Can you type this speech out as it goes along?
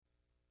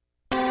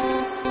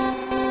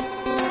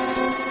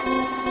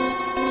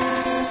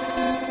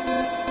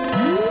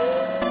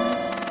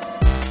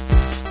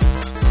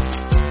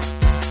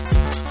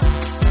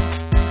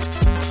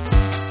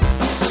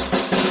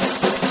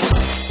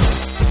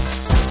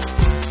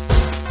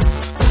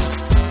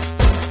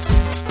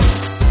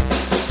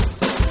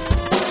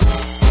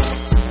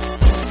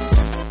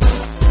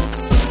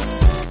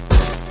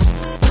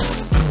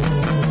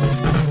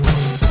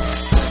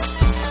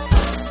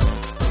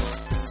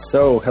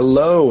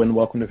Hello, and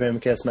welcome to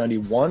Famicast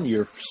 91,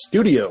 your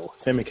studio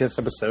Famicast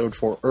episode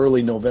for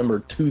early November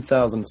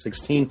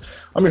 2016.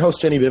 I'm your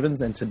host, Jenny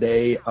Bivens, and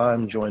today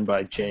I'm joined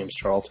by James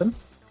Charlton.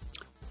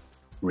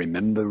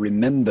 Remember,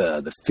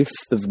 the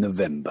 5th of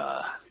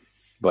November.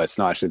 Well, it's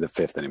not actually the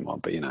 5th anymore,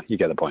 but you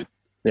get the point.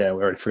 Yeah,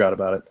 we already forgot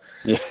about it.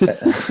 Yeah.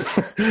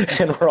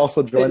 And we're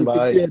also joined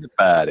by... Forget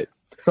about it.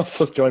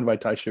 Also joined by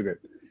Ty Sugar.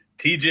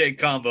 TJ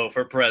Combo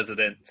for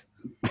president.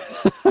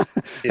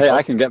 Hey,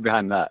 I can get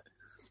behind that.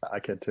 I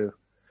could too.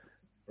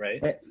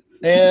 Right?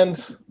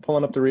 And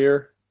pulling up the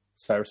rear,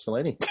 Cyrus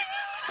Delaney.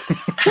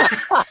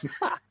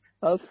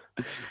 That's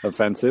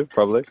offensive,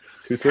 probably.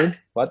 Too soon?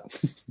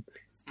 What?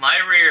 My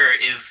rear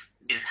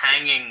is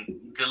hanging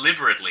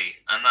deliberately.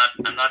 I'm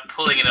not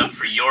pulling it up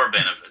for your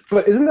benefit.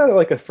 But isn't that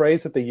like a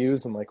phrase that they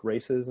use in like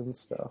races and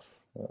stuff?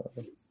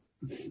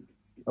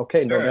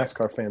 Okay, sure. No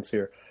NASCAR fans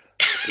here.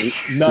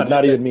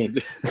 Not even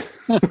me.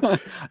 I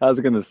was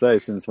going to say,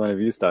 since when have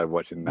you started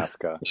watching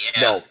NASCAR?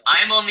 Yeah, no.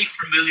 I'm only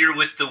familiar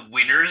with the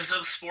winners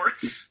of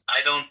sports.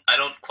 I don't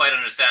quite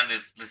understand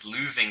this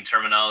losing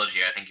terminology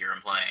I think you're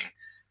implying.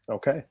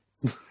 Okay.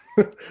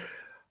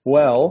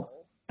 Well,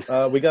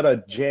 we got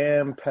a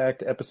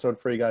jam-packed episode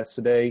for you guys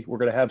today. We're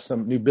going to have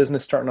some new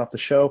business starting off the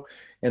show,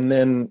 and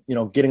then,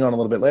 getting on a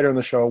little bit later in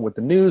the show with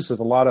the news. There's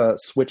a lot of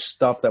Switch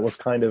stuff that was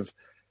kind of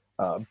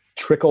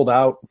trickled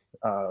out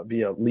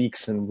via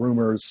leaks and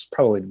rumors,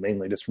 probably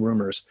mainly just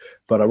rumors.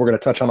 But we're going to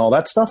touch on all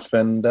that stuff,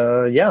 and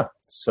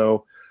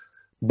so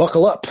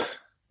buckle up.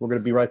 We're going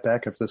to be right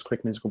back after this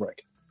quick musical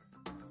break.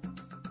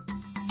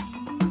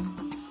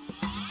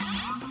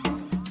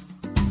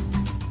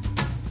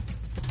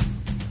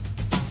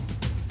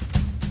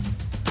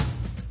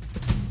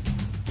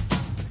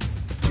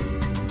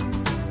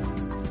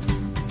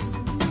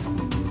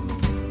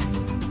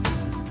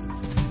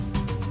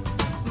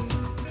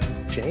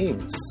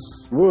 James,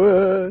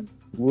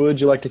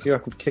 would you like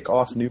to kick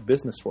off new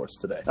business for us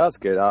today? That's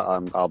good.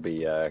 I'll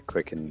be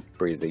quick and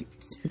breezy.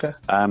 Okay.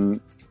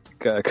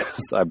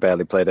 Because I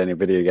barely played any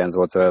video games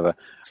whatsoever.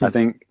 I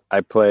think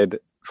I played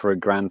for a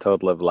grand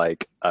total of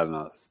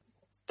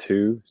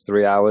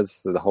 2-3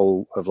 hours the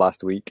whole of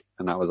last week,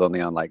 and that was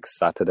only on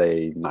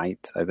Saturday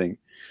night, I think.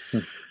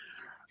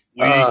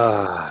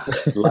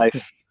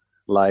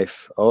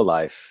 Life,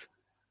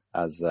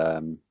 as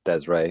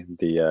Desiree,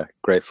 the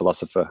great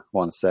philosopher,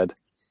 once said.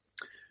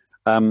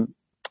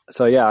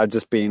 So yeah, I've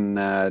just been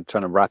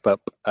trying to wrap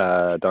up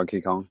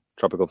Donkey Kong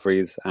Tropical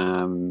Freeze.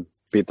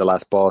 Beat the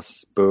last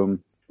boss.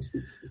 Boom.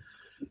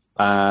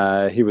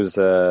 He was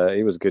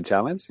a good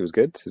challenge. He was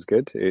good.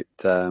 It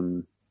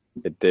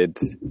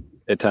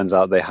turns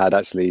out they had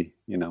actually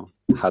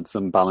had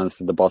some balance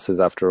to the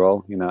bosses after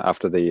all.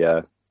 After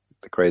the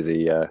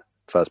crazy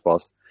first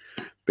boss.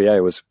 But yeah,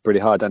 it was pretty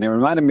hard, and it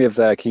reminded me of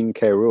King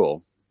K.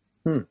 Rool.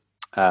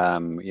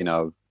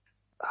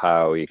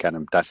 How he kind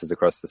of dashes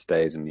across the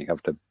stage and you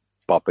have to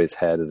bop his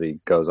head as he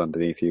goes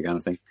underneath you, kind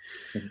of thing.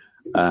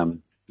 Mm-hmm.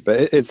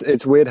 But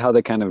it's weird how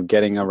they're kind of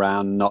getting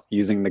around not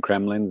using the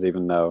Kremlings,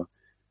 even though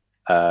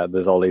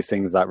there's all these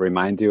things that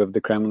remind you of the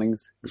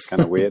Kremlings. It's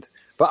kind of weird.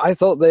 But I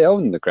thought they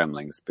owned the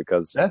Kremlings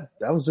because...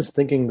 I was just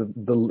thinking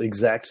the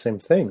exact same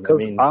thing.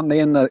 Because aren't they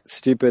in the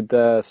stupid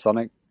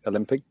Sonic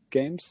Olympic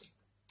games?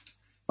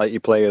 Like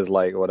you play as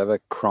whatever,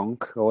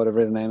 Kronk or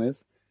whatever his name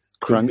is.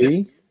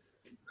 Krunky?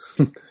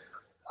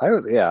 I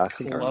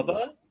think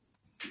Clubba?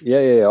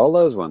 Yeah, all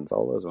those ones,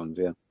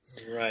 yeah.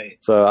 Right.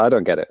 So I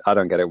don't get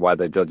it why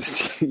they don't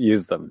just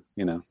use them,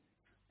 I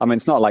mean,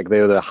 it's not like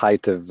they're the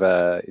height of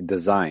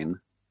design,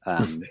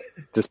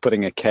 just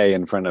putting a K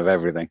in front of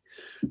everything,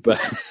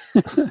 but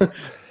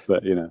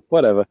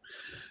whatever.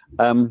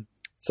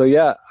 So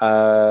yeah,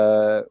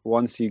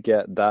 once you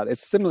get that,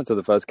 it's similar to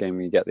the first game.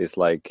 You get this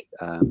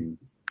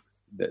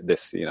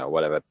this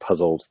whatever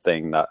puzzles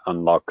thing that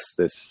unlocks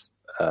this.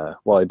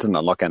 It doesn't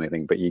unlock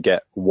anything, but you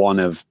get one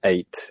of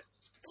 8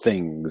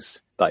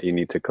 things that you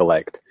need to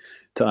collect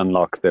to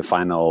unlock the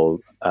final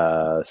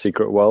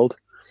secret world.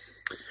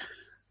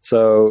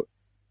 So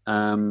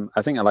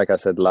I think, like I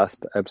said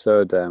last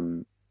episode,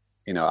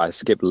 I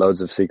skipped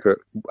loads of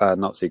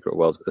not secret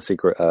worlds, but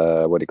secret,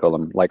 what do you call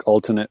them? Like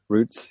alternate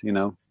routes,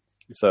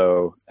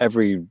 So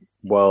every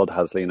world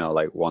has,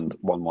 1,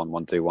 1,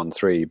 1, 2, 1,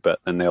 3, but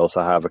then they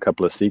also have a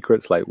couple of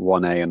secrets, like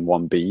 1A and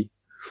 1B.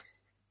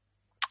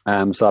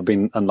 So I've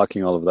been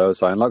unlocking all of those.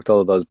 So I unlocked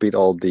all of those, beat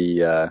all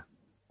the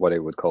what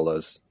it would call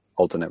those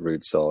alternate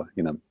routes or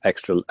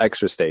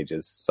extra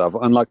stages. So I've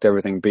unlocked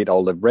everything, beat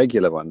all the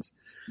regular ones.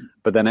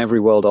 But then every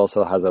world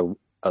also has a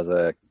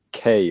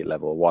K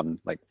level,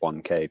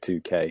 1K,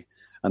 2K,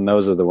 and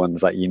those are the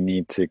ones that you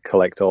need to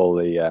collect all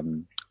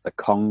the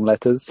Kong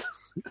letters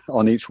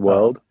on each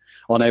world,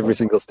 on every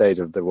single stage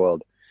of the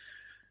world.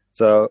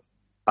 So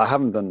I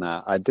haven't done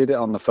that. I did it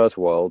on the first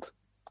world.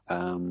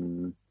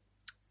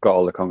 Got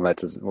all the Kong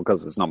letters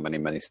because there's not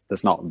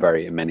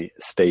very many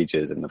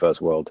stages in the first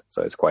world,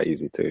 so it's quite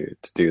easy to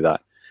do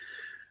that.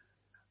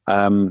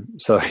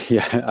 So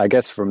yeah, I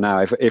guess from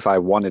now, if I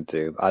wanted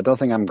to, I don't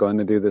think I'm going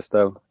to do this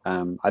though.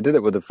 I did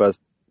it with the first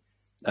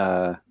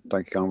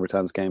Donkey Kong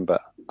Returns game,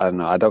 but I don't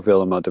know. I don't feel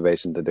the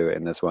motivation to do it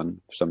in this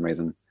one for some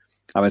reason.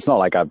 I mean, it's not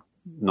like I'm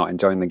not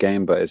enjoying the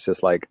game, but it's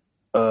just like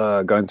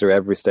going through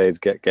every stage,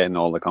 getting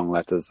all the Kong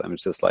letters, and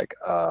it's just like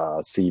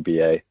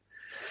CBA.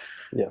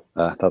 Yeah,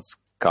 that's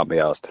can't be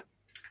asked.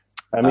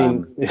 I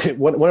mean,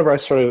 whenever I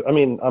started, I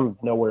mean, I'm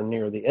nowhere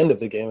near the end of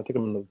the game. I think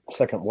I'm in the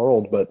second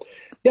world, but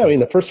yeah, I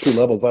mean, the first few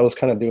levels, I was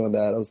kind of doing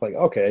that. I was like,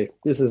 okay,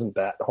 this isn't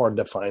that hard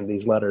to find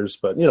these letters,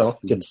 but it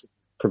gets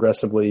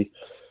progressively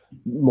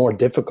more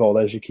difficult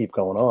as you keep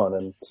going on,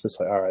 and it's just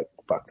like, all right,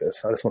 fuck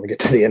this. I just want to get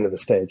to the end of the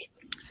stage.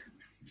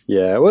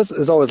 Yeah,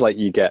 it's always like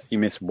you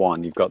miss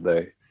one, you've got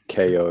the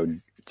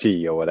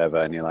KOG or whatever,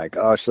 and you're like,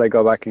 oh, should I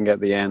go back and get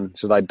the N?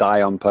 Should I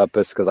die on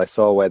purpose because I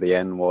saw where the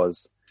N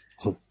was?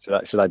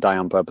 Should I die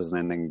on purpose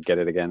and then get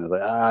it again? It's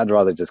like, I'd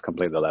rather just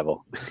complete the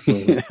level.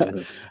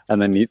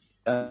 And then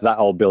that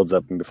all builds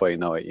up, and before you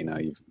know it,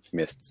 you've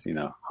missed,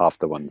 half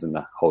the ones in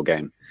the whole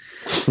game.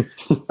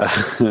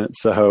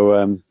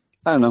 So,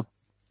 I don't know,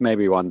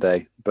 maybe one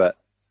day, but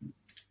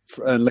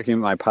looking at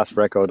my past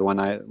record, when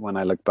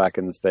I look back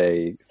and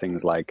say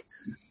things like,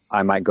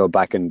 I might go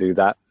back and do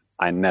that,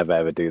 I never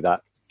ever do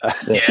that.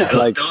 Yeah,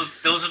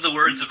 those are the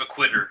words of a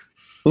quitter.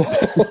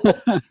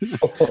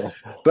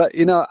 But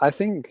I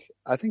think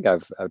I've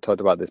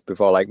talked about this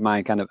before. Like,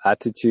 my kind of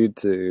attitude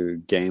to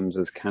games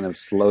has kind of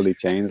slowly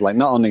changed. Like,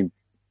 not only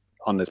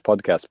on this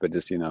podcast, but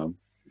just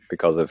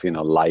because of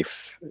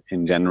life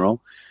in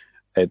general.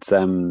 It's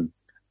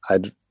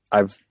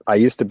I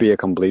used to be a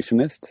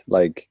completionist.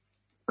 Like,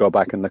 go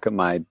back and look at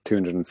my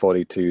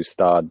 242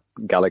 star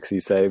Galaxy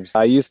saves.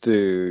 I used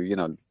to,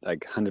 like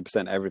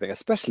 100% everything,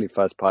 especially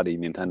first party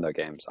Nintendo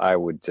games. I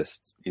would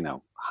just,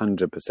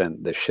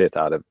 100% the shit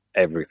out of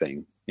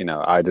everything.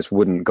 I just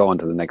wouldn't go on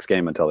to the next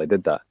game until I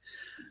did that.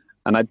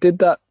 And I did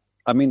that.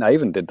 I mean, I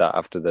even did that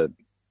after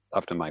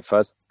my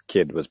first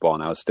kid was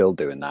born. I was still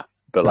doing that.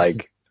 But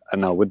like, I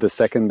know with the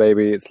second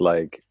baby, it's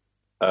like,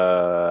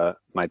 my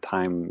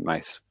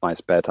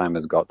spare time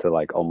has got to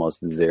like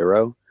almost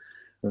zero.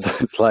 So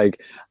it's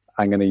like,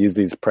 I'm going to use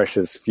these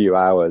precious few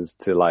hours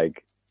to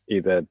like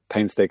either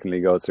painstakingly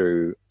go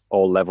through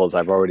all levels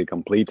I've already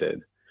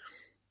completed,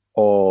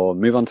 or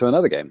move on to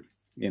another game,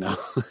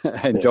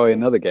 enjoy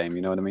another game.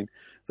 You know what I mean?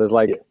 So it's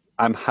like,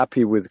 I'm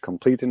happy with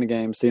completing the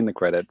game, seeing the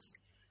credits.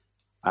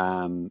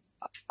 I'm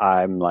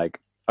like,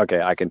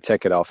 okay, I can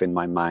check it off in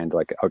my mind.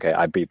 Like, okay,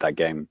 I beat that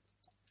game.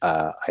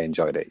 I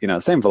enjoyed it.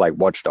 Same for like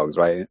Watch Dogs,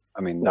 right?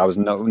 I mean, I was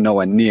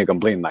nowhere near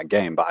completing that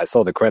game, but I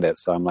saw the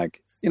credits. So I'm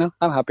like,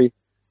 I'm happy.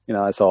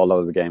 I saw all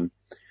over the game.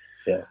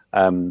 Yeah.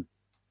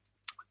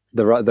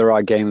 There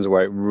are games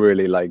where it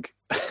really like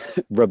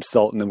rubs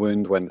salt in the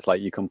wound when it's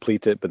like you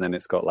complete it, but then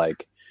it's got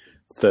like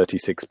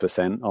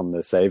 36% on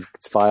the save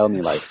file, and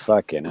you're like,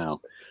 fucking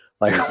hell.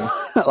 Like,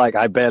 like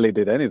I barely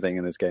did anything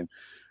in this game.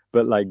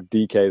 But like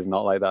DK is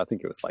not like that. I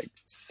think it was like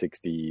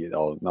 60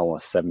 or no,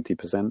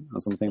 70%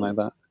 or something like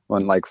that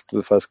when like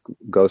the first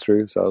go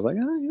through. So I was like,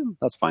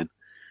 that's fine.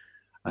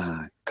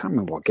 Can't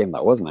remember what game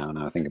that was now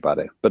I think about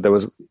it. But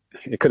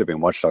it could have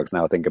been Watch Dogs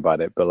now I think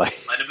about it. But like,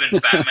 might have been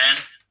Batman.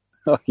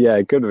 Oh yeah,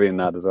 it could have been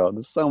that as well.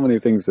 There's so many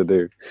things to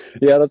do.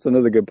 Yeah, that's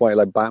another good point.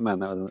 Like Batman,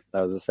 that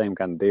was the same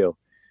kind of deal.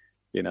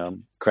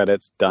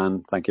 Credits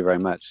done. Thank you very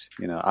much.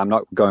 I'm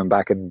not going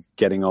back and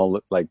getting all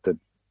like the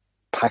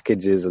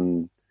packages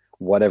and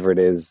whatever it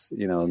is,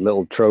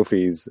 little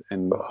trophies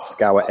and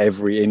scour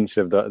every inch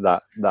of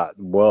that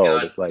world.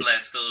 God it's like,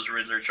 bless those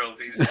Riddler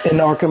trophies. In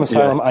Arkham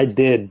Asylum, I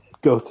did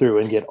go through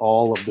and get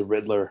all of the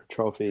Riddler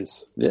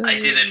trophies. Yeah. I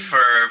did it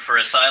for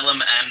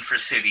Asylum and for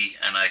City,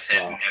 and I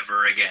said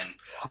never again.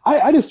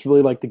 I just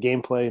really liked the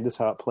gameplay and just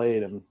how it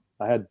played, and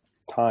I had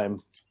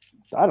time.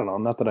 I don't know,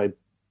 not that I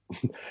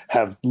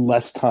have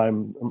less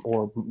time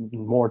or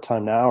more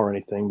time now or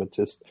anything, but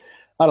just,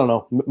 I don't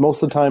know.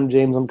 Most of the time,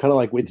 James, I'm kind of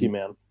like with you,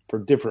 man, for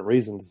different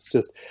reasons. It's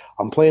just,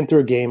 I'm playing through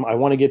a game, I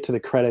want to get to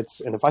the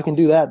credits, and if I can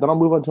do that, then I'll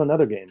move on to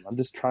another game. I'm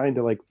just trying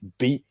to like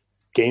beat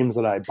games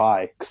that I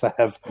buy, because I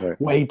have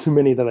way too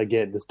many that I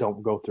get and just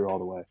don't go through all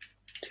the way.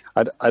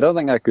 I don't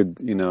think I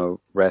could,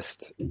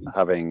 rest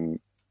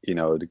having,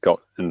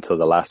 got into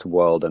the last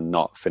world and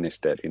not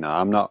finished it.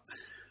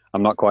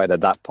 I'm not quite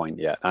at that point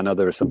yet. I know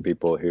there are some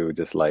people who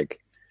just like,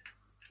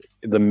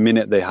 the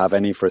minute they have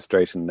any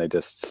frustration, they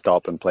just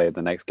stop and play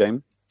the next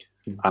game.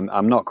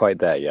 I'm not quite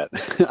there yet.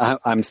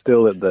 I'm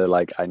still at the,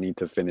 like, I need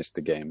to finish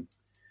the game.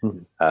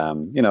 I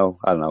don't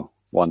know,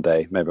 one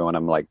day, maybe when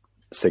I'm like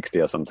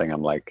 60 or something,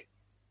 I'm like,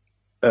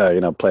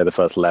 play the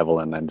first level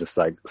and then just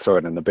like throw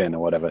it in the bin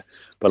or whatever.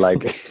 But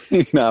like,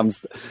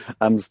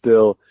 I'm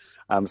still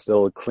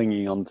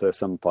clinging onto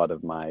some part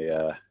of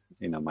my,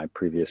 my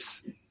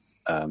previous,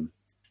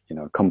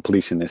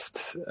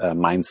 completionist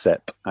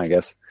mindset, I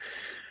guess.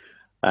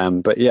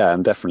 But yeah,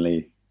 I'm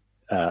definitely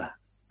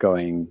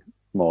going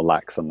more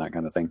lax on that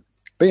kind of thing.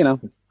 But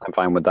I'm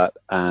fine with that.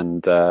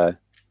 And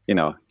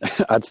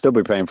I'd still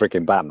be playing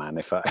freaking Batman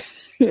if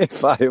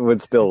I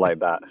was still like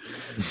that.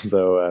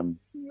 So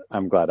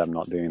I'm glad I'm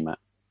not doing that.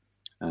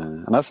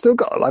 And I've still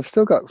got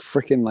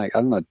freaking like,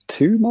 I don't know,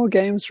 2 more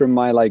games from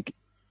my like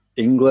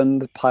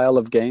England pile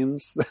of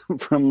games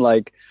from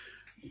like,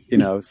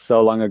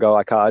 so long ago.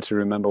 I can't actually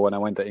remember when I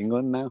went to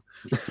England now.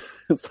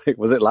 It's like,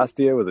 was it last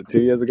year? Was it 2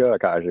 years ago? I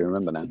can't actually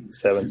remember now.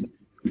 7.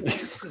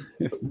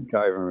 Can't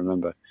even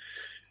remember.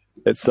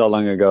 It's so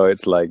long ago.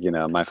 It's like,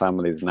 my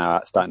family's now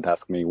starting to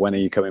ask me, when are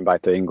you coming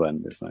back to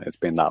England? It's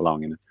been that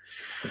long,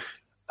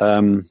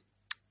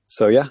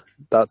 So yeah,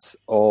 that's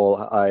all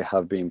I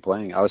have been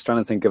playing. I was trying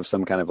to think of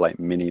some kind of like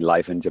mini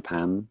life in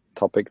Japan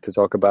topic to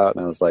talk about.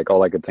 And I was like,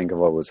 all I could think of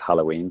was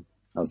Halloween.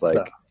 I was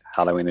like,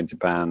 Halloween in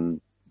Japan.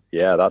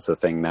 Yeah, that's a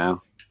thing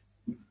now.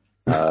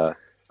 I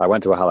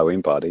went to a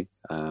Halloween party,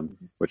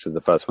 which is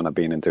the first one I've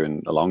been into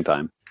in a long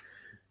time.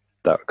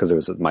 Because it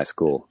was at my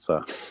school.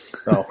 So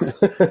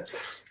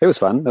it was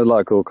fun. There were a lot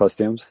of cool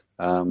costumes.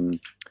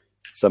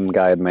 Some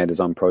guy had made his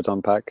own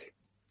proton pack.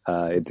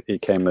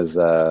 It came as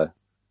the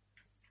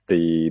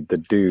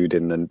dude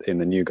in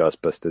the new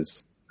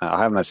Ghostbusters.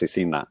 I haven't actually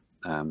seen that.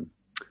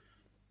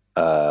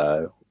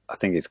 I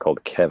think he's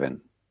called Kevin.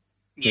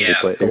 Yeah,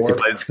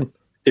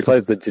 he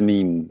plays the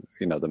Janine,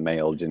 the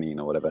male Janine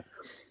or whatever.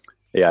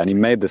 Yeah, and he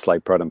made this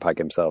like proton pack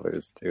himself. It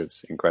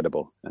was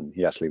incredible, and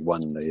he actually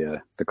won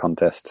the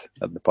contest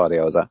at the party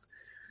I was at.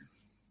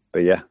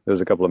 But yeah, there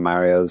was a couple of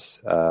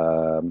Marios.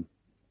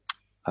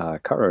 I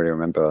can't really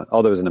remember.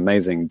 Oh, there was an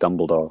amazing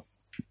Dumbledore.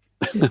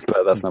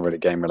 But that's not really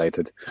game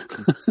related.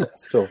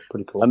 Still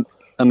pretty cool.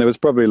 And there was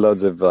probably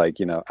loads of like,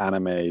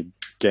 anime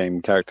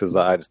game characters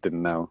that I just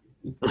didn't know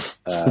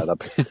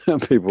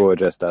that people were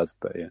dressed as.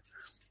 But yeah,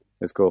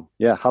 it's cool.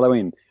 Yeah,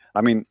 Halloween.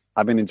 I mean,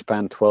 I've been in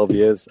Japan 12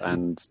 years,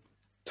 and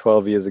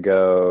 12 years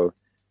ago,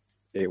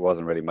 it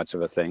wasn't really much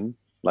of a thing.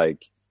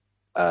 Like,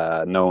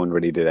 no one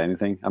really did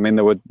anything. I mean,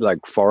 there were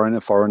like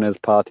foreigners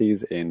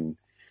parties in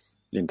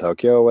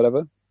Tokyo or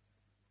whatever.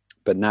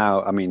 But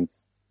now, I mean,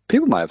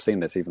 people might have seen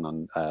this even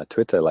on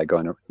Twitter, like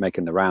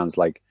making the rounds,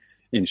 like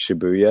in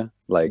Shibuya,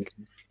 like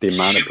the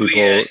amount of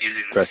people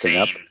dressing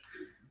up.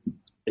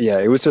 Yeah,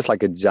 it was just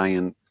like a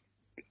giant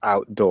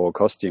outdoor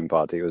costume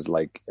party. It was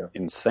like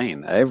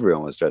insane.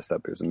 Everyone was dressed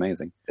up. It was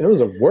amazing. It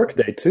was a work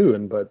day too,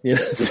 but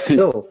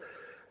still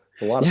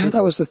a lot of people.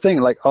 That was the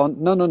thing. Like,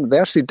 no, they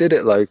actually did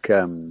it like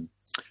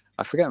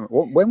I forget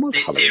when was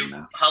Halloween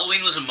now?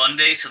 Halloween was a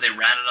Monday, so they ran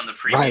it on the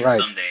previous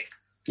Sunday.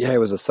 Yeah, it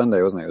was a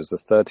Sunday, wasn't it? It was the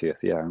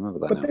 30th. Yeah, I remember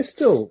that. But they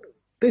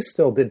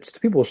still did.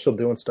 People were still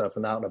doing stuff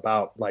and out and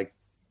about, like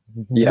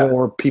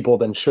more people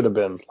than should have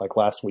been, like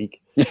last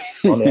week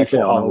on the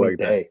actual Halloween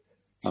day.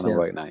 On a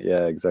work night.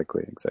 Yeah,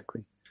 exactly.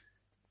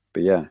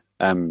 But yeah,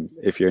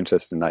 if you're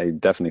interested in that, you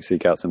definitely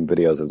seek out some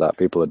videos of that.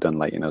 People have done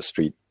like,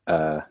 street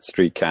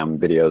cam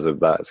videos of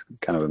that. It's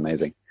kind of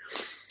amazing.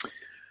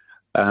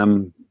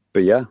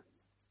 But yeah,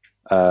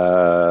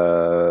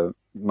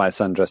 my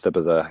son dressed up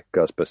as a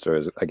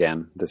Ghostbuster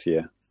again this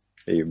year.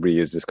 He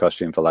reused his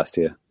costume for last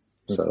year,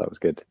 so that was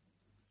good.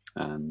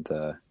 And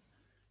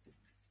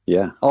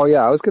yeah,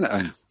 I was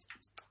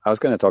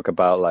gonna talk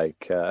about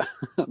like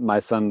my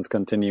son's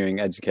continuing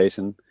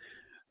education,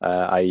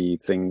 i.e.,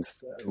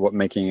 things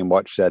making him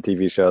watch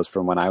TV shows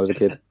from when I was a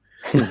kid.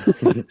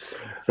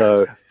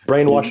 So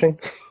brainwashing.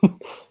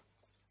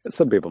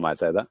 Some people might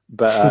say that,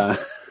 but.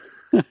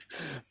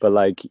 But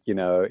like,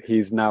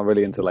 he's now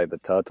really into like the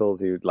turtles.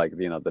 He like,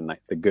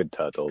 the good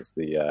turtles,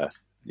 the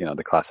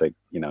classic,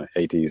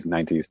 80s,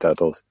 90s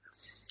turtles.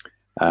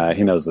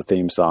 He knows the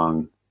theme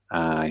song.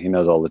 He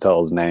knows all the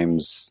turtles'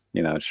 names,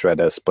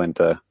 Shredder,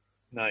 Splinter,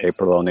 Nice.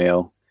 April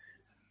O'Neil.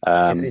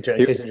 Casey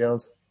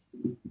Jones.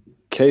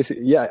 Casey,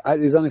 yeah,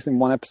 he's only seen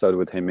one episode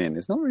with him in.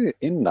 It's not really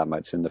in that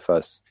much in the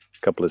first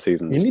couple of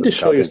seasons. You need to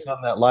show your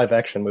son that live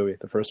action movie,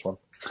 the first one.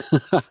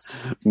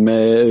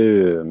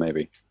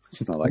 Maybe.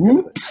 It's not that good,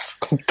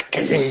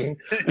 is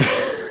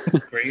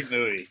it? Great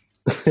movie.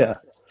 Yeah.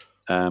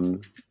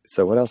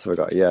 So what else have I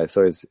got? Yeah,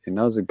 so he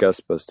knows the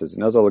Ghostbusters. He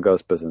knows all the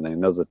Ghostbusters names.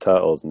 He knows the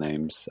Turtles'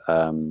 names.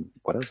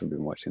 What else have we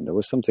been watching? There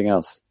was something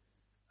else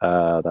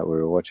that we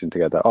were watching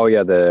together. Oh,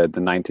 yeah, the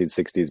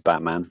 1960s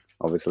Batman,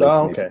 obviously.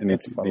 Oh, okay.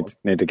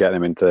 Need to get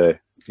him into...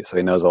 So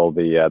he knows all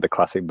the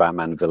classic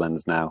Batman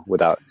villains now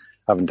without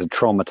having to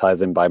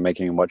traumatize him by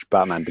making him watch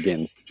Batman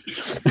Begins.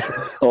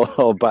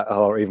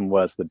 or even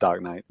worse, The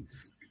Dark Knight.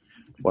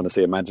 Want to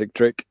see a magic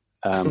trick?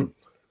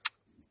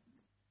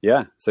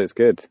 Yeah, so it's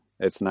good.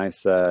 It's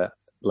nice,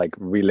 like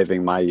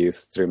reliving my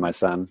youth through my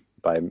son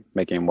by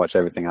making him watch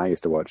everything I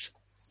used to watch.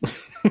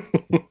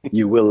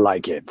 You will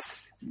like it.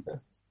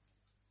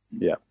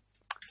 Yeah,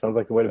 sounds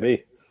like the way to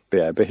be.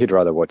 But he'd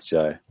rather watch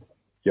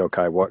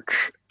Yokai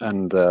Watch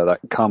and that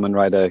Kamen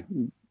Rider,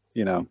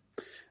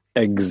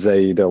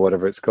 Exade or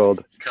whatever it's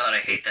called. God,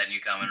 I hate that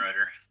new Kamen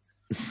Rider.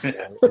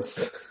 Yeah,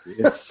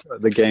 it's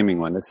the gaming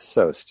one. It's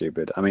so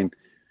stupid. I mean.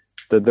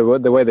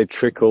 The way they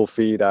trickle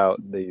feed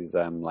out these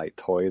like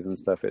toys and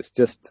stuff,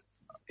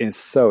 it's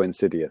so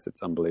insidious.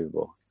 It's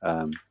unbelievable.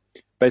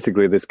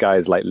 Basically, this guy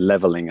is like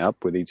leveling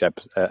up with each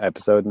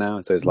episode now.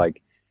 So it's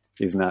like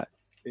he's not,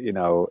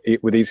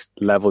 with each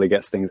level he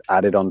gets things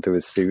added onto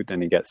his suit,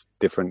 and he gets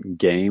different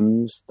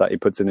games that he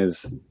puts in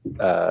his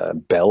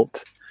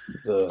belt.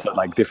 So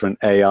like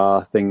different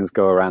AR things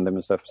go around him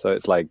and stuff. So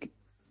it's like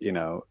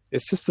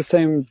it's just the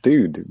same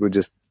dude with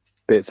just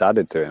bits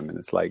added to him. And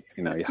it's like,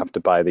 you have to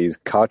buy these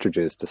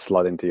cartridges to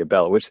slot into your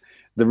belt, which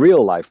the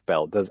real life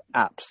belt does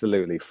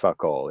absolutely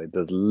fuck all. It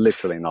does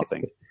literally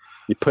nothing.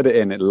 You put it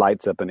in, it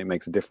lights up and it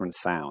makes a different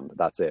sound.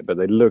 That's it. But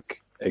they look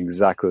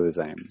exactly the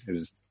same. It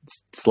was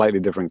slightly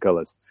different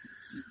colors.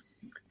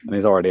 And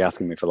he's already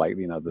asking me for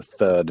the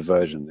third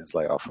version. It's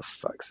like, oh, for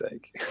fuck's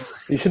sake.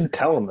 You shouldn't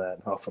tell him that.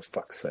 Oh, for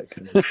fuck's sake.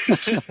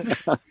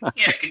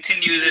 Yeah,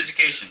 continue his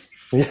education.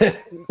 Yeah.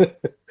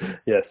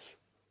 Yes.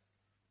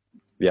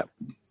 Yeah.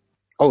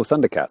 Oh,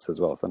 Thundercats as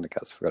well.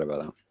 Thundercats, forgot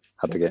about that.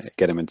 Had to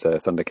get him into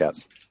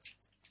Thundercats.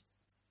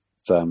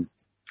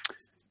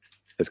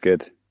 It's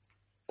good.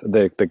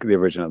 The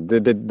original.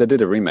 They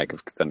did a remake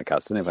of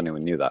Thundercats. I don't know if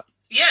anyone knew that.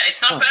 Yeah,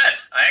 it's not bad.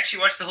 I actually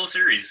watched the whole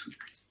series.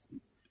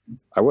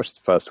 I watched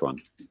the first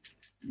one.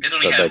 It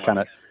only But had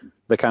one.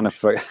 they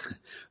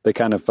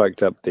kind of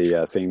fucked up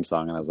the theme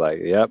song, and I was like,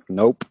 "Yep,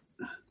 nope,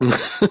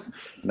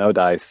 no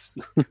dice."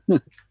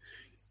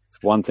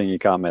 It's one thing you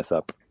can't mess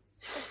up.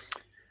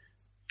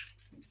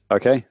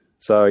 Okay,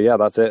 so yeah,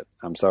 that's it.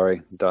 I'm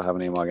sorry, don't have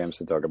any more games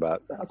to talk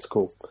about. That's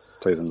cool.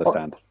 Please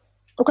understand.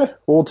 Okay,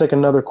 well, we'll take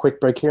another quick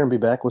break here and be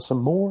back with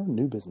some more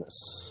new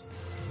business.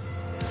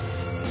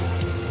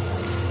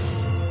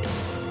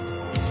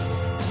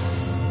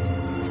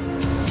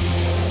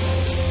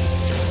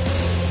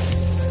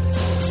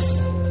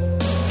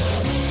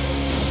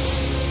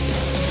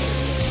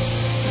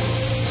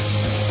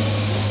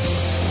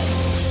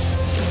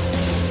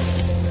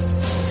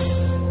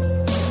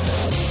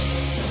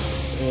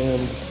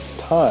 And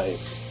Ty,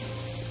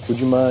 would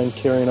you mind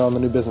carrying on the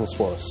new business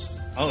for us?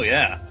 Oh,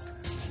 yeah.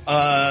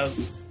 All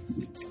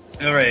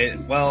right.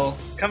 Well,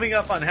 coming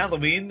up on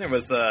Halloween, there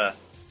was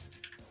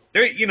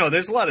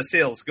there's a lot of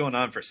sales going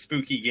on for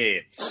spooky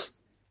games.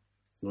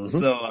 Mm-hmm.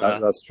 So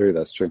That's true.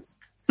 That's true.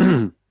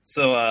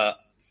 So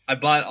I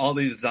bought all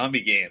these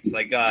zombie games.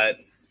 I got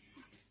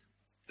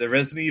the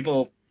Resident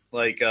Evil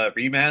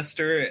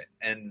remaster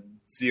and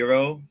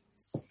Zero,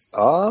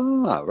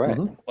 Ah, right.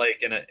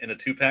 Mm-hmm. in a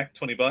 2-pack,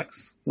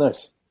 $20.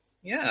 Nice.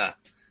 Yeah.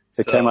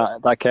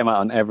 That came out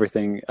on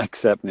everything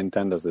except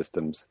Nintendo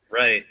systems,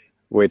 Right.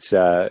 which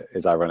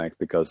is ironic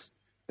because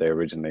they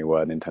originally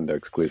were Nintendo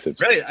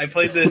exclusives. Right. I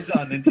played this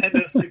on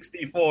Nintendo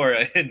 64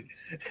 in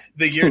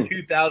the year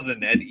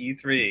 2000 at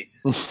E3.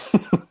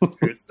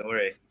 True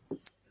story.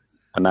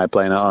 And I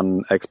playing it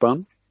on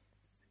Xbox.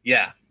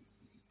 Yeah.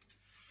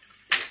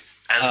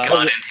 As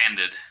God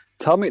intended.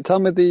 Tell me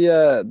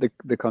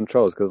the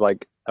controls, because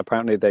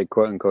apparently they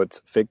quote unquote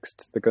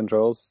fixed the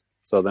controls,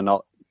 so they're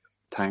not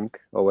tank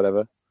or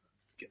whatever.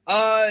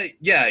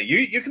 Yeah,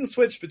 you can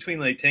switch between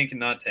tank and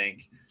not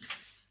tank.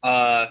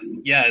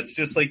 Yeah, it's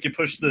just you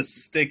push the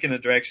stick in a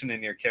direction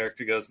and your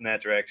character goes in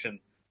that direction.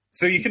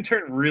 So you can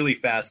turn really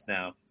fast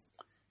now.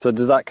 So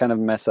does that kind of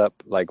mess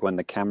up when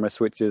the camera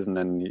switches and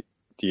then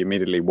do you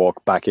immediately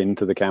walk back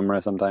into the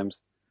camera sometimes?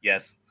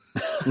 Yes.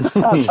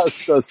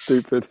 That's so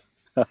stupid.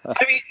 I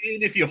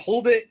mean, if you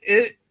hold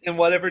it in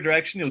whatever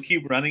direction, you'll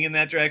keep running in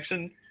that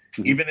direction,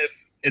 even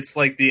if it's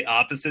the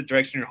opposite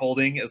direction you're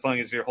holding, as long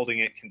as you're holding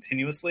it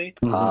continuously.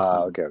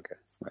 Ah, okay.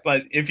 Right.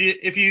 But if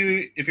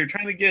you're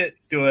trying to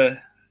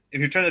if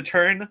you're trying to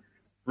turn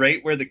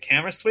right where the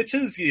camera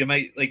switches, you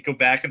might go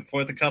back and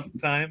forth a couple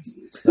of times.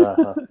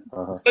 But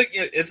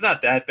it's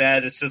not that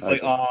bad. It's just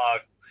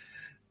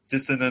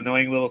just an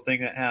annoying little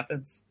thing that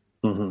happens.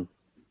 Mm-hmm.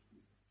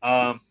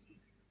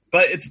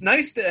 But it's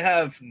nice to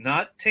have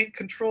not tank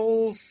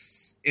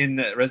controls in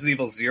Resident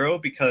Evil 0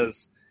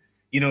 because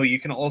you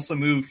can also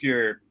move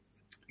your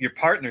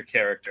partner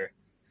character.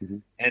 Mm-hmm.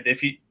 And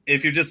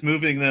if you're just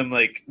moving them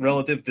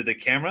relative to the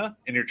camera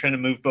and you're trying to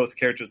move both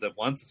characters at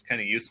once, it's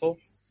kind of useful.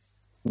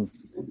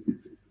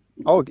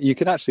 Oh, you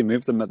can actually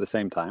move them at the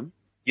same time?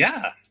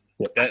 Yeah.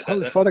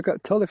 Totally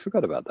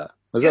forgot about that.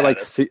 Was it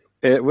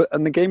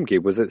in the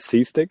GameCube, was it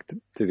C-Stick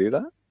to do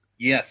that?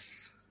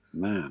 Yes.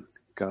 Man,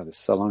 God, it's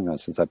so long ago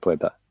since I played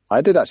that. I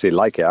did actually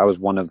like it. I was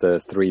one of the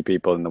 3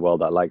 people in the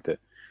world that liked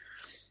it.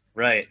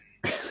 Right.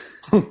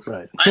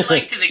 Right. I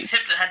liked it,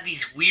 except it had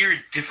these weird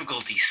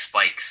difficulty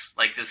spikes.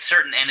 There's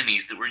certain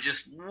enemies that were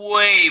just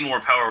way more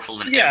powerful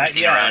than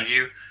everything around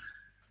you.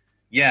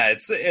 Yeah,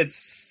 it's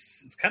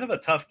kind of a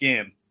tough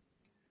game.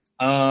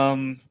 Where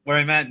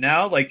I'm at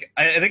now, I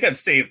think I've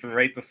saved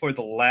right before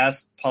the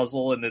last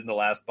puzzle and then the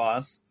last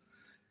boss.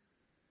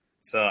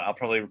 So I'll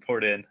probably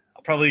report in.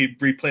 I'll probably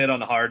replay it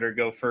on hard or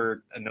go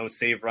for a no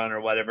save run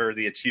or whatever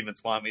the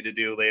achievements want me to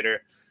do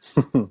later.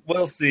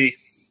 We'll see.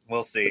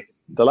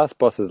 The last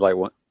boss is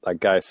that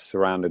guy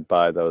surrounded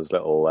by those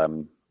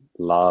little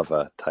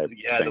lava type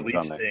things. Yeah, the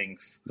leech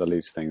things. The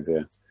leech things,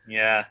 yeah.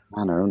 Yeah.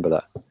 Man, I remember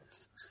that. I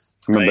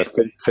remember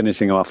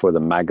finishing off with a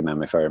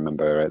magnum, if I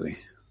remember rightly.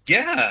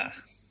 Yeah,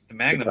 the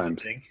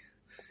magnum's thing.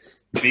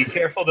 Be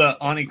careful to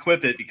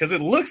unequip it because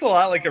it looks a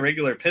lot like a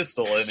regular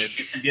pistol, and if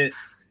you can get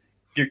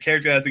your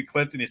character as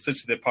equipped and you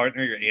switch to the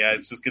partner,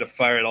 it's just gonna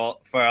fire off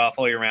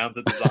all your rounds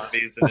at the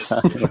zombies, and it's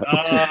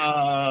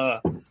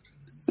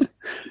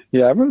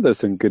Yeah, I remember there's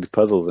some good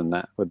puzzles in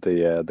that with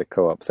the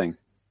co-op thing.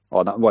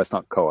 Or not, well, it's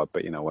not co-op,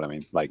 but you know what I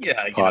mean. Like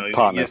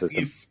partner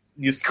system.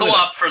 You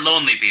co-op for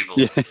lonely people.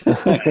 Yeah.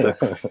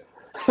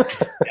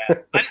 Yeah.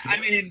 I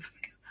mean,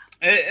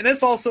 and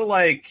it's also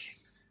like,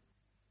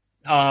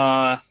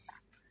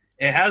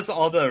 it has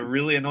all the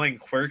really annoying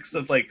quirks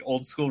of like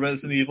old school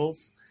Resident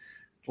Evils,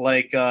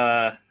 like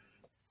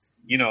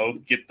you know,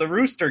 get the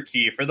rooster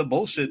key for the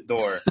bullshit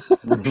door,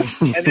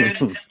 and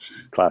then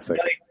Classic.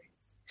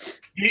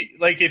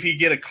 Like if you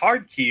get a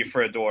card key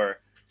for a door,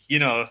 you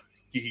know,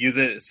 you use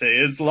it, say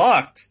it's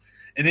locked,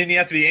 and then you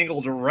have to be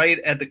angled right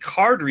at the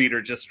card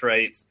reader just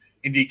right,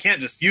 and you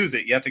can't just use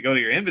it. You have to go to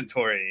your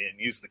inventory and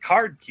use the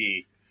card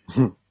key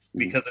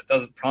because it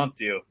doesn't prompt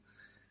you.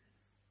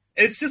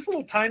 It's just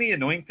little tiny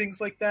annoying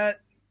things like that.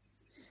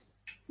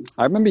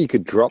 I remember you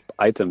could drop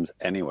items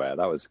anywhere.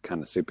 That was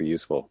kind of super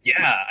useful.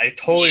 Yeah, I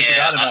totally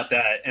forgot about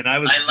that, and I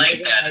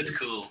like that. It's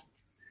cool.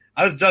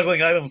 I was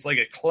juggling items like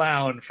a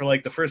clown for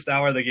like the first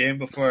hour of the game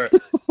before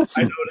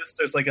I noticed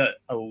there's like a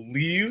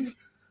leave.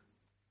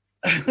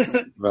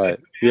 Right.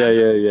 Yeah.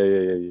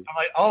 I'm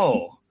like,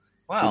 oh,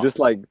 wow. You just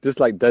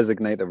like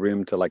designate a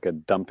room to like a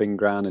dumping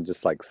ground and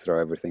just like throw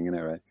everything in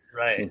it, right?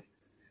 Right.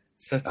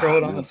 So throw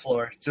it on the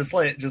floor, just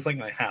like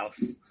my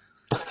house.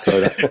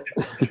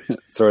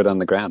 Throw it on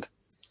the ground.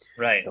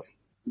 Right.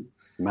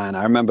 Man,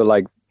 I remember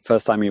like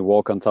first time you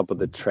walk on top of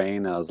the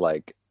train, I was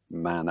like,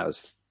 man, that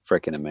was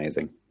freaking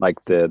amazing.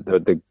 Like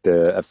the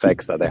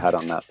effects that they had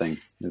on that thing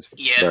is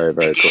very,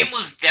 very cool. The game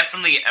was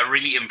definitely a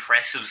really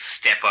impressive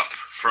step up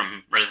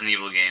from Resident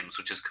Evil games,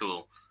 which is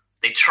cool.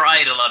 They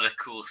tried a lot of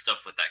cool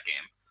stuff with that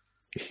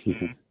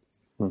game.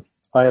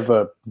 I have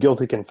a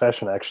guilty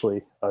confession,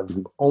 actually. I've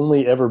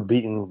only ever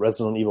beaten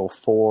Resident Evil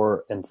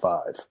 4 and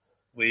 5.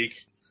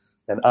 Weak.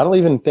 And I don't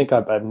even think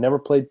I've never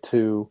played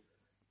 2,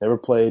 never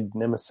played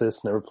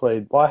Nemesis, never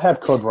played... Well, I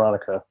have Code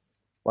Veronica,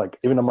 like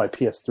even on my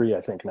PS3,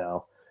 I think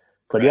now.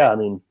 But yeah, I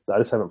mean, I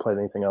just haven't played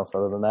anything else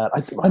other than that.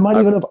 I might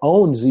even have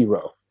owned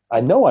Zero.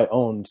 I know I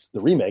owned the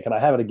remake, and I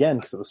have it again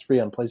because it was free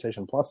on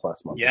PlayStation Plus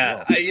last month.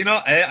 Yeah,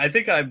 I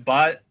think I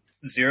bought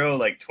Zero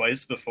like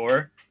twice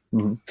before.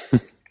 Mm-hmm.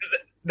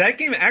 That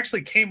game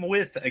actually came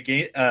with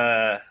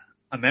a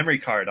memory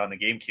card on the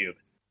GameCube.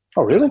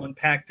 Oh, really? One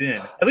packed in,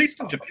 at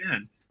least in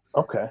Japan.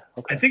 Okay.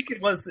 I think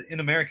it was in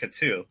America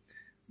too.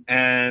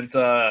 And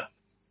I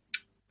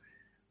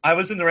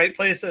was in the right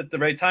place at the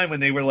right time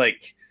when they were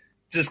like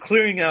just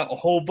clearing out a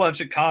whole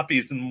bunch of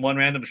copies in one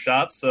random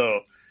shop.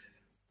 So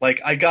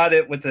like I got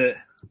it with a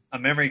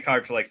memory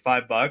card for like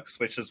 $5,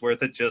 which is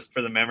worth it just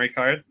for the memory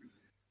card.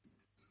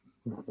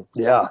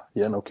 Yeah,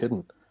 no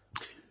kidding.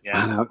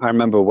 Yeah, I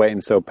remember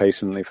waiting so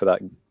patiently for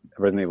that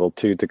Resident Evil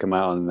 2 to come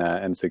out on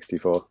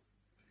N64.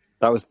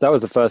 That was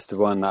the first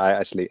one I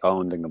actually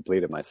owned and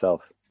completed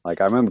myself.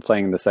 Like I remember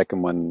playing the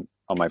second one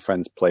on my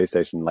friend's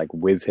PlayStation, like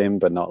with him,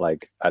 but not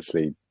like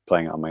actually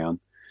playing it on my own.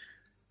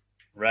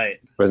 Right.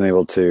 Resident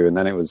Evil 2, and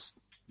then it was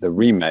the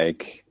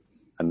remake,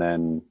 and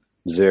then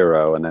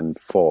 0, and then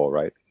 4,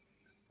 right?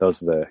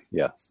 Those are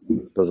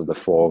the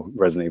 4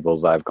 Resident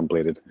Evils I've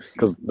completed,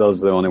 because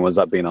those are the only ones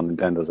that have been on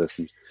Nintendo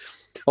systems.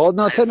 Oh,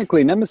 no,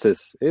 technically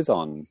Nemesis is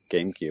on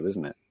GameCube,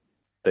 isn't it?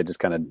 They just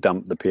kind of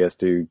dumped the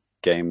PS2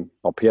 game,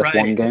 or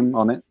PS1 game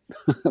on it,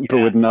 but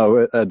with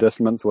no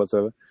adjustments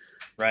whatsoever.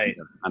 Right.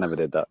 I never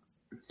did that.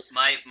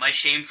 My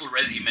shameful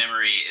Resi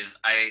memory is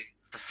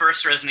the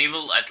first Resident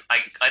Evil,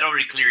 I'd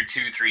already cleared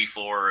 2, 3,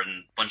 4, and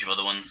a bunch of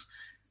other ones.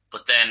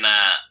 But then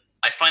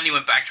I finally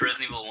went back to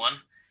Resident Evil 1,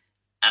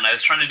 and I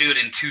was trying to do it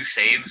in 2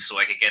 saves so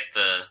I could get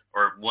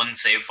or 1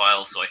 save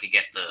file so I could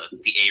get the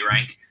A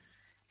rank.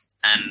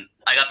 And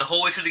I got the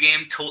whole way through the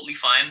game totally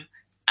fine,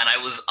 and I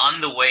was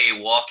on the way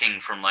walking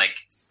from like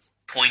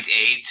point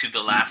A to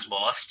the last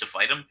boss to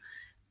fight him,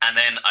 and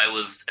then I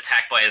was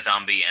attacked by a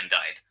zombie and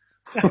died.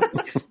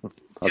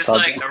 Just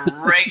like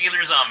a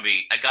regular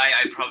zombie, a guy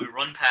I probably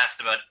run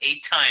past about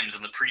 8 times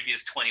in the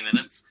previous 20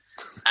 minutes,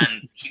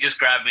 and he just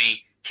grabbed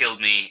me,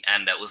 killed me,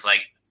 and that was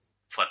like,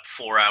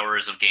 4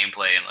 hours of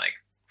gameplay, and like,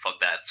 fuck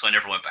that. So I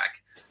never went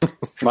back.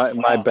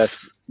 My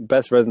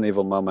best Resident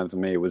Evil moment for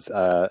me was,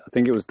 I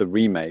think it was the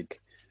remake.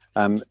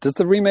 Does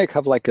the remake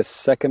have like a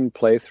second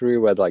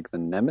playthrough where like the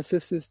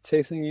Nemesis is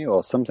chasing you,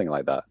 or something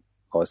like that?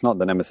 Or it's not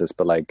the Nemesis,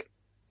 but like...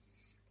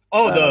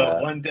 Oh, the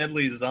one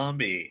deadly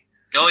zombie.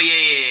 Oh,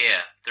 yeah.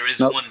 There is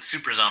one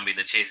super zombie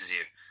that chases you.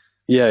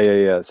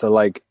 Yeah. So,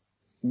 like,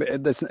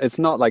 it's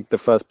not like the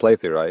first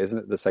playthrough, right? Isn't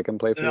it the second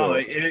playthrough? No,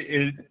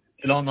 it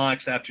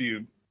unlocks after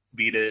you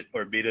beat it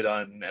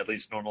on at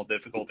least normal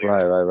difficulty.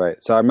 Right.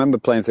 So I remember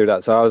playing through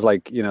that. So I was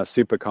like,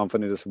 super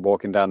confident just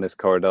walking down this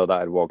corridor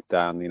that I'd walked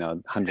down,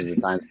 hundreds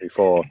of times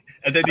before.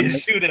 And then you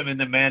shoot him and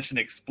the mansion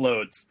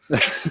explodes.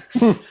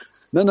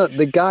 No,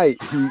 the guy,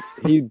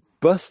 he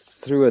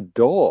busts through a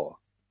door.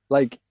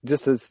 Like,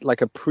 just as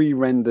like a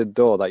pre-rendered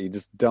door that you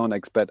just don't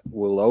expect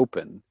will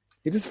open.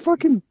 He just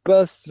fucking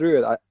bursts through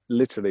it. I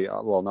literally,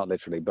 well, not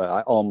literally, but I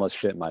almost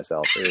shit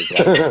myself. It was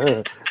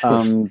like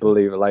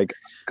unbelievable. Like,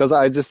 because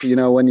I just,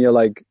 when you're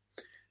like,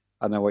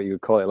 I don't know what you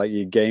would call it, like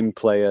your game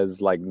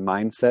player's like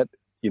mindset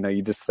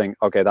you just think,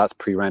 okay, that's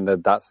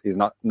pre-rendered.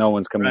 No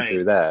one's coming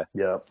through there.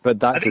 Yeah.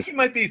 But I think you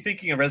might be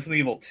thinking of Resident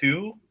Evil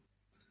 2,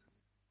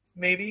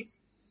 maybe.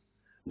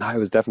 No, it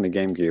was definitely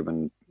GameCube,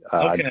 and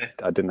Okay.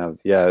 I didn't have.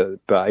 Yeah,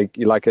 but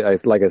like I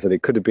said,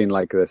 it could have been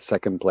like the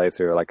second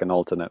playthrough, or like an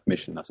alternate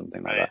mission or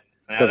something like Right. that.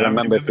 Because I I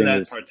remember that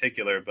in things.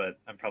 particular, but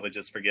I'm probably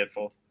just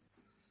forgetful.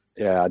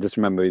 Yeah, I just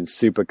remember being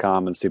super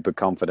calm and super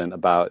confident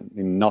about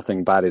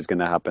nothing bad is going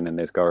to happen in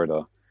this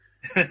corridor,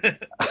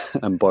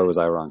 and boy was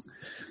I wrong.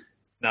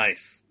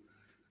 Nice.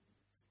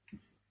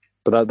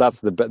 But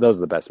those are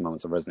the best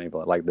moments of Resident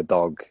Evil, like the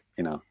dog,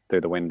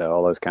 through the window,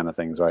 all those kind of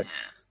things, right?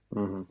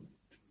 Mm-hmm.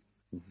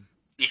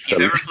 If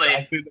you've ever played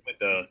Back through the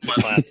window.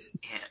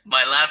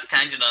 my last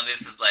tangent on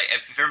this is like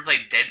if you've ever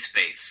played Dead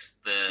Space,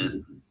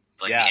 the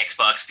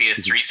Xbox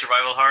PS3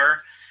 survival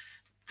horror.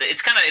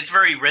 It's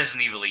very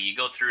Resident Evil-y. You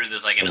go through,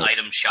 there's like an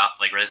item shop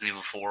like Resident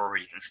Evil 4 where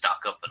you can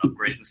stock up and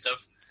upgrade and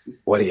stuff.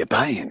 What are you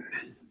buying?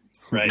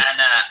 Right.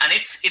 And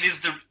it is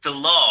the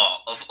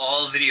law of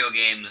all video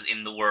games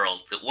in the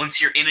world that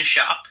once you're in a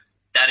shop,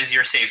 that is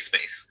your safe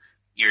space.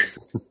 You're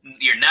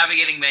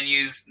navigating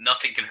menus,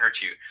 nothing can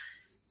hurt you.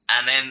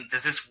 And then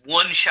there's this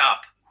one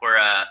shop where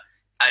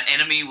an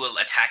enemy will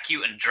attack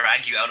you and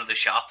drag you out of the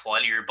shop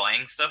while you're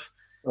buying stuff,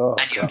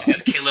 and you have to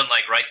just kill him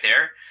like right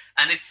there.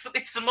 And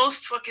it's the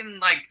most fucking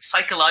like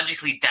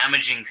psychologically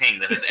damaging thing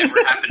that has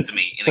ever happened to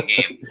me in a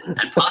game,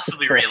 and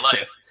possibly real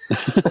life.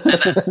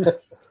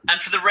 And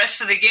for the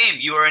rest of the game,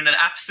 you are in an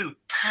absolute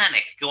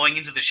panic going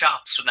into the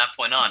shops from that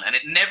point on, and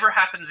it never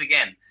happens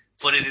again.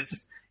 But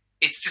it's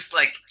just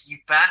like, you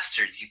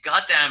bastards, you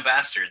goddamn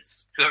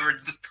bastards, whoever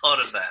just thought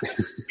of that.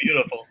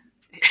 Beautiful.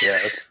 Yeah,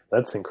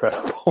 that's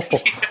incredible.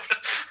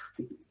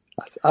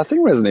 I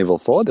think Resident Evil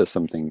 4 does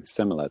something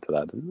similar to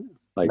that, doesn't it?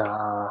 Like,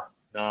 nah.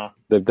 No.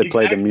 They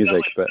play the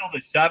music, but kill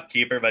the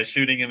shopkeeper by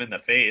shooting him in the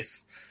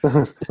face.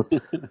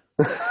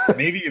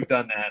 Maybe you've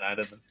done that. I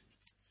don't know.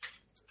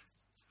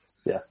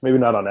 Yeah, maybe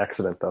not on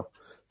accident though.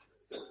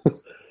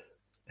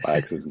 By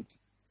accident.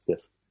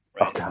 Yes.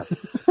 Right. Oh God.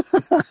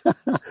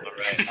 All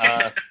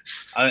right.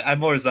 I have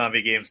more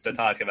zombie games to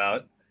talk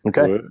about.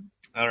 Okay.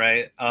 All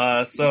right.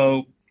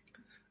 So,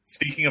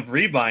 speaking of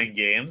rebuying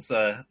games,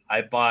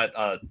 I bought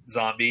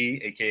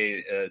Zombie,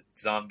 aka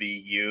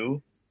Zombie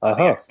U, on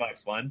the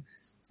Xbox One.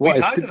 What,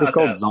 is it just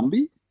called that.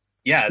 Zombie?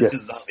 Yeah, it's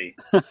just Zombie.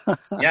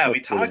 Yeah, we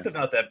That's talked brilliant.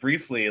 about that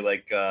briefly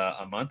like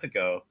a month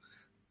ago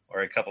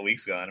or a couple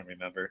weeks ago. I don't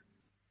remember.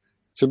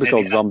 Should be And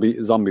called yeah.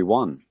 Zombie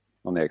 1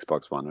 on the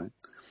Xbox One, right?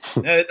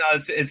 No,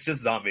 it's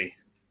just Zombie.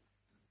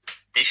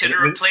 They should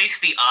have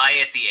replaced the I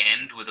at the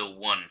end with a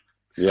 1.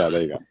 Yeah,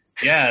 there you go.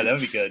 Yeah, that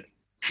would be good.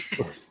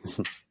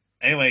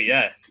 Anyway,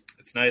 yeah,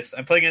 it's nice.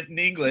 I'm playing it in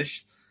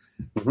English,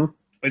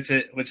 which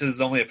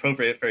is only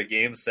appropriate for a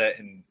game set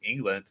in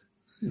England.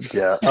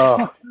 Yeah.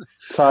 Oh,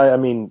 Ty, I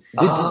mean,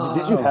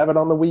 did you have it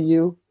on the Wii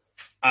U?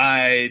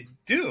 I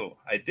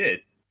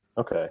did.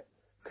 Okay.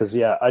 Because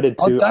I did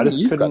too. Oh, damn, I just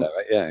you couldn't. got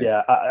it, right?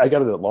 Yeah, I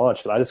got it at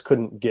launch, and I just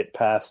couldn't get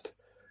past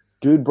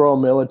dude bro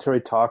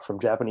military talk from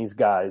Japanese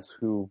guys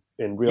who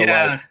in real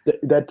life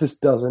that just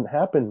doesn't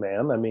happen,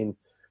 man. I mean,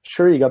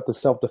 sure you got the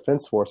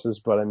self-defense forces,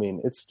 but I mean,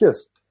 it's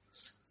just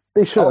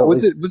they should. Oh,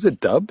 was it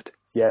dubbed?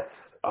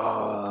 Yes.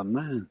 Oh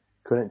man,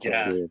 Couldn't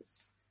just. weird.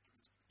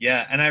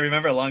 Yeah, and I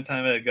remember a long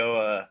time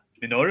ago,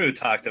 Minoru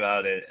talked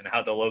about it and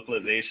how the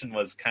localization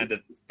was kind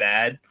of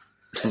bad.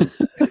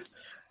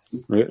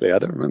 Really, I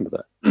don't remember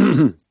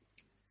that.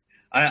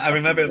 I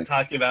remember him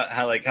talking about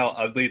how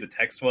ugly the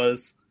text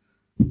was.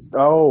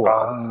 Oh.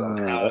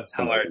 How that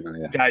sounds our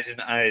familiar.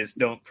 Gaijin eyes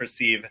don't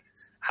perceive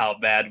how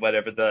bad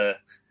whatever the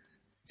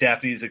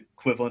Japanese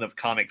equivalent of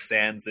Comic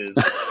Sans is.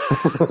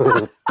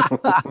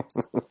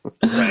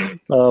 Right.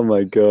 Oh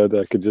my god,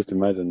 I could just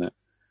imagine that.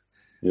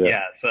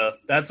 Yeah, so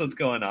that's what's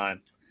going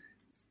on.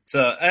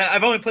 So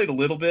I've only played a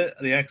little bit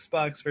of the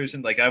Xbox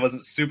version. Like, I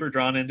wasn't super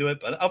drawn into it,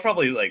 but I'll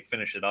probably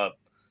finish it up.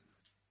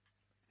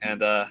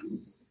 And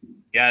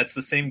it's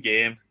the same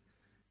game.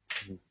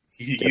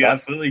 You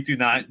absolutely do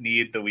not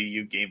need the Wii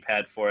U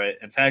gamepad for it.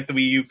 In fact, the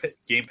Wii U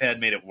gamepad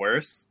made it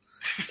worse.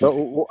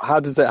 So how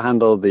does it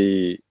handle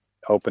the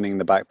opening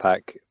the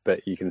backpack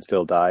but you can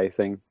still die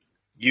thing?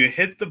 You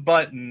hit the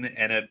button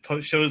and it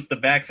shows the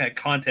backpack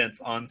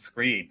contents on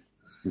screen.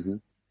 Mm-hmm.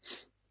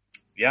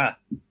 Yeah.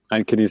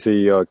 And can you see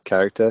your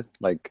character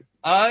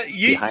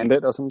behind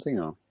it or something?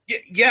 Or?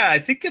 Yeah, I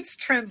think it's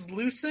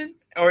translucent.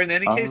 Or in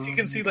any case, you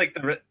can see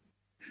the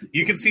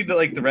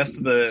rest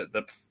of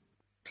the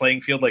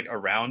playing field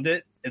around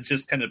it. It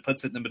just kind of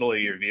puts it in the middle of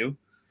your view.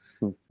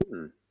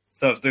 Mm-hmm.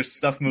 So if there's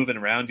stuff moving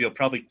around, you'll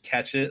probably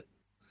catch it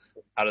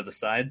out of the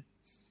side.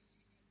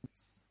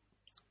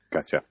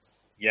 Gotcha.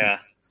 Yeah.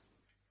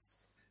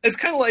 It's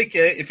kind of like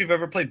if you've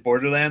ever played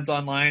Borderlands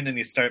online and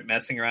you start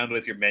messing around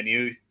with your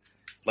menu,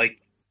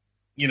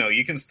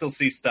 you can still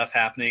see stuff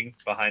happening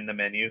behind the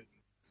menu.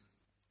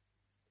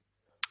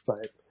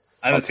 Right.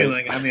 I have a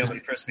feeling I'm the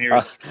only person here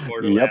who's played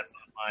Borderlands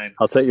online.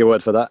 I'll take your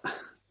word for that.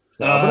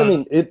 But I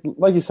mean,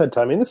 like you said,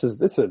 Ty, I mean, it's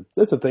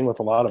a thing with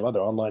a lot of other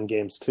online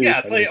games too.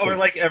 Yeah, it's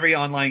every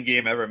online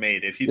game ever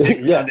made. If you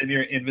dig around in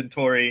your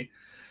inventory,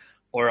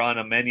 or on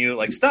a menu.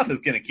 Like, stuff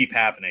is going to keep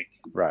happening.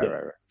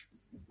 Right.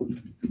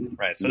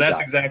 Right. So that's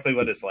exactly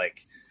what it's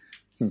like.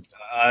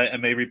 I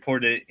may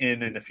report it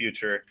in the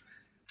future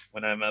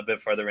when I'm a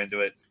bit farther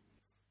into it.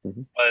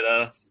 Mm-hmm.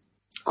 But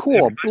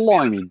cool,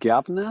 blimey,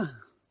 governor.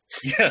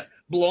 Yeah,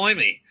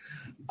 blimey.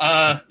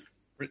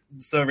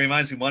 So it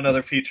reminds me, one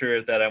other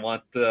feature that I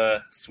want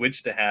the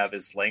Switch to have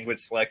is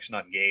language selection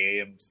on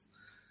games.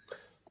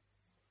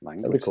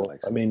 That'd be cool.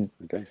 Selection. I mean,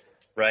 okay.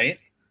 Right?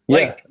 Yeah.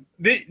 Like,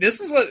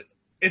 this is what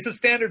it's a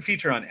standard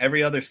feature on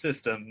every other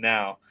system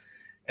now.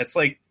 It's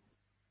like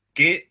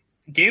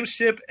games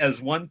ship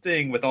as one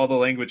thing with all the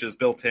languages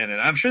built in, and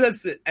I'm sure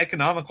that's the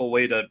economical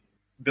way to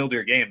build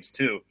your games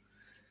too.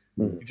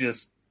 Mm-hmm.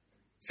 Just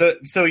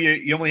so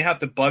you only have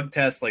to bug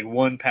test like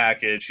one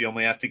package. You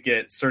only have to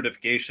get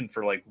certification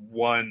for like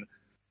one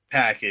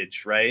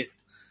package, right?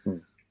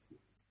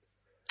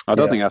 I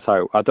don't think that's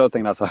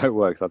how it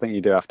works. I think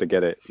you do have to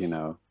get it,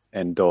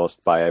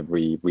 endorsed by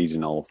every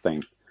regional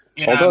thing.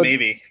 Yeah,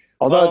 maybe.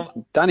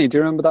 Although, Danny, do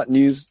you remember that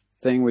news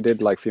thing we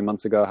did like a few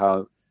months ago?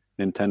 How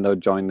Nintendo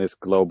joined this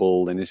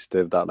global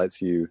initiative that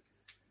lets you,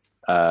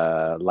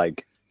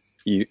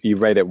 you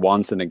rate it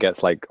once and it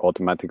gets like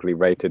automatically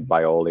rated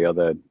by all the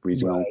other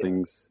regional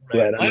things.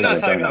 Right. I'm not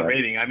talking about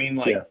rating. I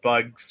mean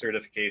bug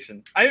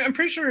certification. I'm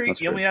pretty sure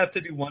you only have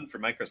to do one for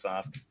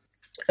Microsoft.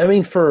 I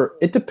mean, for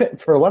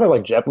a lot of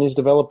like Japanese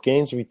developed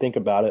games, if you think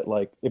about it,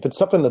 like if it's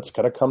something that's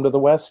going to come to the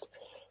West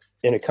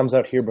and it comes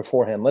out here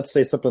beforehand, let's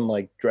say something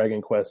like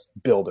Dragon Quest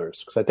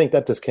Builders, because I think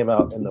that just came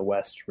out in the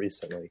West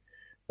recently.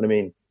 But I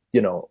mean,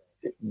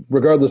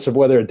 regardless of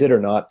whether it did or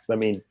not, I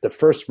mean, the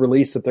first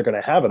release that they're going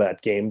to have of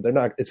that game,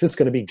 it's just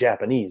going to be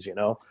Japanese,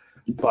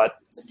 But,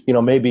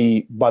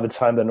 maybe by the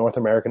time the North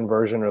American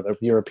version or the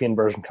European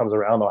version comes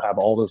around, they'll have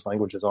all those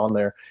languages on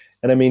there.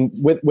 And I mean,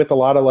 with a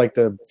lot of like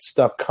the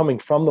stuff coming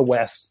from the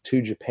West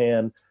to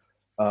Japan,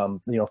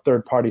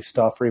 third-party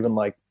stuff, or even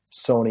like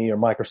Sony or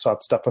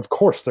Microsoft stuff, of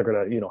course they're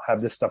going to,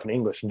 have this stuff in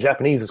English. And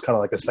Japanese is kind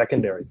of like a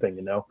secondary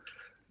thing,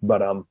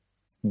 But, so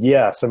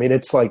I mean,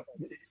 it's like,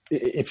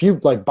 if you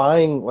like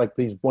buying like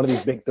one of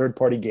these big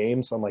third-party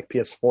games on like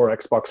PS4,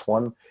 Xbox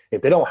One,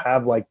 if they don't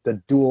have like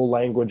the dual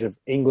language of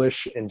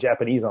English and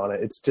Japanese on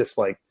it, it's just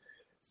like,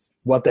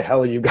 what the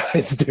hell are you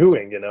guys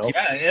doing?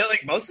 Yeah,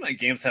 like most of my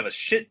games have a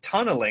shit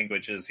ton of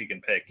languages you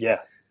can pick. Yeah.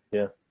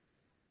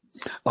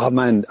 Oh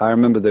man, I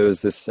remember there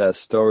was this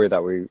story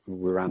that we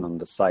ran on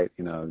the site,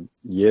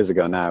 years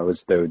ago. Now it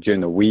was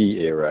during the Wii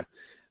era.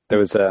 There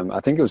was,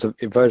 I think it was a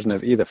version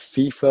of either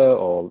FIFA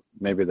or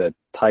maybe the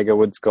Tiger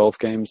Woods golf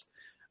games.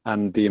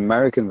 And the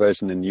American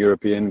version and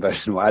European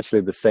version were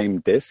actually the same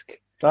disc.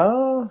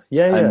 Oh,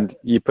 yeah. And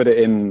you put it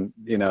in,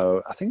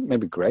 I think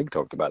maybe Greg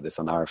talked about this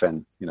on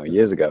RFN,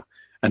 years ago.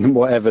 And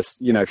whatever,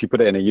 if you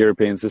put it in a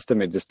European system,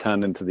 it just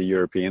turned into the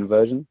European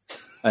version.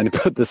 And you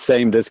put the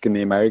same disc in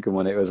the American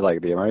one, it was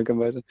like the American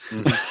version.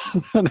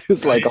 Mm-hmm. And it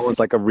was like almost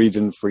like a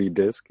region-free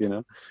disc,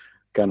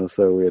 kind of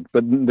so weird.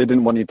 But they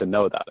didn't want you to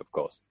know that, of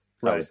course.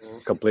 That was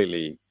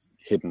completely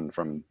hidden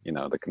from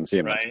the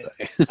consumers.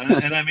 Right.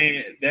 And I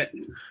mean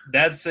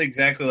that's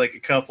exactly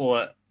like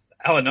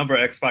how a number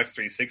of Xbox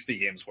 360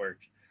 games work.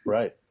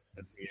 Right.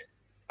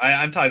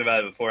 I'm talking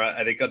about it before.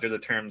 I think under the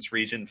terms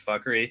region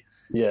fuckery.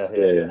 Yeah.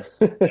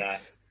 Yeah.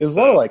 There's a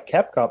lot of like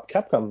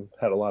Capcom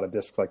had a lot of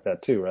discs like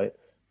that too, right?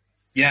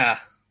 Yeah.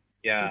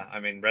 I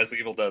mean, Resident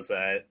Evil does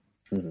that.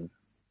 Mm-hmm.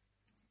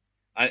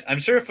 I'm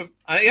sure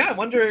I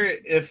wonder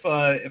if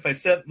I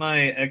set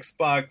my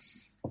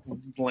Xbox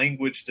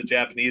language to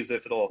Japanese,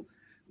 if it'll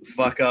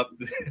fuck up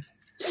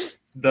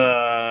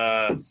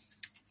the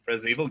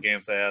Resident Evil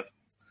games I have.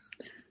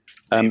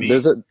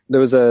 There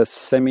was a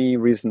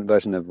semi-recent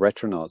version of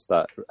Retronauts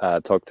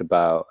that talked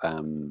about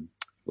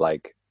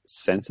like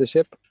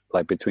censorship,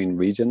 like between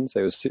regions.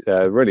 It was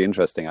really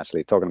interesting,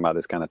 actually, talking about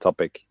this kind of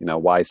topic.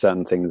 Why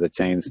certain things are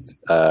changed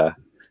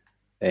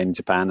in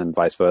Japan and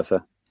vice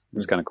versa. It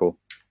was kind of cool.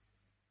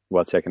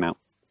 Worth checking out.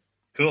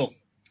 Cool.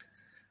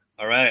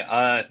 All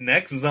right.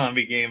 Next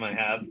zombie game I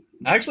have.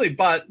 I actually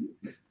bought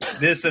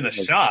this in a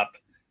shop.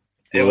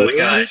 It was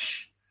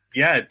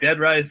Dead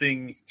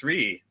Rising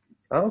 3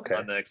 on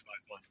the Xbox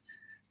One.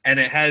 And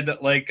it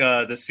had like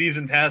the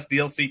season pass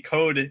DLC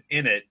code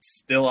in it,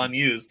 still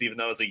unused, even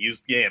though it was a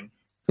used game.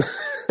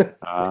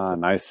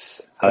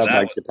 Nice. So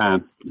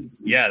Japan.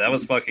 Yeah, that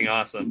was fucking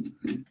awesome.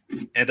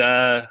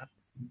 And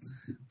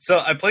so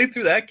I played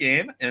through that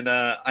game and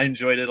I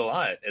enjoyed it a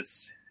lot.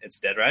 It's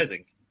Dead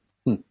Rising.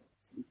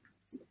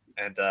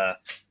 And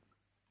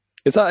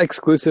is that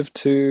exclusive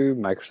to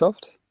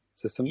Microsoft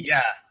systems?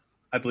 Yeah,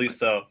 I believe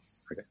so.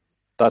 Okay.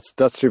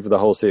 That's true for the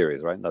whole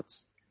series, right?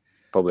 That's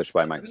published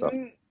by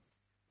Microsoft.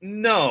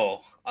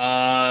 No.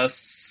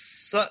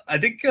 So I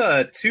think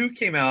 2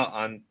 came out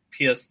on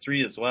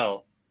PS3 as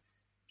well.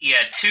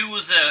 Yeah, 2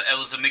 was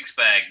a mixed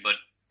bag, but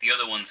the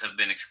other ones have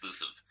been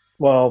exclusive.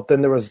 Well,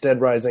 then there was Dead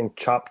Rising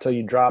Chop Till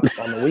You Drop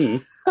on the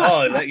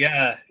Wii.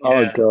 Yeah.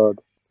 Oh, God.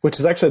 Which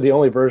is actually the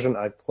only version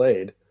I've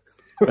played.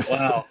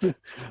 Wow.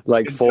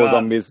 Like four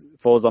zombies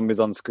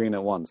on screen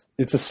at once.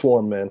 It's a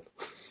swarm, man.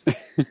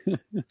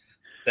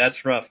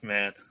 That's rough,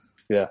 man.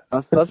 Yeah.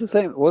 That's the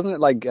same. Wasn't it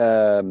like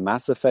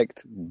Mass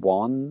Effect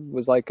 1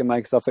 was like a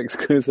Microsoft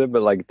exclusive,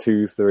 but like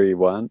 2, 3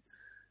 weren't?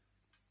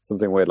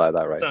 Something weird like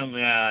that, right?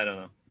 Yeah, I don't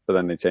know. But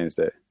then they changed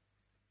it.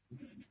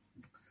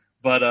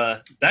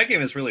 But that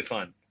game is really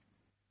fun.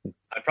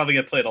 I probably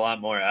get played a lot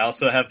more. I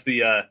also have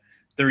the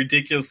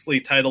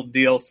ridiculously titled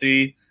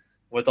DLC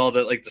with all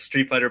the like the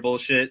Street Fighter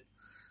bullshit.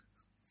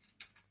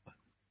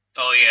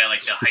 Oh yeah,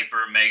 like the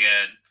hyper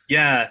mega.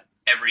 Yeah,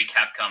 every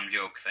Capcom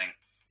joke thing.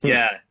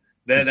 Yeah,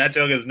 that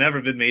joke has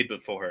never been made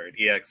before at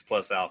EX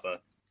plus Alpha.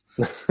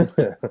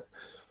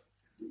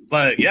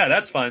 But yeah,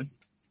 that's fun.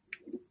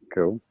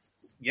 Cool.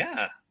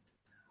 Yeah.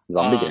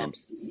 Zombie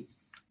games.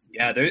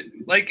 Yeah, they're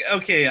like,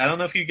 okay, I don't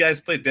know if you guys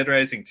played Dead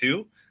Rising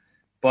 2,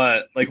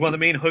 but like one of the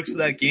main hooks of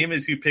that game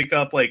is you pick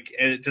up like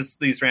just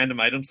these random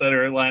items that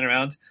are lying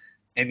around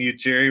and you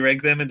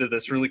jerry-rig them into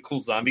this really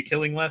cool zombie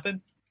killing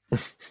weapon.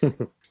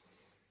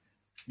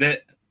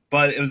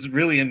 But it was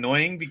really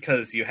annoying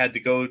because you had to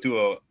go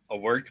to a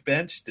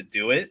workbench to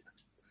do it.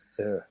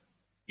 Yeah.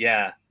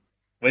 Yeah.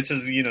 Which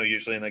is,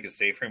 usually in like a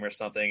safe room or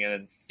something.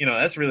 And,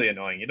 that's really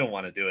annoying. You don't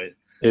want to do it.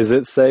 Is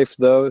it safe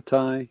though,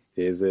 Ty?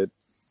 Is it?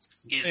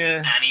 Is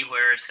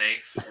anywhere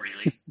safe,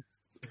 really?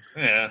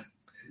 Yeah.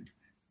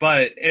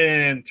 But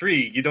in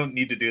 3, you don't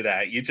need to do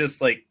that. You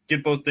just like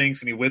get both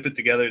things and you whip it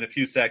together in a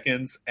few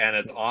seconds and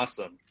it's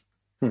awesome.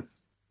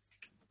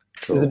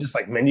 Cool. Is it just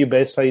like menu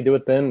based how you do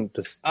it then?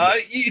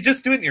 You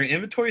just do it in your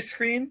inventory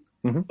screen.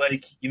 Mm-hmm.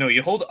 Like,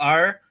 you hold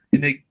R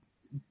and it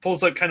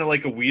pulls up kind of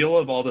like a wheel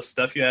of all the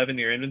stuff you have in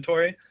your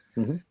inventory.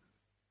 Mm-hmm.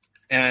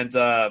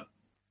 And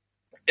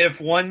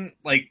if one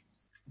like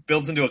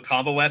builds into a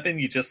combo weapon,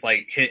 you just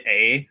like hit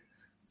A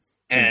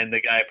and the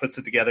guy puts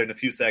it together in a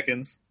few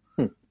seconds.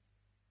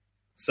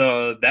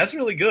 So that's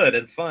really good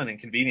and fun and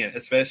convenient,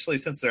 especially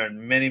since there are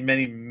many,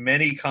 many,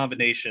 many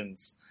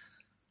combinations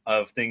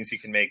of things you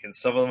can make, and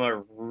some of them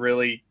are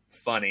really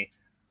funny.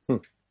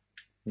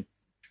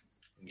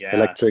 Yeah.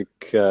 Electric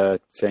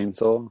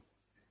chainsaw?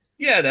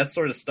 Yeah, that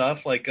sort of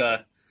stuff. Like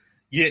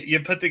you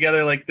put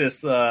together like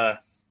this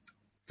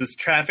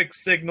traffic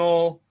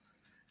signal,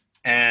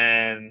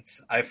 and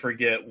I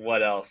forget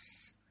what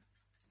else,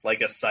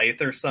 like a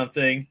scythe or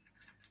something,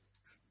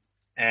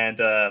 and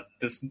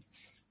this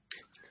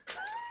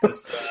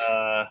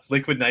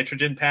liquid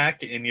nitrogen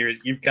pack, and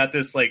you've got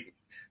this like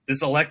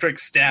this electric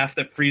staff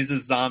that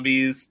freezes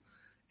zombies,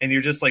 and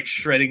you're just like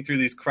shredding through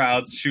these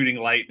crowds, shooting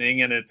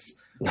lightning, and it's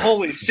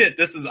holy shit,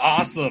 this is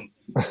awesome.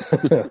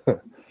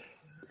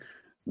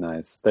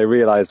 Nice. They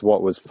realized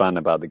what was fun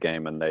about the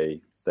game, and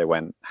they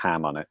went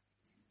ham on it.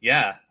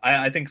 Yeah,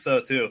 I think so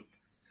too.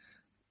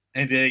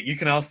 And you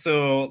can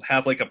also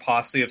have like a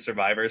posse of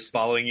survivors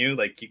following you.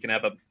 Like you can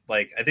have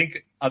I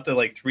think up to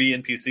like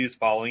 3 NPCs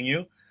following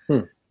you,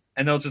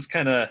 and they'll just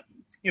kind of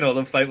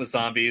they'll fight with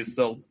zombies.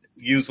 They'll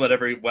use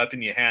whatever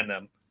weapon you hand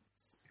them,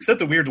 except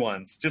the weird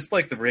ones, just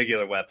like the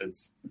regular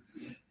weapons.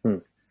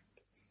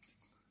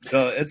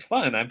 So it's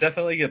fun. I'm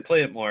definitely gonna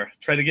play it more.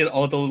 Try to get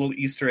all the little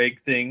Easter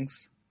egg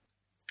things,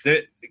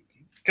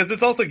 because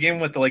it's also a game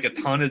with like a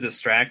ton of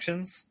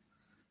distractions,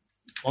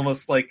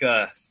 almost like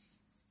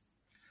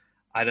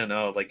I don't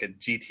know, like a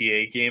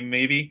GTA game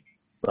maybe.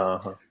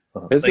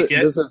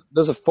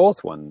 There's a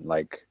fourth one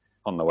like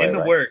on the way. In the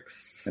right?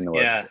 works. In the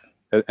works. Yeah.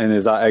 And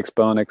is that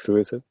Xbox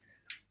exclusive?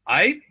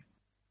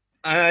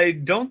 I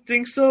don't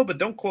think so, but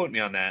don't quote me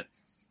on that.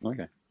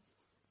 Okay.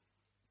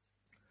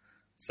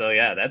 So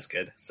yeah, that's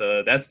good.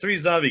 So that's 3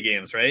 zombie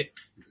games, right?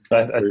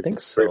 I think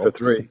so. 3 for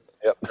 3.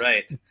 Yep.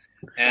 Right.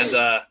 And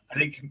I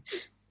think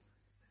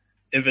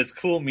if it's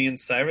cool, me and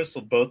Cyrus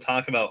will both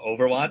talk about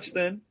Overwatch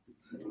then.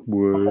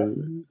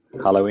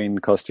 What? Halloween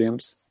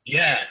costumes?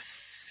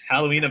 Yes.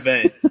 Halloween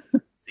event.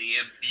 The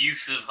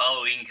abusive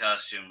Halloween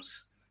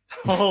costumes.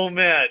 Oh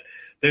man,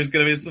 there's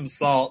gonna be some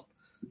salt.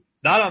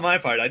 Not on my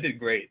part. I did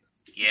great.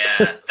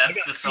 Yeah, that's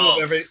the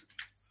salt.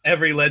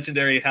 Every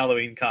legendary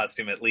Halloween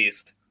costume, at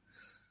least.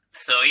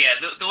 So yeah,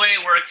 the way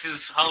it works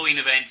is Halloween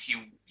event.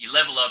 You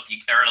level up, you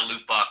earn a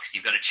loot box.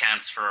 You've got a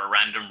chance for a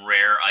random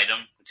rare item,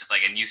 which is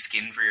like a new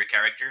skin for your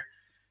character.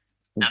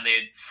 And they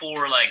had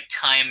 4 like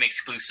time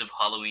exclusive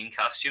Halloween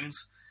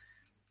costumes.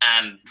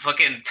 And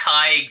fucking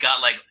Ty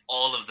got like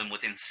all of them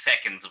within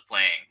seconds of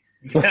playing.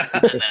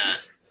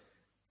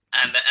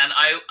 And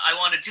I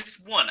wanted just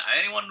one. I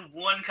only wanted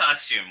one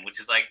costume, which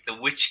is like the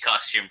witch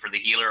costume for the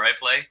healer I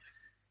play.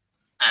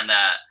 And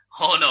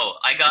oh no,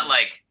 I got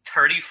like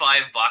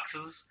 35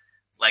 boxes.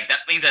 Like that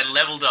means I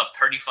leveled up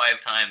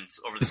 35 times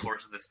over the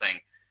course of this thing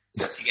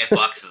to get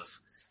boxes.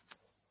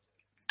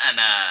 And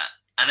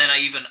then I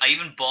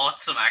even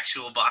bought some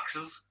actual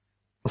boxes.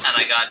 And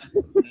I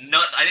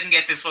didn't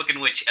get this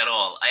fucking witch at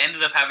all. I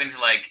ended up having to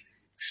like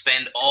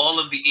spend all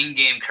of the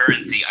in-game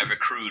currency I've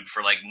accrued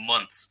for like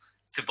months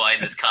to buy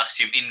this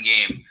costume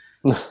in-game.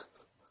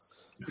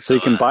 So you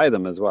can buy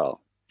them as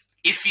well.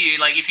 If you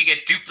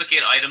get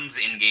duplicate items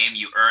in-game,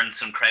 you earn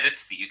some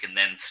credits that you can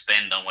then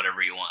spend on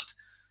whatever you want.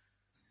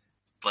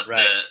 But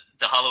right.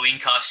 the Halloween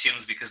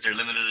costumes, because they're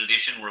limited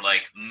edition, were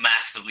like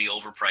massively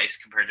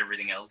overpriced compared to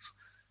everything else.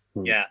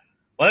 Yeah.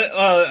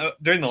 Well,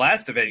 during the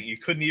last event, you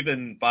couldn't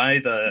even buy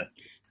the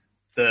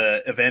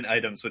event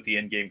items with the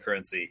in-game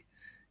currency.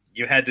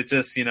 You had to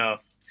just,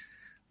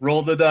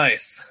 roll the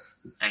dice.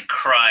 And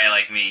cry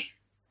like me.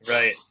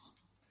 Right.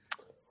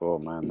 Oh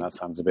man, that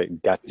sounds a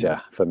bit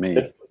gacha for me.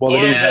 Well,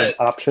 they didn't Yeah. have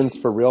options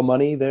for real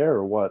money there,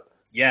 or what?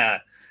 Yeah.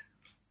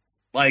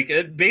 Like,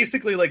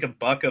 basically like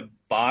 $1 a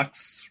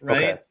box,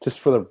 right? Okay. Just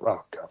for the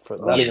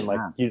not Yeah. even like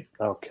you.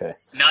 Okay.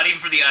 Not even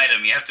for the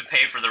item. You have to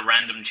pay for the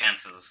random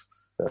chances.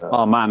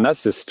 Oh man,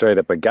 that's just straight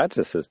up a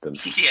gacha system.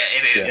 Yeah,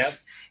 it is. Yep.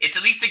 It's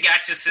at least a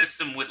gacha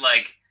system with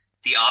like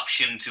the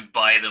option to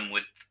buy them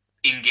with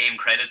in-game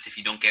credits if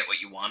you don't get what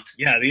you want.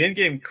 Yeah, the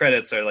in-game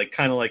credits are like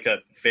kind of like a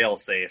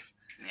fail-safe.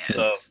 Yeah.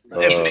 So Oh,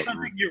 if man. it's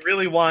something you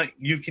really want,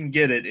 you can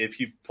get it if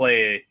you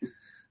play,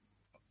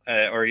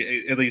 or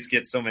at least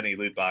get so many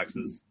loot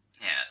boxes.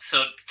 Yeah.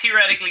 So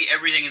theoretically,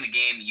 everything in the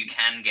game you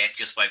can get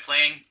just by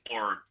playing,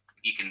 or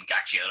you can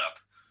gacha it up.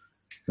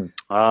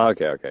 Oh,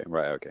 okay,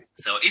 right, okay.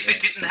 So if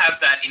it didn't have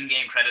that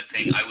in-game credit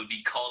thing, I would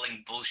be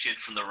calling bullshit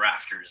from the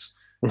rafters.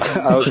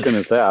 I was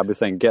gonna say, I was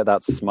saying, get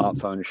that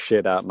smartphone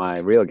shit out my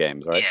real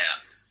games, right? Yeah.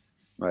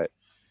 Right,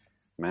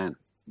 man.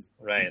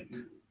 Right.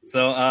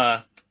 So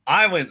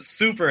I went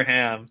super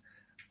ham,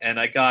 and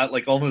I got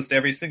like almost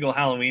every single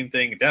Halloween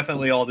thing.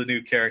 Definitely all the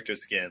new character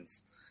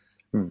skins.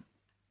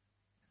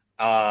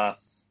 I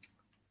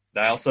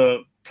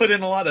also put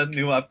in a lot of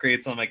new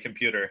upgrades on my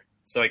computer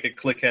so I could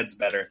click heads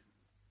better.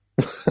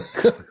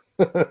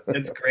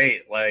 It's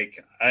great.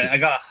 Like I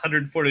got a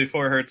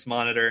 144 hertz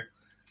monitor.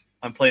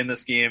 I'm playing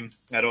this game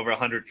at over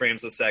 100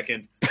 frames a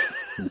second.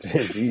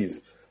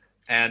 Jeez.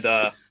 And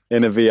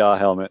In a VR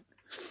helmet.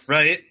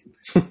 right.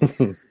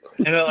 And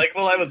like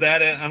while I was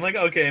at it, I'm like,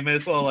 okay, I may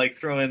as well like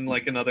throw in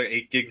like another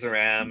 8 gigs of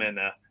RAM and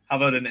how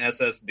about an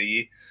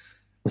SSD?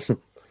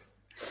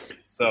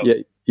 So Yeah,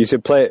 you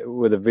should play it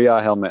with a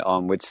VR helmet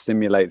on, which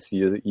simulates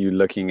you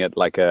looking at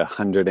like a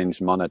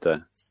 100-inch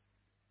monitor.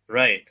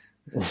 right.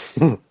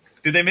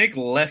 Do they make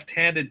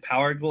left-handed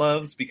power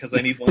gloves? Because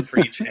I need one for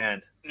each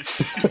hand.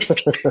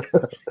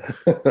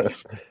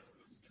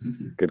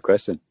 Good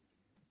question.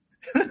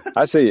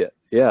 Actually,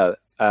 yeah,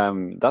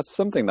 that's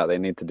something that they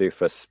need to do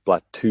for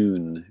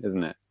Splatoon,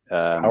 isn't it?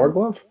 Power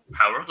glove?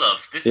 Power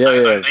glove.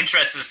 I'm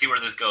interested to see where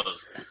this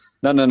goes.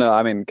 No.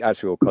 I mean,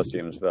 actual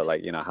costumes for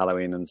like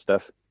Halloween and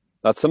stuff.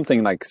 That's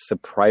something like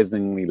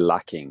surprisingly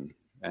lacking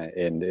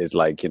is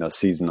like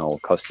seasonal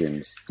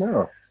costumes.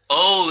 Oh.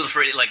 Oh,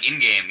 for like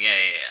in-game. Yeah.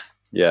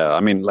 Yeah, I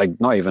mean, like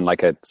not even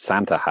like a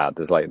Santa hat.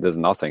 There's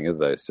nothing, is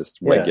there? It's just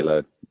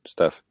regular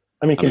stuff.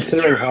 I mean,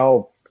 considering sure.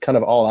 how kind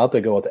of all out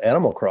they go with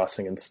Animal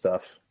Crossing and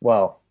stuff.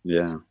 Well,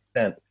 Yeah.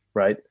 and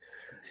right.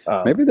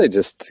 Maybe they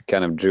just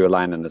kind of drew a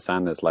line in the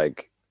sand as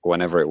like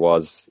whenever it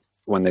was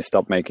when they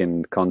stopped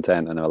making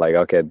content and they were like,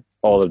 okay,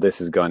 all of this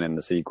is going in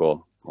the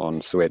sequel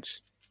on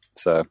Switch.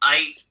 So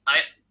I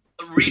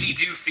really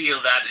do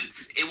feel that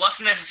it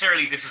wasn't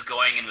necessarily this is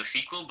going in the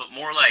sequel, but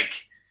more like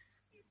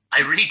I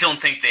really don't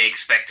think they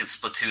expected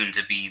Splatoon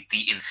to be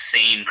the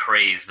insane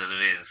craze that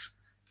it is.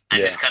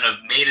 And just kind of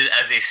made it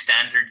as a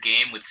standard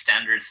game with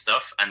standard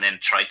stuff and then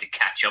tried to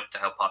catch up to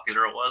how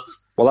popular it was.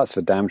 well, that's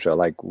for damn sure.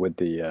 Like with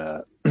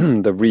the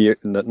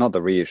not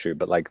the reissue,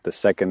 but like the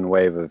second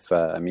wave of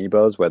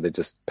amiibos where they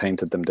just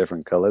painted them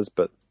different colors,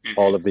 but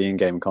all of the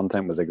in-game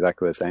content was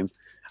exactly the same.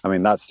 I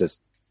mean, that's just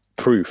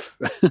proof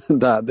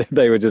that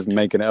they were just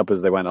making it up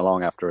as they went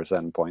along after a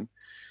certain point.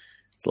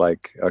 It's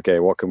like, okay,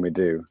 what can we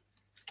do?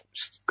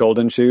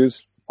 Golden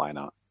shoes? Why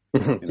not?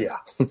 Yeah.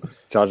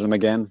 Charge them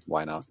again?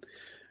 Why not?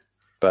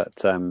 But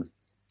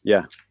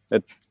yeah,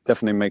 it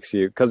definitely makes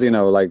you, because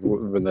like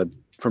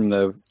from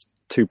the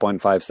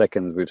 2.5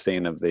 seconds we've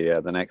seen of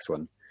the next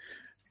one,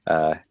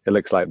 it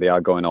looks like they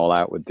are going all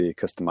out with the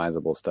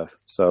customizable stuff.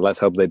 So let's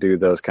hope they do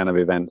those kind of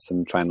events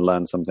and try and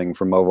learn something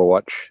from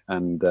Overwatch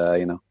and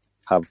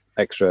have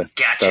extra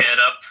Gacha stuff. it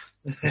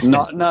up.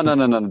 No,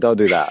 don't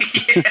do that.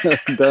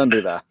 Yeah. Don't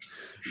do that.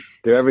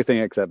 Do everything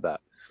except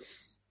that.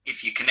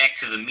 If you connect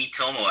to the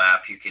Miitomo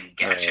app, you can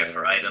gacha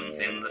for items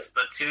in the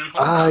Splatoon.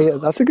 Yeah,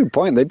 that's a good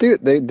point. They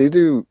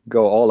do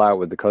go all out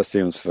with the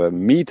costumes for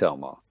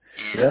Miitomo,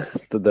 Yeah.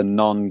 the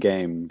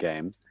non-game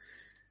game.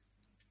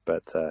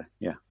 But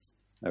yeah,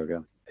 there we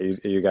go.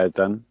 Are you guys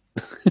done?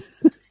 Yeah,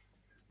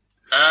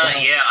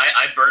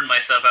 I burned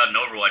myself out in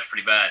Overwatch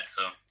pretty bad,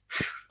 so.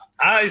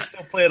 I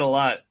still play it a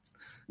lot.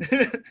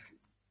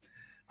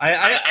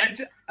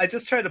 I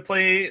just try to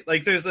play,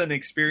 like, there's an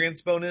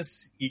experience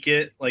bonus you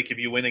get, like, if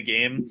you win a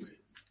game,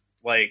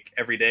 like,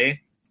 every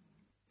day.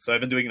 So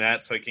I've been doing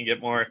that so I can get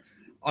more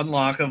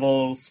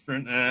unlockables for,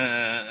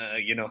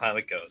 you know how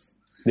it goes.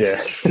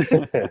 Yeah.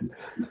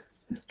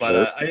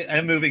 But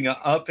I'm moving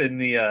up in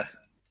the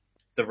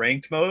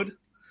ranked mode,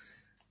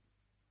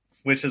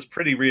 which is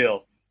pretty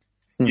real.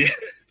 Yeah.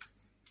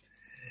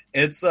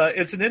 It's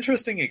an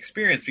interesting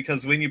experience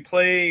because when you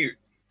play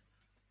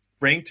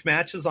ranked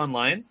matches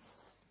online,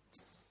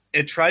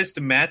 it tries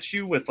to match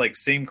you with like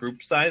same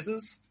group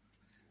sizes.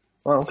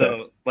 Oh, okay.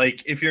 So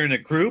like if you're in a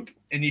group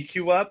and you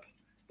queue up,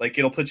 like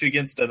it'll put you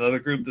against another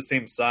group the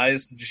same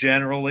size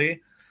generally.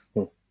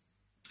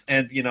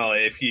 And,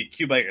 if you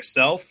queue by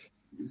yourself,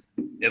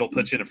 it'll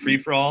put you in a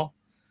free-for-all.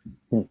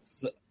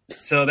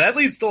 So that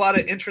leads to a lot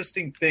of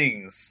interesting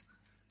things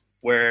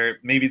where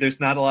maybe there's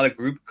not a lot of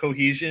group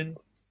cohesion.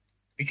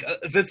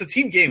 Because it's a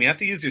team game. You have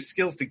to use your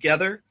skills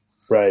together.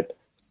 Right.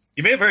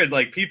 You may have heard,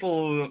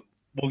 people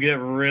will get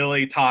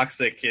really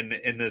toxic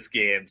in this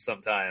game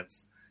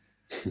sometimes.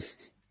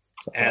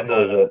 And,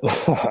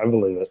 I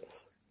believe it.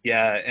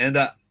 Yeah, and,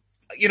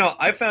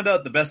 I found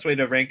out the best way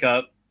to rank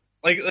up,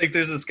 like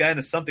there's this guy in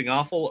the Something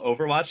Awful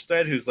Overwatch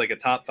thread who's a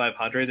top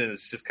 500 and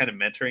is just kind of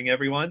mentoring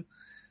everyone.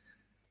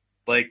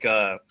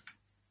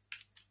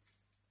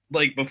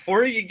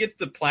 Before you get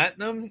to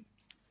Platinum,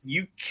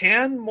 you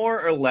can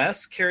more or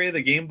less carry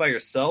the game by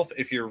yourself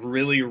if you're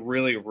really,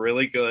 really,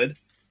 really good.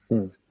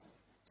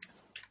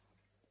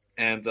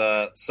 And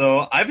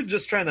so I've been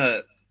just trying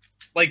to,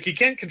 you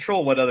can't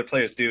control what other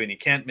players do and you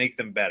can't make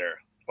them better.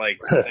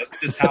 That's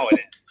just how it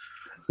is.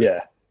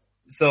 Yeah.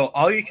 So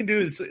all you can do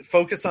is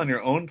focus on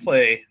your own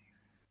play,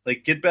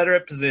 get better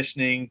at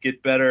positioning,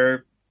 get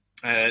better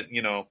at,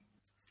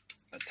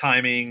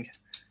 timing,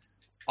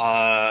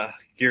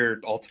 your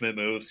ultimate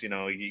moves.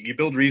 You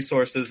build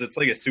resources. It's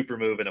like a super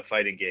move in a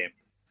fighting game.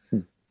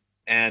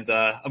 And,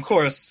 of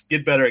course,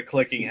 get better at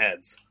clicking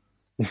heads.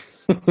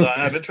 So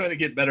I've been trying to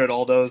get better at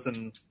all those,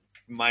 and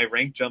my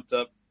rank jumped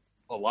up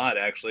a lot,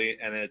 actually,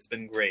 and it's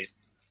been great.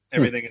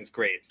 Everything is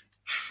great.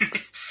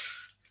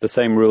 The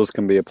same rules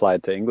can be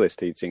applied to English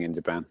teaching in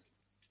Japan.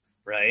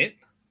 Right?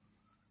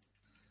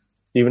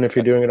 Even if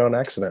you're doing it on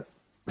accident.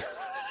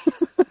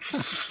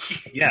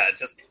 Yeah,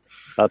 just...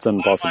 That's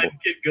impossible.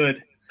 Get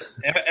good.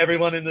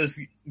 Everyone in this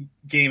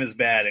game is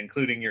bad,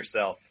 including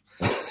yourself.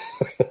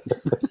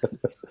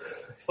 It's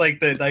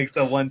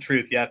the one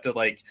truth you have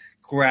to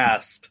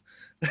grasp.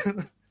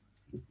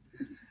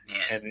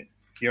 And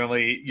your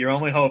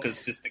only hope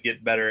is just to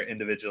get better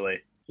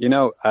individually.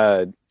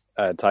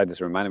 Ty just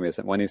reminded me of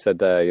something when he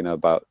said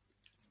about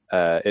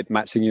it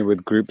matching you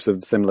with groups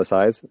of similar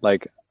size.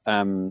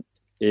 In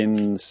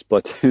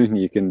Splatoon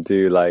you can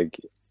do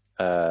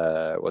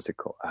what's it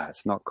called?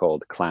 It's not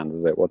called clans,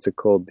 is it? What's it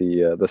called?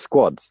 The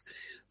squads.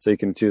 So you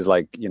can choose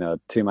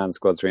 2-man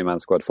squad, 3-man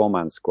squad,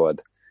 4-man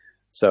squad.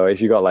 So if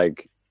you got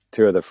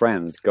two other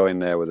friends, go in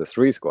there with a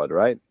 3 squad,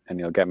 right? And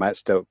you'll get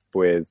matched up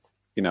with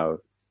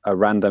a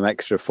random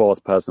extra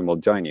 4th person will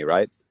join you,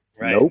 right?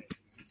 Right.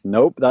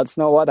 Nope, that's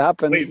not what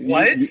happens. Wait,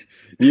 what?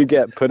 You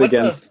get put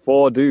against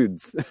 4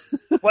 dudes.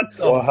 What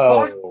the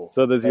fuck?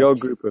 So there's your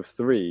group of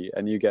 3,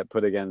 and you get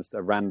put against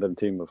a random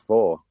team of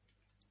 4.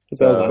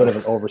 So that was a bit of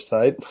an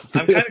oversight.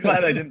 I'm kind of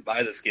glad I didn't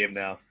buy this game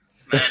now.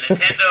 Man,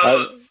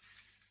 Nintendo,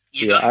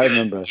 you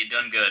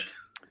done good.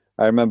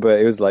 I remember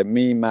it was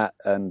me, Matt,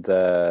 and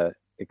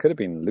it could have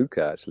been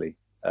Luca actually,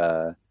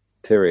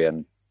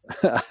 Tyrion,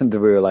 and we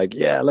were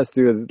let's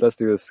do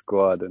a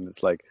squad, and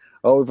it's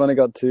we've only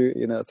got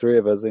 2, 3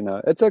 of us,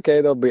 it's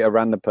okay. There'll be a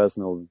random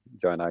person who'll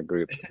join our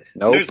group.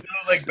 Nope. There's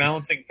no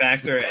balancing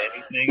factor or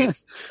anything.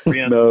 It's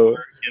 3 on No.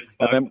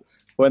 4.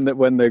 And then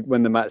when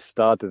the match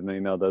started,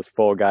 and those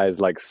 4 guys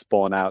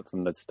spawn out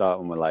from the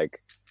start, and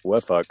we're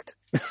fucked.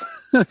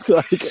 It's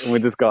we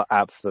just got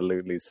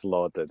absolutely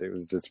slaughtered. It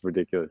was just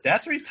ridiculous.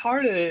 That's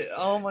retarded.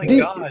 Oh my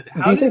god!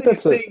 How do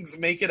these things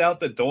make it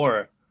out the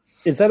door?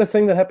 Is that a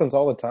thing that happens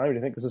all the time? Do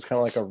you think this is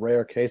kind of a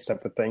rare case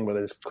type of thing where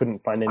they just couldn't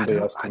find anybody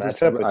else to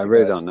match up with? I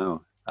really don't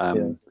know.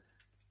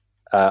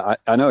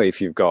 I know if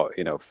you've got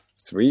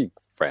 3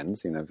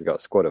 friends, if you've got a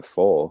squad of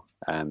 4,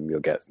 you'll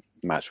get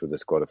matched with a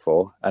squad of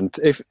 4. And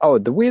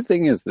the weird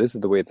thing is, this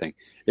is the weird thing.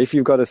 If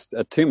you've got a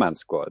 2-man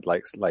squad,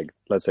 like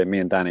let's say me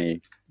and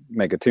Danny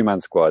make a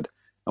 2-man squad,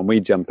 and we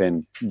jump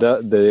in,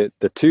 the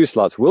 2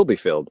 slots will be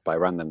filled by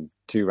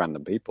 2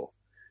 random people.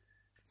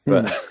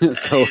 But That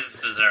is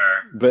bizarre.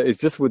 But it's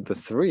just with the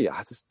 3,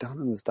 I just don't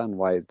understand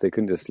why they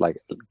couldn't just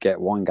get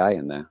one guy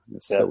in there.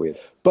 It's so weird.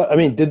 But I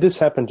mean, did this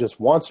happen just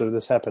once, or did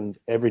this happen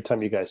every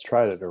time you guys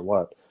tried it, or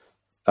what?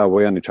 Oh,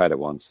 we only tried it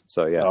once,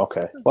 so yeah.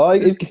 Okay. Well,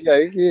 it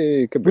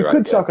could be right. We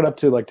could chalk it up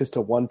to just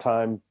a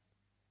one-time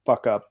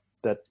fuck up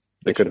that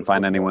they couldn't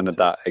find anyone at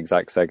that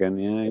exact second.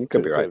 Yeah, you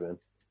could be right.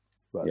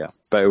 But. Yeah,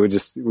 but we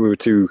were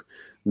too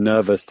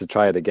nervous to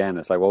try it again.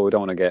 It's we don't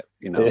want to get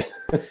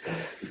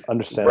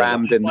understand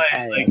rammed in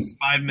the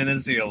 5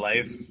 minutes of your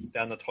life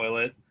down the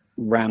toilet,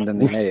 rammed in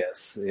the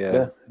ass.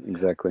 Yeah,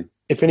 exactly.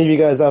 If any of you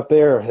guys out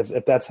there,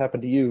 if that's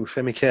happened to you,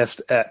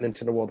 Famicast at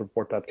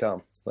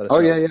NintendoWorldReport.com. Let us know.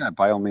 Yeah.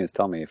 By all means,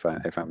 tell me if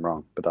I'm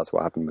wrong. But that's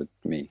what happened with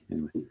me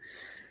anyway.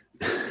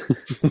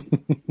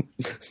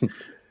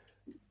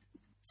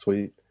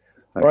 Sweet.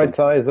 Okay. All right,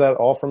 Ty, is that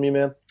all from you,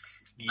 man?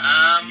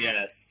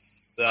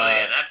 Yes.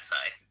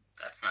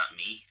 That's not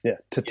me. Yeah,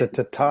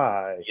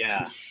 Ty.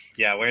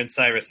 Yeah. We're in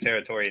Cyrus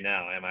territory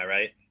now. Am I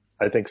right?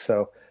 I think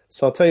so.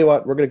 So I'll tell you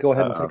what, we're going to go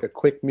ahead and take a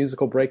quick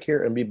musical break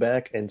here and be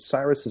back, and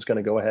Cyrus is going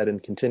to go ahead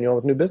and continue on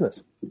with new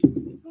business.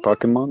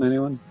 Pokemon,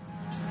 anyone?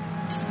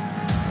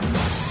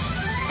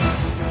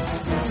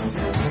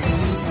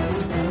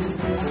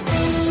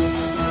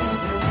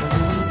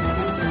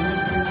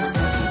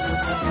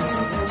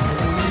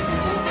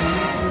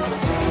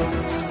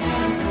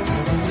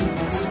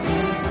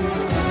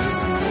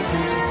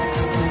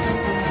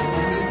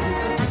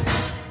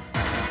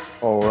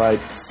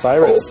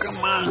 Cyrus.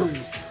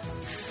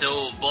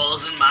 So,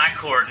 balls in my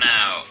court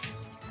now.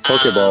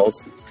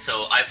 Pokeballs.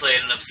 So, I played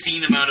an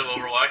obscene amount of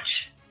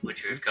Overwatch,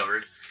 which we've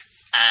covered,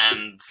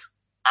 and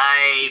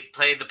I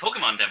played the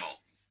Pokemon demo.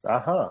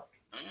 Uh-huh.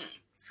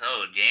 So,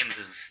 James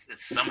is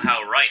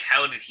somehow right.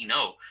 How did he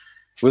know?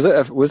 Was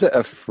it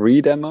a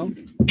free demo?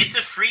 It's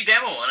a free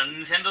demo on a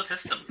Nintendo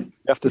system. You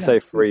have to say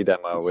free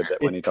demo with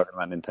it when you're talking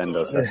about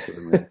Nintendo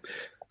stuff.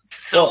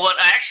 So what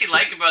I actually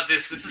like about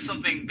this is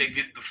something they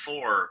did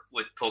before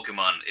with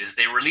Pokemon, is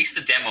they released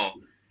a demo,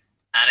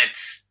 and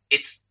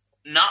it's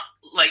not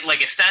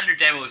like a standard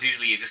demo is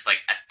usually just like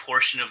a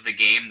portion of the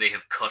game they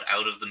have cut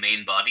out of the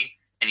main body,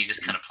 and you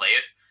just kind of play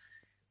it.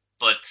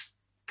 But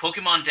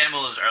Pokemon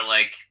demos are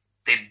like,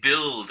 they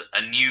build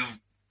a new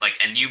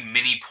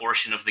mini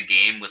portion of the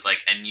game with like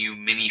a new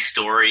mini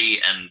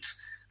story and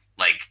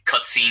like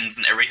cutscenes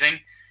and everything.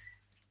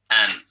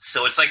 And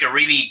so it's like a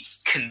really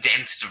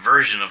condensed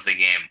version of the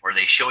game where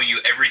they show you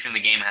everything the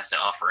game has to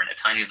offer in a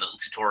tiny little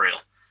tutorial.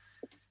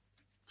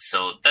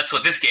 So that's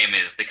what this game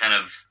is.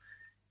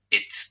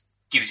 It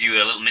gives you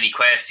a little mini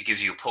quest, it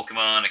gives you a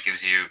Pokemon, it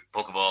gives you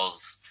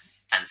Pokeballs,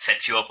 and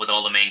sets you up with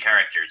all the main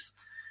characters.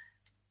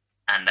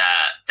 And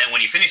then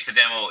when you finish the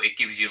demo, it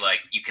gives you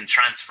you can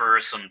transfer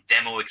some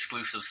demo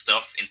exclusive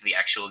stuff into the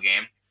actual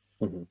game.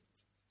 Mm-hmm.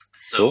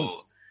 So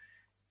Cool.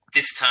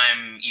 This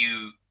time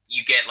you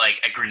get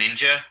like a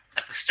Greninja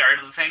at the start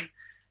of the thing.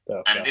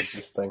 Oh, And God, this-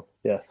 this thing.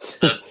 Yeah.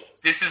 So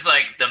this is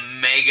like the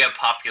mega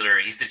popular.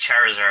 He's the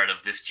Charizard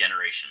of this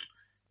generation.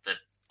 That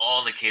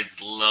all the kids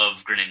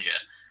love Greninja,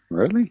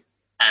 Really?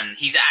 and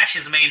he's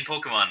Ash's main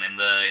Pokemon in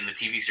the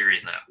TV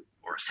series now,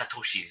 or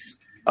Satoshi's.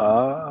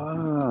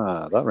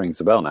 Ah, that rings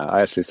a bell now.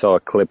 I actually saw a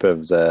clip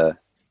of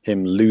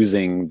him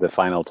losing the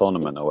final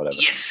tournament or whatever.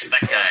 Yes,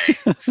 that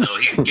guy. So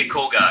he's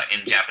Gikoga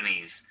in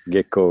Japanese.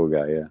 Gekko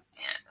guy, yeah.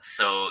 Yeah.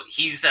 So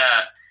he's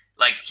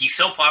he's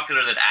so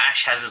popular that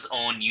Ash has his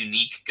own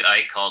unique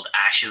guy called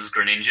Ash's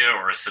Greninja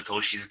or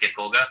Satoshi's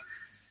Gikoga,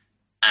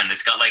 and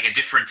it's got like a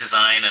different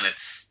design, and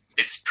it's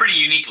pretty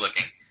unique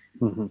looking.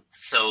 Mm-hmm.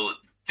 So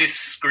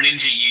this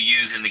Greninja you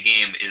use in the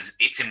game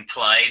it's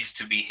implied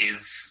to be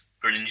his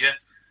Greninja,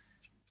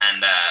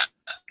 and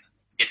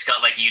it's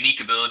got like a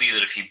unique ability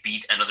that if you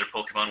beat another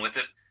Pokemon with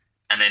it,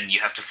 and then you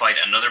have to fight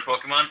another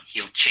Pokemon,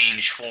 he'll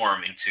change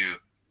form into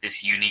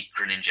this unique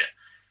Greninja.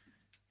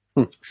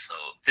 So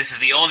this is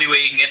the only way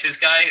you can get this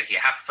guy. If you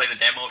have to play the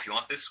demo if you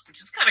want this,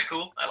 which is kind of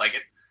cool. I like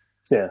it.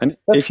 Yeah. And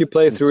if you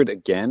play through it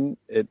again,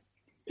 it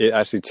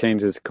actually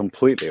changes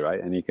completely, right?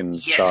 And you can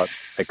start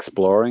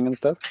exploring and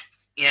stuff.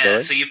 Yeah,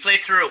 Sorry? so you play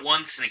through it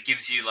once, and it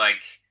gives you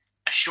like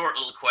a short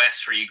little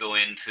quest where you go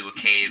into a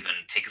cave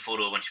and take a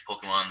photo of a bunch of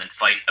Pokemon, then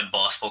fight a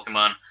boss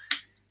Pokemon.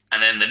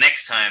 And then the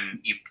next time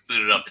you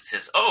boot it up, it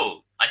says,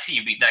 "Oh, I see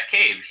you beat that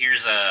cave.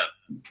 Here's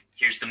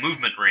the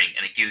movement ring,"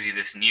 and it gives you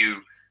this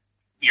new.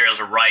 You're able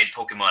to ride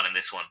Pokemon in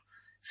this one,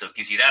 so it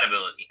gives you that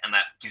ability, and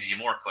that gives you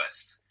more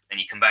quests. Then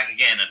you come back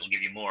again, and it'll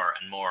give you more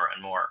and more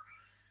and more.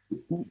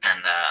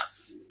 And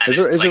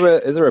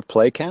Is there a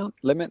play count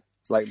limit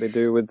like they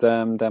do with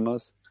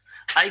demos?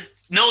 I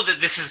know that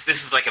this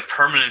is like a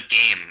permanent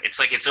game. It's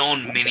like its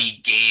own mini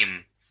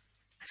game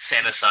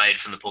set aside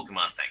from the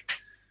Pokemon thing.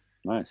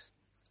 Nice.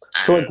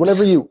 So like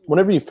And-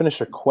 whenever you finish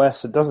a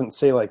quest, it doesn't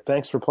say like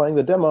thanks for playing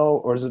the demo,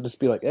 or does it just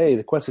be like, hey,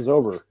 the quest is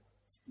over,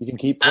 you can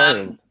keep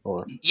playing?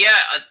 Or Yeah,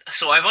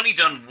 so I've only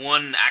done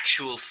one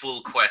actual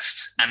full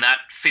quest, and that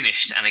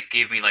finished, and it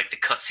gave me like the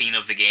cutscene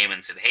of the game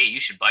and said, "Hey, you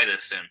should buy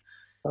this soon."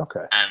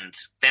 okay, And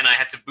then I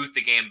had to boot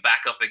the game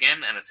back up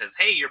again, and it says,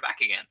 "Hey, you're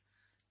back again."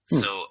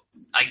 So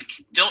I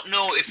don't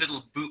know if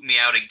it'll boot me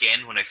out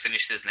again when I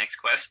finish this next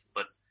quest,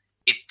 but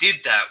it did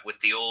that with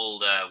the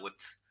old with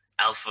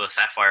Alpha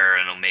Sapphire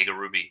and Omega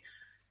Ruby.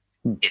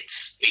 It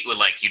would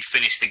like you'd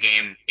finish the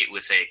game, it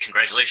would say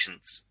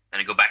congratulations, then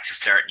I go back to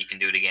start, and you can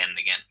do it again and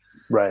again.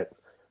 right.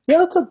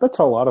 Yeah, that's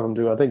how a lot of them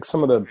do. I think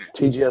some of the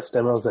TGS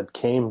demos that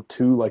came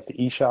to like the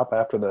eShop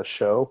after the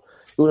show.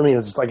 I mean,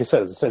 it's like I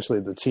said, it's essentially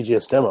the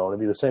TGS demo, and it'd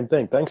be the same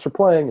thing. Thanks for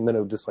playing, and then it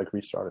would just like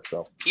restart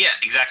itself. Yeah,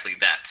 exactly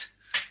that.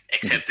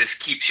 Except this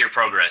keeps your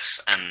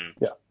progress and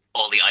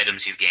all the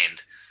items you've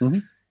gained. Mm-hmm.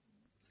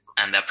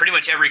 And pretty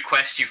much every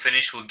quest you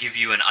finish will give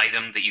you an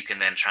item that you can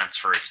then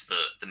transfer to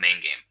the main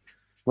game.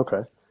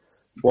 Okay.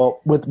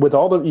 Well, with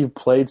all that you've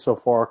played so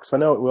far, because I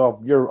know,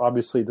 well, you're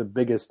obviously the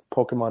biggest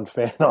Pokemon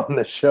fan on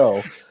this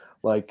show.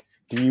 Like,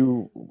 I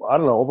don't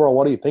know, overall,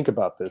 what do you think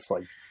about this?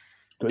 Like,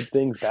 good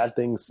things, bad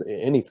things,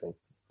 anything?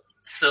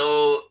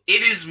 So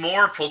it is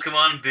more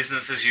Pokemon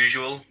business as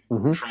usual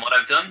from what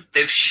I've done.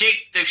 They've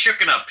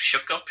shooken up.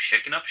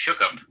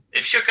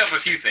 They've shook up a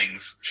few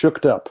things.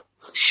 Shooked up.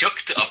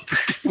 Shooked up.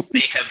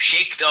 They have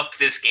shaked up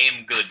this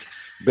game good.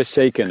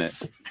 Beshaken it.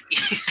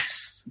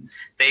 Yes.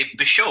 They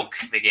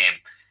beshoke the game.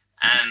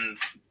 And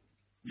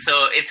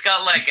so it's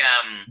got like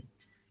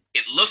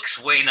it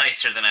looks way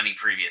nicer than any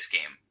previous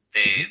game.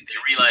 They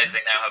realize they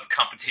now have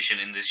competition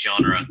in this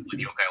genre with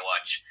Yokai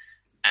Watch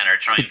and are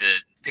trying to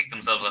pick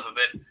themselves up a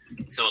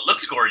bit. So it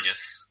looks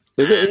gorgeous.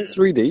 Is it in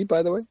 3D,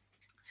 by the way?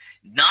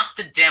 Not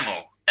the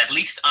demo. at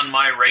least on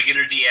my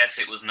regular DS,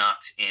 it was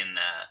not in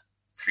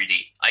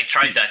 3D. I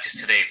tried that just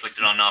today, flicked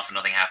it on and off, and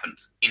nothing happened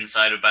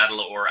inside of battle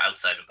or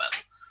outside of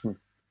battle.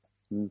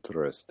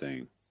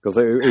 Interesting. Because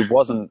it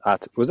wasn't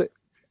was it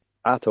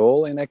at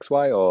all in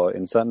XY, or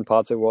in certain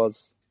parts it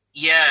was?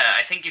 Yeah,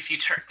 I think if you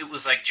it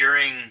was like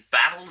during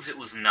battles, it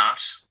was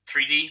not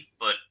 3D,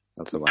 but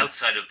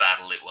outside of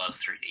battle, it was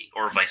 3D,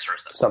 or vice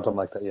versa. Something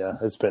like that. Yeah,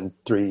 it's been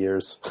 3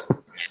 years.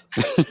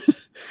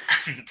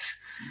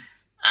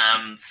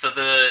 And, so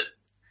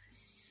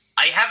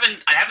I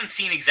haven't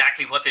seen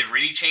exactly what they've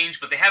really changed,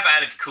 but they have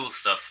added cool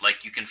stuff.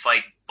 Like you can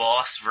fight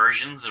boss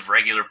versions of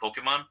regular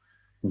Pokemon,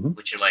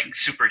 which are like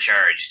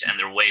supercharged, and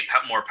they're way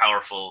more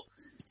powerful.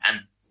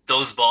 And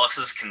those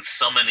bosses can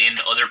summon in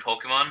other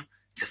Pokemon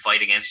to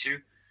fight against you.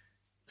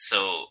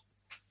 So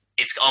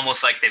it's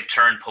almost like they've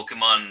turned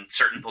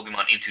certain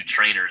Pokemon into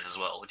trainers as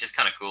well, which is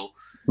kind of cool.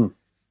 So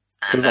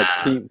it's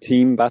like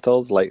team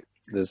battles, like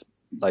there's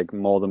like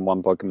more than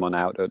one Pokemon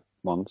out at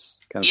once.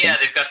 Kind of yeah,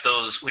 thing? they've got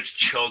those which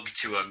chug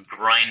to a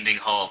grinding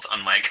halt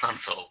on my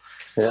console.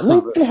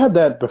 Yeah, they had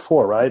that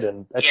before, right?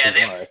 And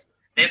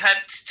they've had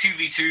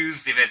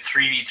 2v2s, they've had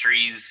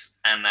 3v3s,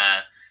 and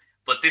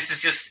but this is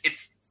just,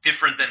 it's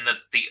different than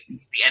the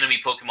enemy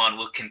Pokemon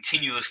will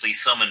continuously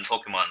summon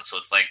Pokemon, so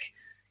it's like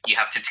you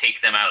have to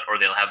take them out or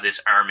they'll have this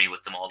army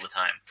with them all the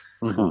time.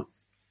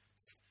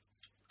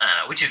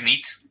 Which is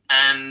neat.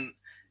 And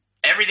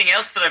everything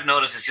else that I've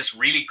noticed is just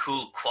really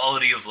cool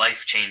quality of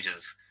life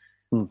changes,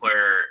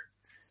 where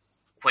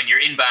when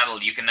you're in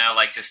battle, you can now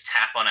like just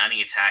tap on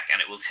any attack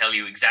and it will tell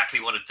you exactly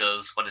what it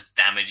does, what its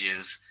damage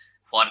is,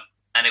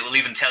 and it will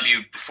even tell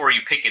you before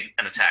you pick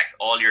an attack,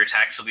 all your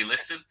attacks will be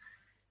listed,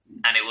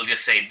 and it will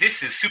just say,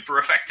 this is super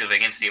effective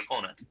against the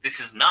opponent. This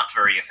is not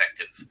very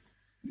effective.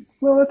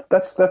 Well,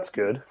 that's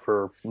good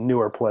for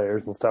newer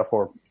players and stuff,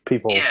 or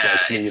people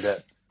like me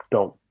that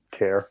don't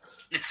care.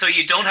 So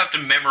you don't have to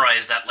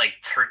memorize that like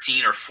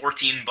 13 or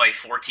 14 by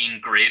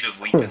 14 grid of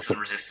weakness and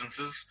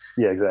resistances.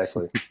 Yeah,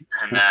 exactly.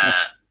 And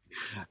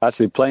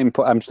actually,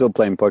 I'm still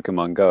playing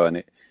Pokemon Go, and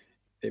it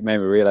made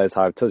me realize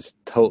how I've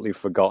totally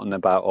forgotten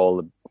about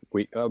all the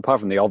apart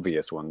from the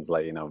obvious ones,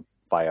 like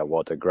fire,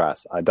 water,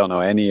 grass. I don't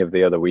know any of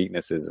the other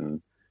weaknesses,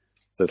 and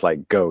so it's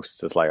like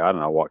ghosts. It's like I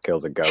don't know what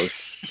kills a ghost.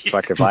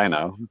 Fuck if I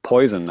know.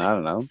 Poison. I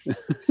don't know.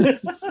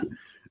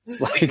 It's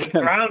like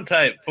ground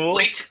type, fool.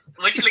 Wait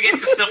till you get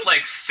to stuff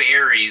like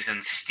fairies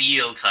and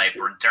steel type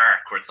or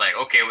dark, where it's like,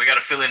 okay, we got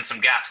to fill in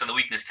some gaps in the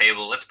weakness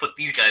table. Let's put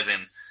these guys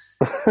in.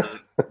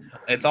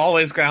 It's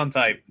always ground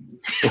type.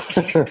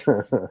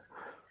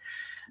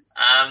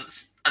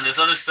 And there's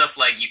other stuff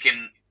like you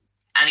can,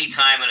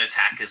 anytime an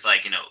attack is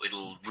like,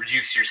 it'll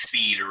reduce your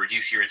speed or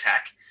reduce your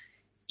attack,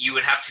 you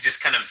would have to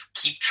just kind of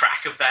keep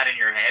track of that in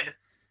your head.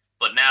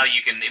 But now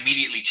you can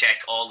immediately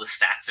check all the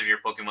stats of your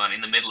Pokemon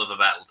in the middle of a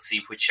battle to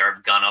see which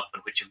have gone up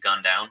and which have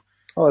gone down.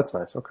 Oh, that's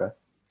nice. Okay.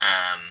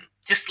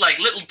 Just like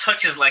little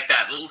touches like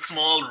that, little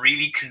small,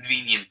 really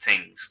convenient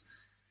things.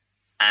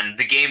 And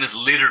the game is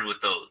littered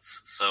with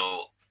those.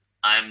 So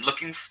I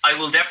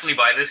will definitely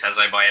buy this, as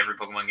I buy every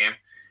Pokemon game.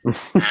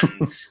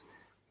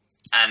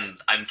 And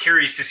I'm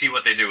curious to see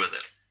what they do with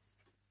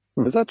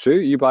it. Is that true?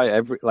 You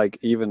buy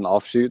even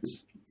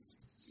offshoots?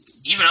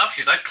 Even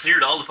offshoots. I've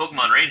cleared all the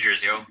Pokemon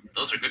Rangers, yo.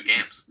 Those are good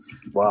games.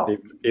 Wow.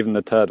 Even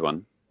the third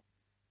one.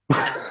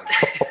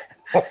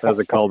 There's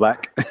a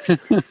callback.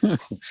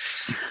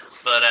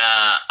 But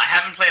I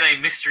haven't played any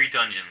mystery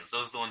dungeons.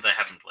 Those are the ones I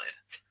haven't played.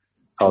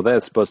 Oh, they're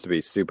supposed to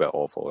be super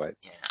awful, right?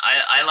 Yeah,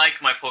 I like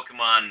my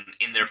Pokemon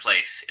in their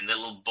place, in the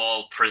little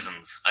ball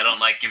prisons. I don't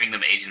like giving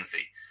them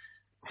agency.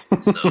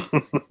 So.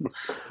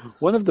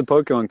 One of the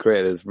Pokemon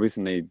creators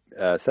recently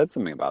said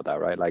something about that,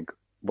 right? Like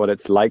what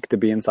it's like to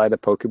be inside a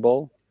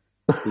Pokeball.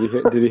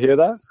 Did you hear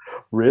that?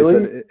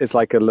 Really? It's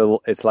like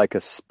a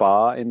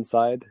spa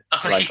inside.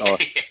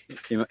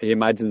 He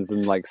imagines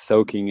them like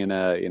soaking in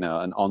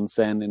an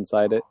onsen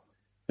inside it.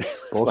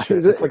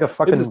 Bullshit. It's like a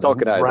fucking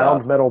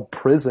round metal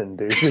prison,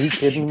 dude. Are you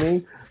kidding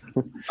me?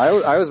 I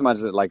always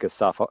imagine it like a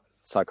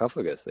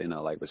sarcophagus,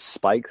 like with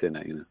spikes in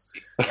it.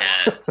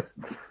 Yeah.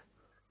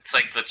 It's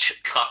like the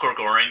Clockwork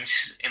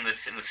Orange in the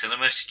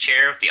cinema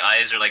chair. The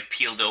eyes are like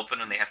peeled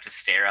open, and they have to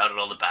stare out at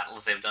all the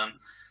battles they've done.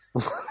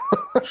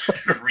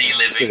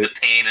 Reliving the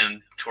pain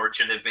and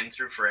torture they've been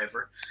through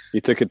forever. You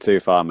took it too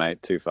far,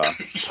 mate. Too far. So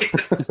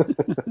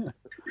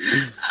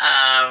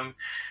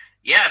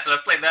I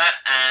played that,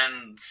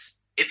 and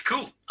it's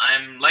cool.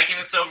 I'm liking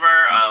it so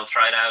far. I'll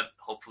try it out.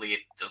 Hopefully,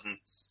 it doesn't.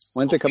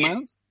 When's it come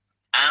out?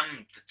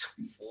 The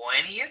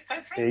 20th,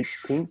 I think.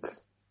 18th.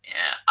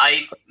 Yeah,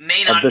 I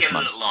may not get it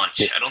at launch.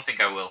 Yeah. I don't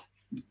think I will.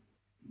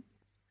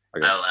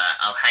 Okay.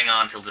 I'll hang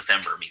on till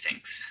December,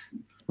 methinks.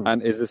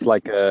 And is this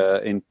like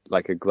an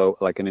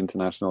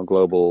international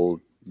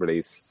global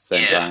release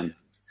same time?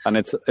 And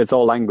it's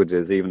all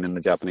languages, even in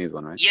the Japanese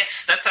one, right?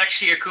 Yes, that's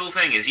actually a cool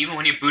thing. Is even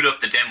when you boot up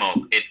the demo,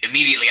 it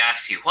immediately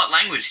asks you, "What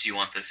language do you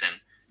want this in?"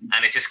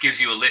 And it just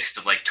gives you a list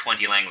of like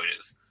 20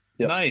 languages.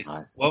 Yep. Nice.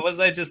 What was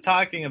I just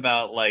talking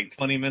about like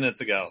 20 minutes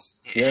ago?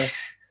 Yeah.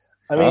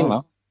 I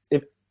mean,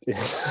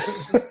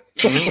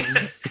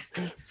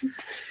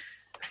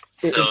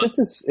 So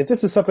if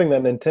this is something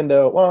that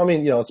Nintendo, well, I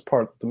mean, it's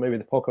maybe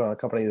the Pokemon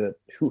company that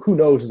who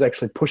knows is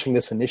actually pushing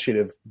this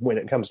initiative when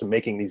it comes to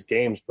making these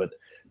games. But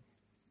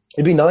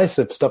it'd be nice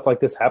if stuff like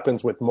this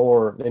happens with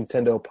more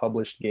Nintendo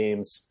published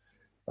games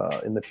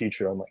in the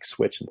future on like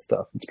Switch and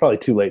stuff. It's probably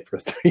too late for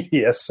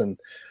 3DS and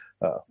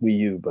Wii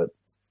U, but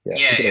yeah,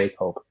 you can always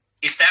hope.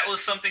 If that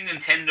was something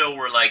Nintendo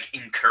were like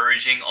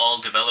encouraging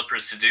all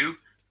developers to do,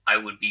 I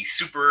would be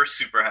super,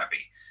 super happy.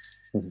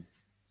 Mm-hmm.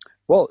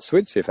 Well,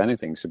 Switch, if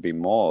anything, should be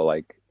more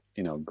like,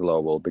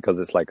 global, because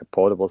it's like a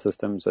portable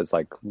system. So it's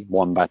like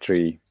one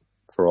battery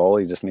for all.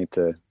 You just need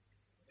to,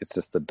 it's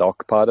just the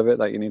dock part of it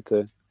that you need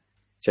to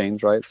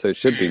change, right? So it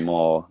should be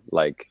more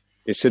like,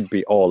 it should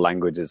be all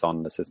languages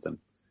on the system.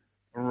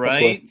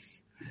 Right.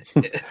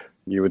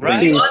 You would right.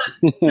 think.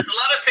 There's a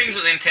lot of things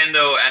with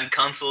Nintendo and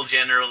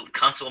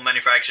console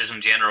manufacturers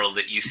in general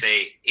that you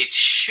say it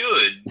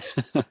should.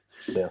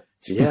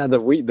 Yeah, the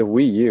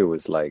Wii U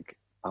was like,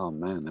 oh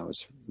man, that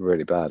was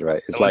really bad,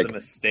 right? It's that was like a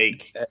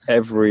mistake.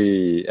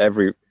 Every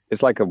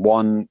it's like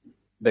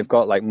they've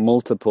got like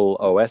multiple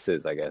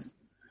OSs, I guess,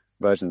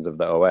 versions of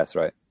the OS,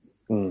 right?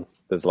 Mm.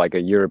 There's like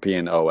a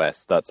European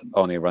OS that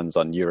only runs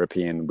on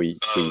European Wii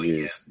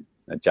U's,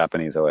 a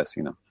Japanese OS,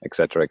 et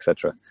cetera, et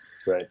cetera.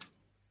 Right.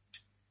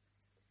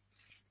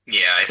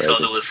 Yeah, I saw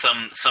there was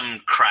some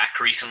crack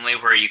recently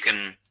where you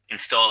can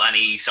install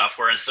any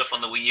software and stuff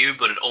on the Wii U,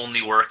 but it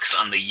only works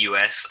on the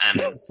US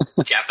and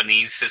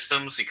Japanese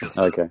systems because.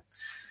 Okay.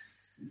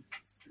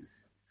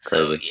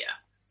 So Crazy.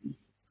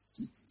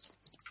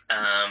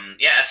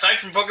 yeah. Aside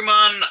from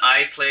Pokemon,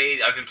 I've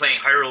been playing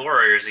Hyrule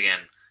Warriors again.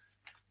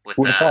 With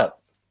Who'd have thought?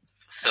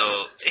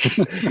 So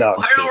No,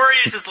 Hyrule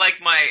Warriors is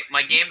like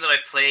my game that I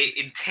play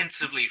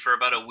intensively for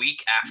about a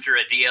week after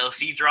a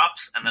DLC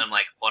drops, and then I'm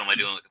like, what am I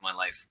doing with my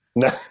life?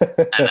 And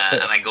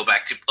I go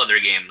back to other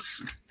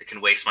games that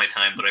can waste my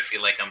time, but I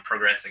feel like I'm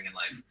progressing in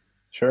life.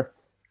 Sure.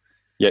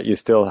 Yet you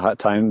still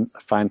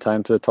find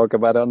time to talk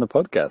about it on the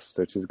podcast,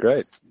 which is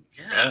great.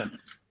 Yeah.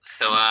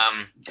 So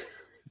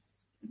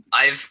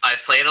I've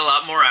played a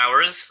lot more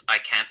hours. I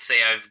can't say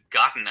I've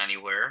gotten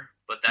anywhere,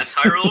 but that's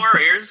Hyrule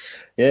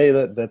Warriors.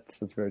 Yeah,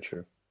 that's very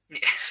true.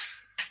 Yes.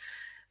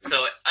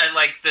 So I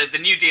like the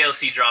new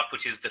DLC drop,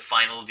 which is the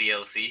final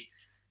DLC,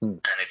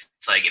 and it's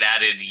like it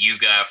added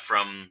Yuga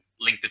from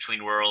Link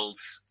Between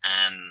Worlds,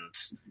 and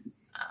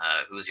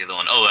who was the other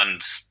one? Oh,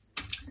 and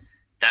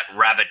that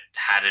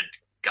rabbit-hatted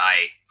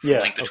guy from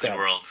Link Between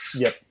Worlds.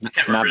 Yep. I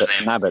can't remember his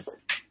name. Nabbit.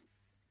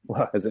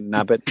 What? Is it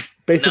Nabbit?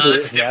 Basically, No,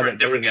 it's different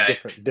guy.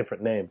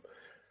 Different name.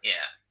 Yeah.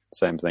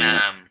 Same thing.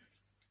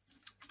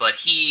 But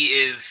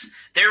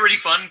they're really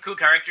fun, cool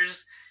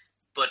characters.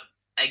 But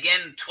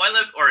again,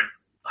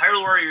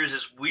 Hyrule Warriors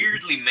is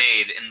weirdly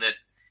made in that,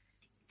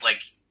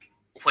 like,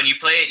 when you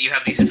play it, you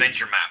have these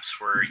adventure maps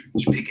where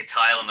you pick a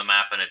tile on the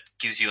map and it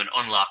gives you an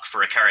unlock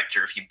for a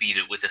character if you beat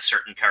it with a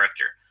certain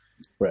character.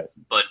 Right.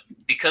 But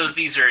because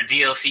these are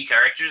DLC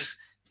characters,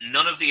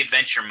 none of the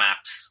adventure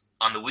maps,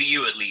 on the Wii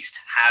U at least,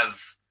 have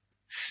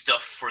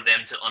stuff for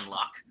them to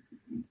unlock.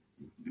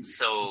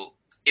 So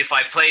if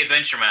I play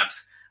adventure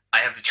maps,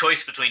 I have the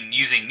choice between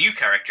using new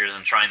characters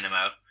and trying them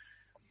out,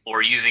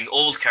 or using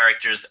old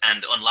characters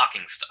and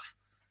unlocking stuff.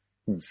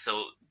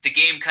 So the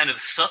game kind of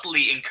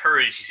subtly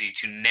encourages you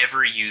to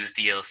never use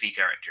DLC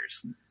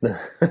characters.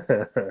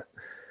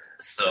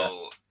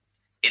 So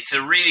it's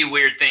a really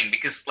weird thing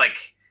because, like,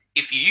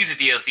 if you use a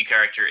DLC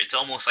character, it's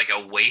almost like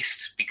a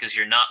waste because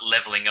you're not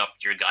leveling up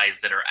your guys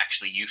that are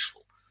actually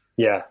useful.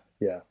 Yeah.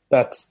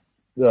 That's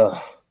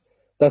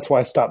why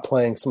I stopped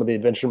playing some of the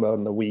adventure mode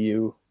in the Wii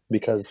U,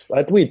 because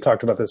we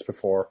talked about this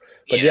before.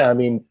 But yeah, I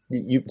mean,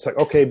 it's like,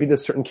 okay, be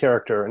this certain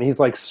character, and he's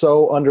like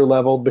so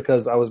underleveled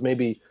because I was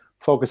maybe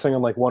focusing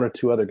on like one or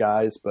two other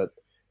guys, but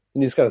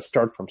you just got to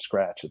start from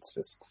scratch. It's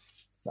just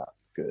not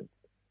good.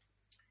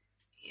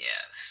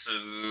 Yeah. So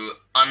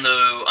on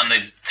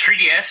the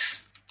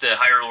 3DS, the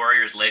Hyrule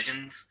Warriors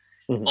Legends,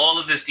 all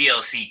of this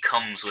DLC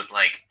comes with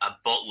like a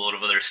boatload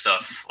of other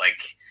stuff,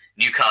 like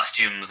new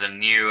costumes and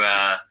new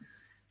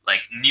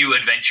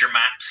adventure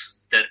maps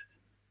that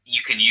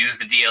you can use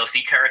the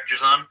DLC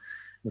characters on.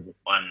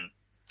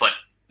 But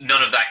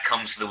none of that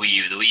comes to the Wii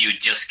U. The Wii U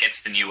just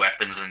gets the new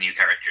weapons and the new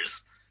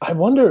characters. I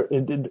wonder,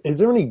 is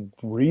there any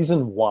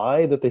reason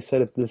why that they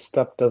said if this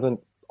stuff doesn't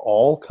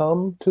all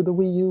come to the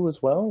Wii U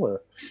as well?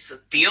 Or? So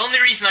the only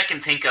reason I can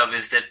think of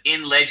is that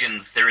in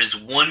Legends there is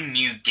one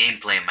new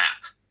gameplay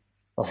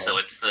map. So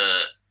it's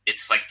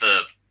like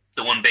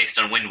the one based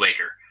on Wind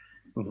Waker,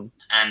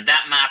 and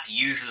that map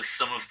uses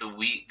some of the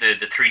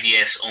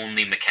 3DS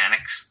only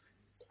mechanics,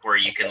 where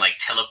you can like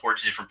teleport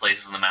to different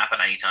places on the map at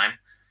any time.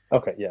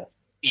 Okay, yeah.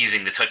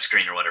 Using the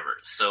touchscreen or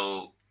whatever.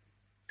 So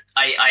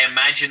I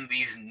imagine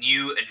these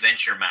new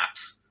adventure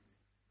maps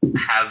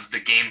have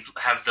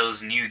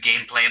those new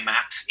gameplay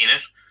maps in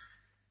it,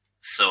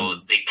 so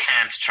they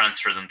can't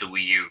transfer them to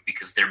Wii U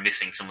because they're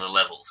missing some of the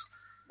levels.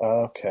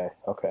 Okay.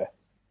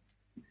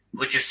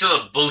 Which is still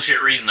a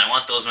bullshit reason. I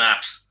want those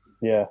maps.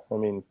 Yeah, I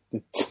mean,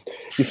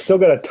 you still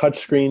got a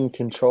touchscreen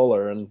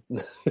controller, and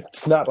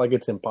it's not like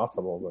it's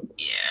impossible. But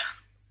yeah.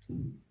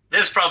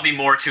 There's probably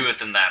more to it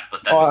than that,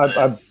 but that's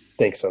I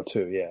think so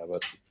too. Yeah,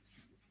 but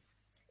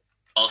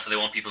also they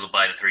want people to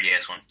buy the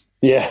 3DS one.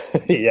 Yeah,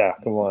 yeah.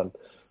 Come on.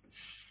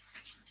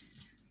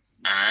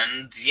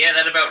 And yeah,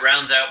 that about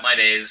rounds out my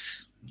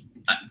days.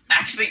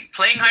 Actually,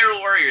 playing Hyrule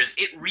Warriors,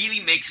 it really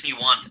makes me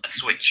want a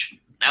Switch.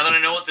 Now that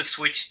I know what the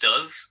Switch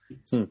does,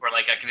 where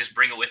like I can just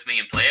bring it with me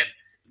and play it,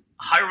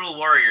 Hyrule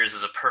Warriors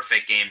is a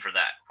perfect game for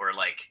that. Where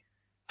like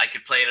I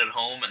could play it at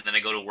home and then I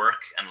go to work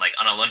and like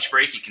on a lunch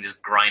break you can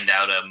just grind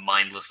out a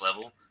mindless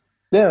level.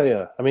 Yeah,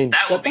 yeah. I mean,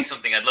 that would be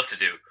something I'd love to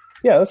do.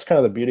 Yeah, that's kind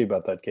of the beauty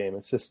about that game.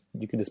 It's just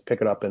you can just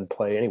pick it up and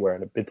play anywhere,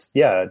 and it's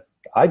I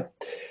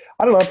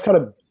don't know. I've kind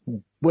of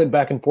went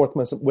back and forth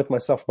with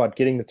myself about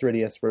getting the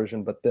 3DS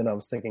version, but then I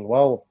was thinking,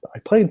 well, I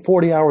played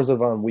 40 hours of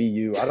it on Wii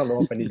U. I don't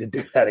know if I need to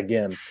do that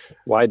again.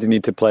 Why do you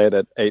need to play it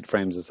at 8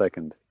 frames a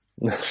second?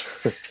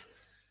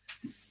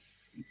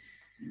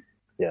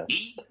 Yeah.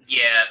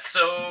 Yeah.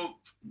 So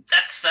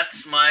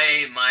that's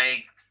my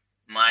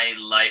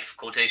life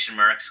quotation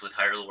marks with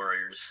Hyrule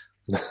Warriors.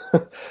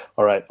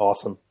 All right.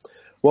 Awesome.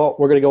 Well,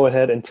 we're going to go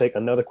ahead and take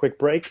another quick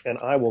break, and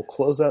I will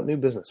close out new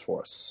business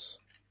for us.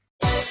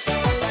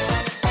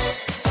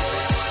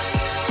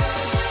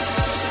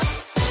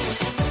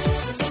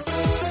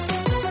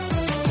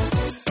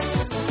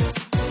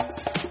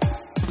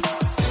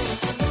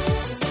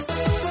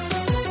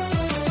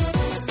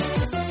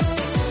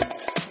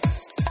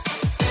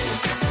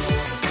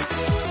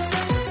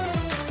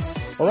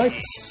 All right,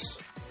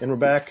 and we're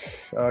back.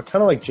 Kind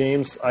of like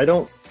James, I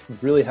don't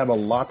really have a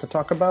lot to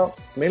talk about,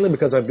 mainly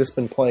because I've just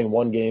been playing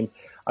one game.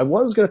 I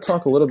was going to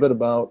talk a little bit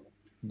about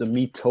the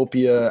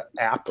ZOMBIITOPIA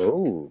app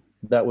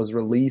that was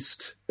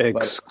released.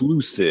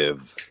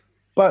 Exclusive.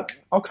 But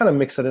I'll kind of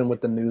mix it in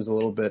with the news a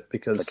little bit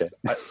because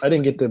I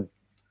didn't get to...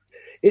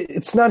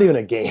 It's not even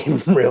a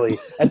game, really,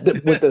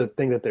 with the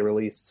thing that they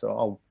released.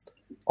 So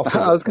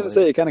I was going to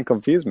say, it kind of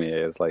confused me.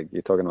 It's like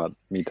you're talking about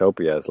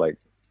ZOMBIITOPIA. It's like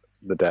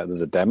there's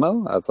a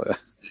demo? I was like...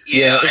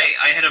 Yeah,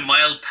 I had a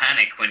mild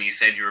panic when you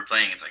said you were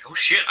playing. It's like, oh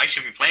shit, I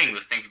should be playing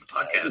this thing for the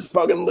podcast.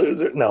 Fucking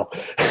loser. No.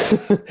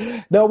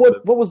 No,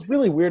 what was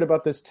really weird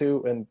about this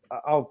too, and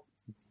I'll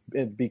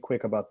be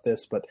quick about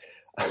this, but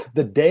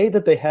the day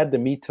that they had the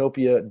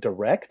ZOMBIITOPIA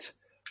Direct,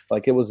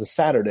 like it was a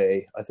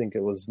Saturday, I think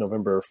it was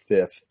November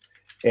 5th.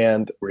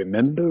 And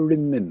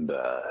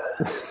remember.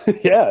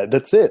 Yeah,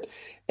 that's it.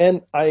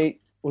 And I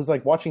was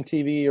like watching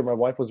TV, or my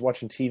wife was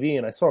watching TV,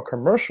 and I saw a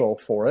commercial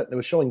for it. It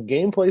was showing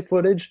gameplay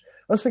footage.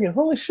 I was thinking,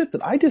 holy shit,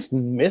 did I just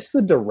miss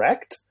the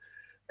Direct?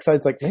 Because I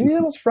was like, maybe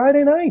that was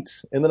Friday night.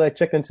 And then I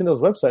checked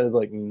Nintendo's website, and it's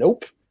like,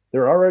 nope.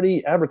 They're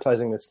already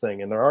advertising this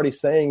thing, and they're already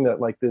saying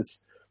that like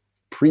this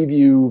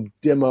preview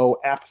demo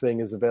app thing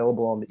is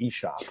available on the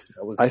eShop.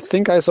 I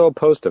think I saw a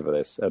poster for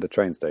this at a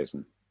train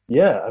station.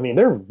 Yeah, I mean,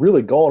 they're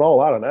really going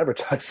all out on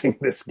advertising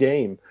this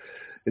game.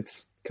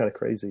 It's kind of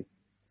crazy.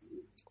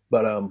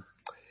 But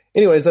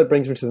anyways, that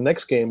brings me to the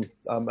next game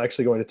I'm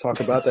actually going to talk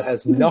about that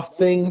has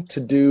nothing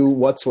to do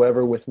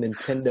whatsoever with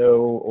Nintendo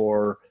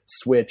or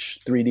Switch,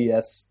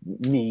 3DS,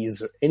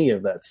 Mii's, or any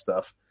of that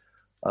stuff.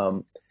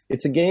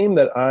 It's a game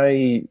that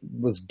I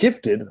was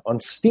gifted on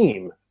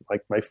Steam,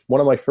 like one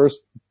of my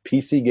first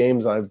PC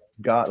games I've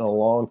got in a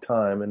long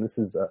time, and this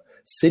is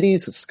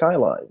Cities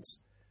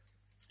Skylines.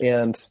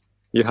 And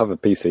you have a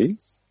PC?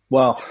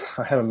 Well,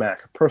 I have a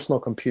Mac, a personal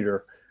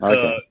computer.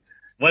 Okay.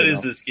 What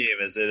is this game?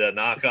 Is it a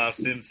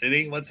knockoff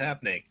SimCity? What's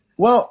happening?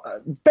 Well,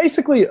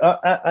 basically,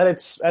 at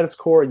its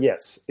core,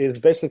 yes. It is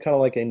basically kind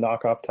of like a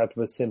knockoff type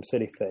of a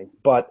SimCity thing.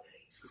 But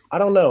I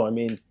don't know. I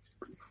mean,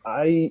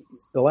 the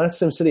last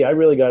SimCity I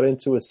really got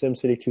into was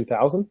SimCity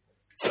 2000.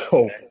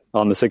 So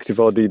on the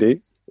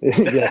 64DD?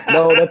 Yes.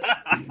 No,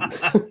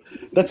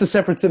 that's a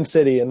separate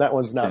SimCity, and that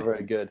one's not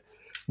very good.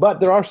 But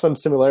there are some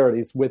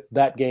similarities with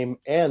that game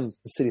and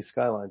the City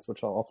Skylines,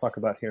 which I'll talk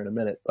about here in a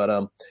minute.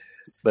 But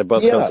they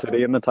both got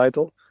city in the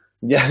title?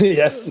 Yeah,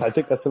 yes, I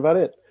think that's about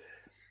it.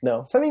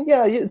 No, so I mean,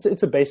 yeah,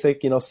 it's a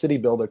basic, city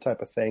builder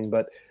type of thing.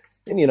 But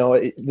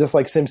just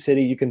like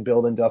SimCity, you can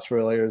build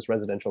industrial areas,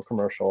 residential,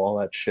 commercial, all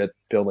that shit,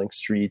 building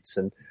streets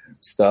and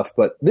stuff.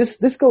 But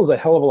this goes a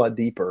hell of a lot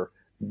deeper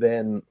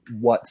than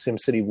what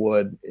SimCity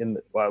would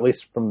at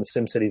least from the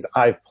SimCities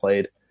I've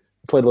played.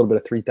 I played a little bit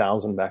of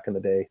 3000 back in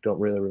the day. Don't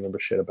really remember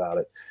shit about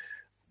it.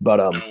 But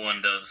no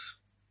one does.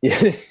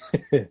 Yeah,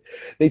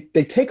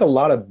 they take a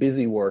lot of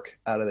busy work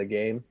out of the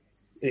game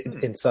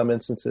in some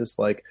instances.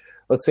 Like,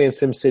 let's say in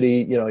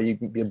SimCity,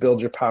 you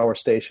build your power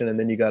station, and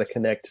then you got to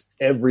connect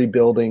every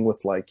building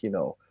with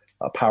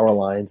power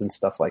lines and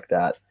stuff like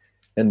that.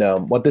 And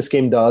what this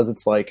game does,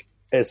 it's like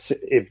as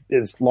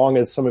long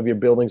as some of your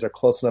buildings are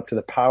close enough to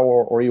the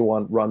power, or you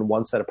run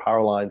one set of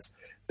power lines,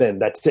 then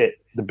that's it.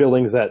 The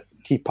buildings that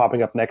keep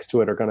popping up next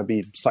to it are going to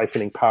be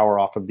siphoning power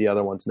off of the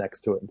other ones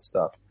next to it and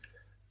stuff.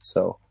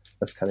 So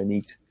that's kind of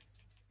neat.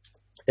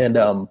 And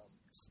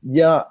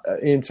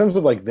in terms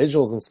of like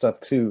visuals and stuff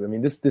too, I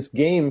mean, this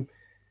game,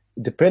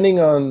 depending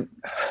on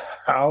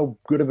how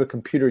good of a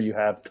computer you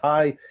have,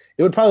 it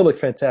would probably look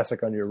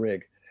fantastic on your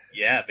rig.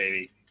 Yeah,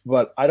 baby.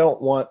 But I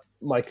don't want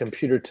my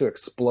computer to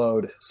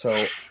explode,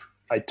 so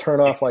I turn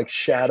off like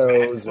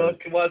shadows.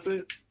 MacBook, was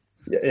it?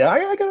 Yeah,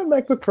 I got a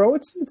MacBook Pro.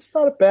 It's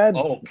not a bad.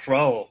 Oh,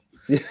 Pro.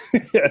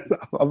 Yeah,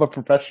 I'm a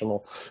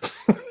professional.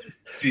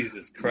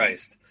 Jesus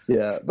Christ.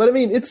 Yeah, but I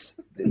mean, this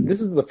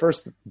is the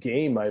first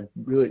game I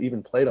really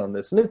even played on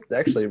this, and it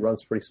actually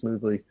runs pretty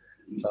smoothly.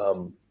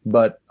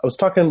 But I was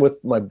talking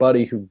with my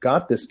buddy who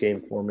got this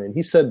game for me, and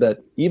he said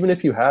that even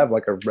if you have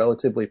like a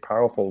relatively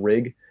powerful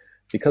rig,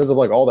 because of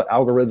like all the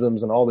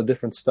algorithms and all the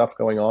different stuff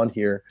going on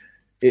here,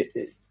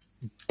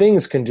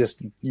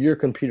 your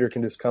computer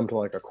can just come to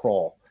like a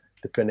crawl,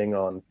 depending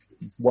on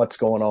what's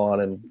going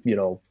on and, you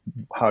know,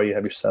 how you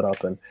have your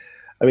setup. And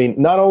I mean,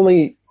 not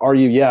only are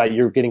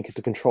you're getting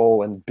to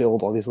control and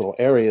build all these little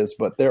areas,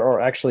 but there are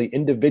actually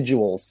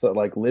individuals that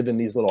like live in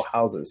these little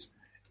houses,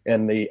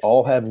 and they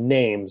all have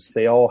names.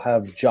 They all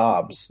have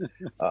jobs.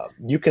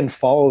 You can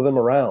follow them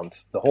around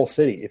the whole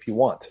city if you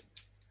want,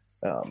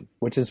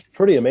 which is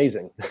pretty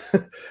amazing.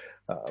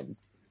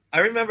 I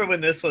remember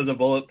when this was a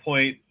bullet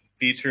point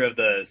feature of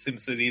the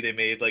SimCity they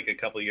made like a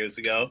couple years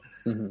ago,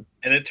 and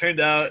it turned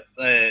out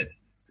that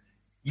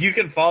you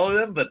can follow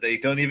them, but they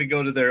don't even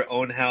go to their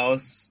own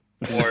house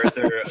or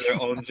their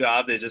own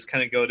job. They just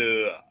kind of go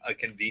to a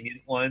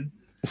convenient one.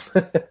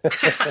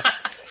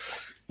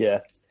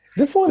 Yeah.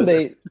 This one,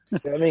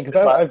 because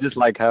I just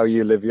like how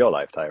you live your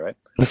life, Ty, right?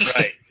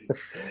 Right.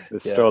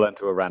 Just stroll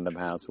into a random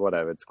house,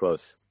 whatever. It's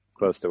close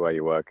to where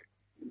you work.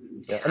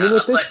 Yeah, I mean,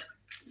 with this...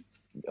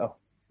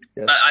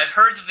 Yes. I've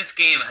heard that this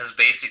game has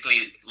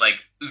basically, like,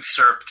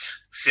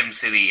 usurped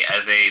SimCity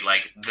as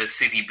the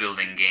city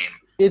building game.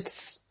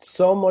 It's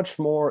so much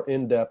more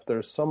in-depth.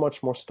 There's so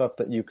much more stuff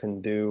that you can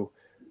do.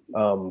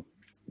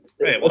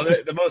 Right, well,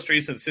 the most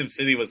recent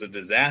SimCity was a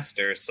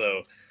disaster,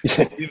 so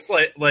it seems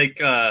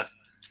like a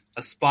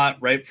spot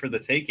ripe for the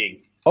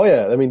taking. Oh,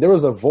 yeah. I mean, there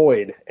was a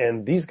void,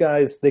 and these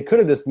guys, they could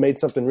have just made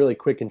something really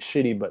quick and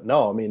shitty, but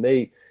no, I mean,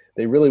 they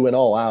really went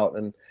all out.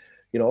 And,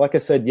 you know, like I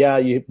said, yeah,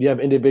 you have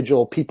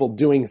individual people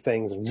doing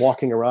things and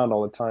walking around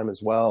all the time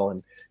as well.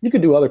 And you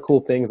could do other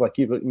cool things, like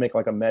you could make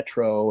like a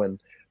metro and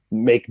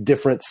make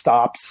different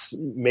stops,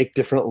 make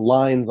different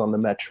lines on the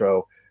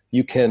metro.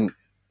 You can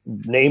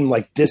name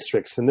like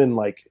districts, and then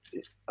like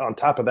on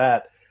top of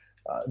that,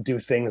 do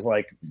things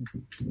like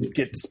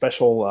get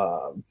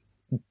special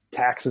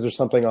taxes or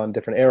something on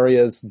different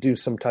areas, do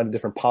some kind of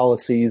different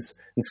policies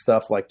and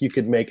stuff. Like you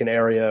could make an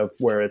area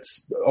where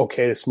it's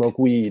okay to smoke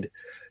weed.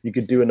 You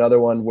could do another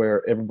one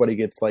where everybody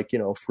gets like, you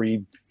know,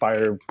 free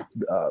fire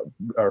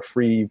or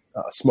free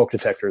smoke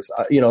detectors.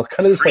 You know,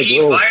 kind of just free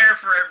like little fire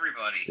for everybody.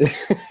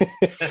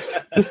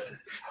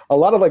 A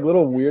lot of like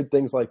little weird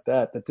things like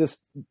that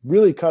just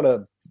really kind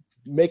of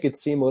make it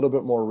seem a little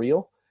bit more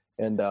real.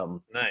 And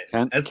nice.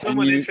 As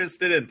someone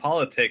interested in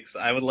politics,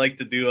 I would like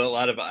to do a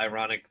lot of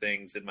ironic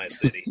things in my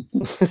city.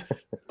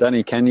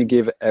 Danny, can you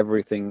give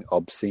everything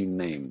obscene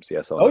names?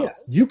 Yes or no? Oh, yeah.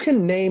 You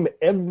can name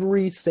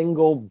every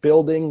single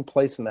building,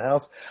 place in the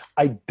house.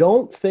 I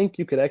don't think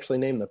you could actually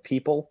name the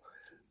people.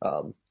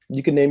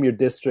 You can name your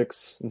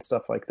districts and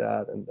stuff like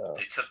that. And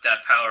they took that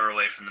power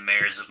away from the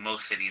mayors of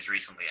most cities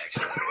recently,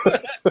 actually.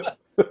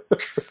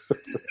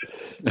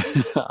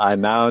 I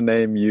now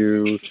name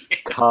you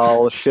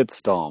Carl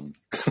Shitstorm.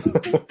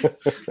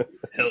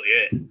 Hell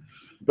yeah.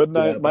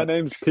 But my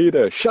name's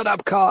Peter. Shut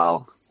up,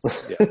 Carl.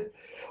 Yeah.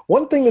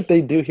 One thing that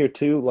they do here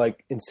too,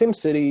 like in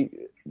SimCity,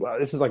 well,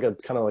 this is like a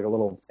kind of like a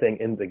little thing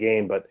in the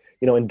game, but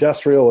you know,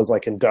 industrial is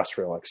like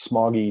industrial, like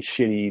smoggy,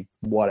 shitty,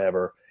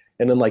 whatever.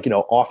 And then like, you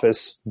know,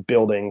 office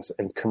buildings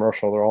and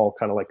commercial, they're all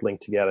kind of like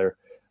linked together.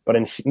 But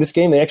in this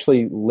game, they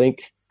actually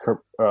link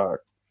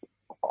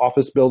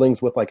office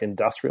buildings with like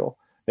industrial,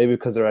 maybe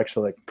because they're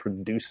actually like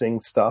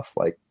producing stuff.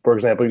 Like, for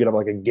example, you could have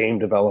like a game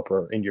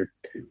developer in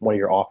one of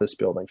your office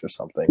buildings or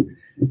something.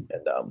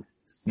 And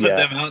put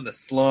them out in the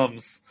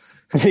slums.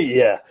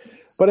 Yeah.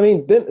 But I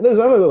mean, then there's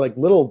other like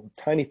little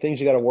tiny things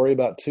you got to worry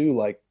about too,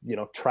 like, you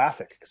know,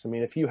 traffic. Because I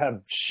mean, if you have a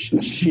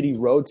shitty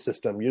road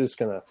system, there's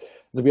going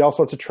to be all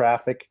sorts of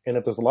traffic. And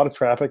if there's a lot of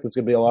traffic, there's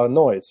going to be a lot of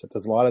noise. If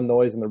there's a lot of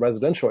noise in the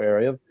residential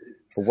area,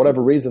 for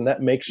whatever reason,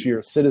 that makes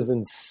your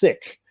citizens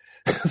sick.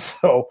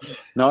 So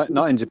not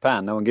in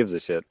Japan. No one gives a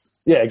shit.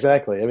 Yeah,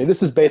 exactly. I mean,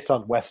 this is based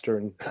on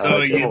Western. So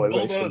you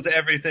bulldoze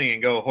everything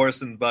and go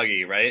horse and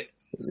buggy, right?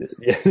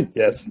 Yeah,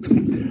 yes.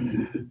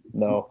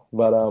 No,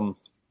 but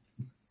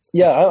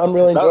yeah, I'm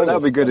really enjoying that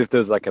would be this. good if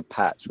there's like a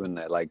patch, wouldn't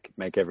it? Like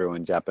make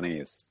everyone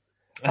Japanese.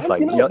 It's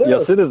like You know, your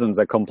citizens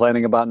are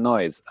complaining about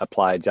noise.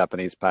 Apply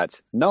Japanese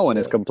patch. No one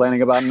is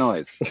complaining about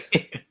noise.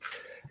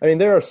 I mean,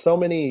 there are so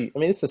many. I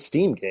mean, it's a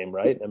Steam game,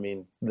 right? I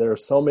mean, there are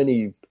so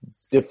many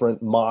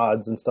different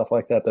mods and stuff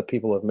like that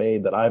people have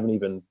made that I haven't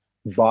even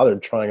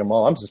bothered trying them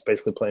all. I'm just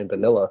basically playing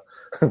vanilla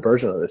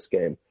version of this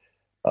game.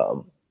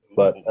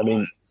 But I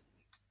mean,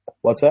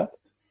 what's that?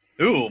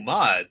 Ooh,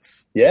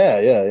 mods.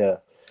 Yeah.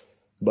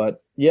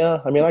 But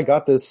yeah, I mean, I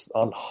got this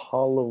on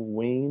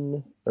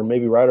Halloween or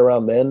maybe right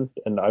around then,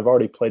 and I've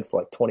already played for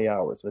like 20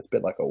 hours, and it's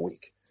been like a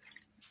week.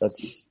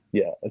 It's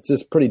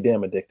just pretty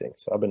damn addicting.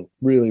 So I've been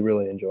really,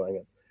 really enjoying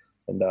it.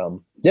 And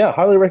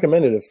highly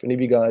recommend it if any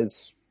of you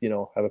guys, you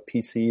know, have a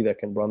PC that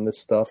can run this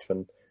stuff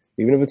and,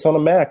 even if it's on a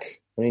Mac.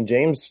 I mean,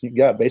 James, you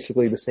got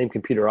basically the same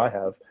computer I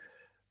have.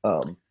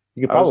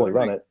 You could probably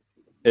run it.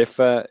 If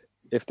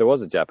there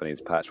was a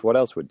Japanese patch, what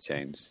else would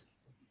change?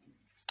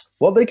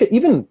 Well, they could,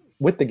 even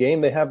with the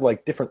game, they have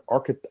like different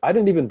I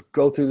didn't even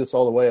go through this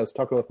all the way. I was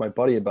talking with my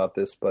buddy about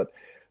this, but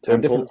there are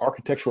different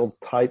architectural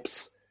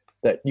types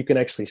that you can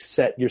actually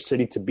set your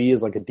city to be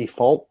as like a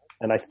default.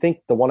 And I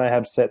think the one I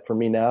have set for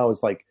me now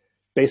is like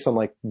based on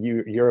like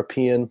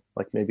European,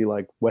 like maybe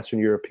like Western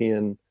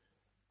European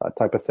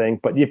type of thing.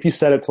 But if you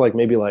set it to like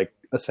maybe like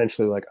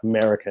essentially like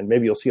American,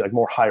 maybe you'll see like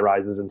more high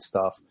rises and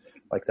stuff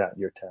like that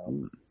in your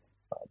town.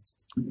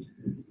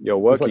 Your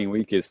working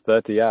week is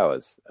 30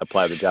 hours.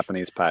 Apply the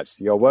Japanese patch.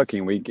 Your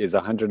working week is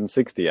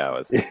 160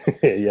 hours.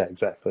 Yeah,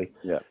 exactly.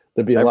 Yeah.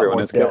 There'd be Everyone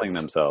is killing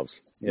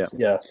themselves. Yeah.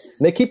 Yeah.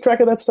 And they keep track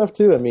of that stuff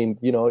too. I mean,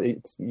 you know,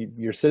 it's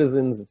your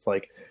citizens, it's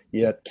like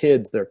you got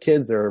kids,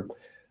 they're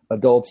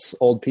adults,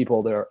 old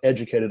people, they're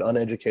educated,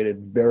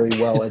 uneducated, very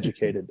well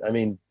educated. I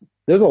mean,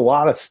 there's a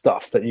lot of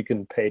stuff that you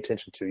can pay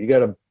attention to. You got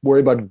to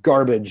worry about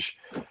garbage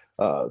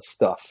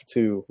stuff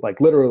too,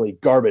 like literally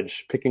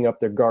garbage, picking up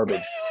their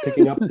garbage,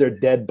 picking up their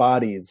dead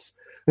bodies.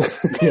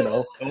 You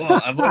know,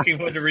 I'm looking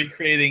forward to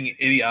recreating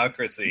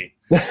Idiocracy.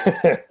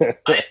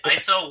 I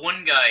saw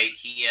one guy.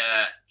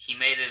 He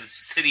made his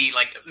city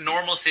like a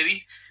normal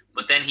city,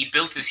 but then he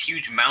built this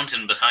huge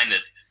mountain behind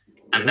it,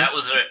 and that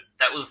was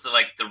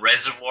the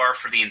reservoir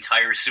for the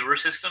entire sewer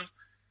system.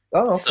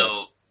 Oh, okay.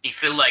 So he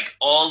filled like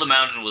all the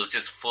mountain was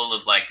just full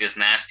of like this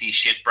nasty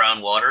shit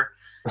brown water.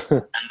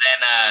 And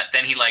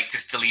then he like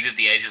just deleted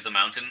the edge of the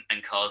mountain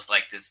and caused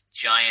like this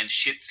giant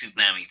shit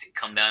tsunami to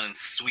come down and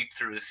sweep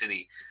through the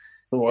city.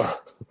 Wow.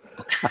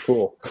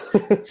 Cool.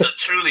 So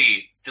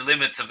truly, the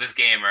limits of this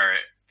game are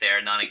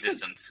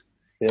non-existent.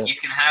 Yeah. You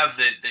can have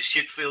the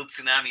shit-filled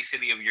tsunami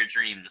city of your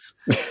dreams.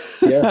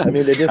 Yeah, I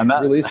mean, they just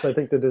released, I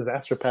think, the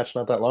disaster patch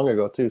not that long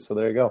ago, too, so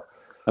there you go.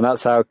 And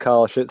that's how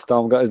Carl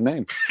Shitstorm got his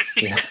name.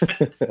 Yeah.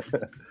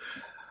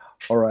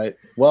 All right.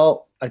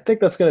 Well, I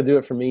think that's going to do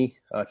it for me.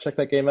 Check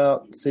that game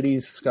out,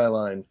 Cities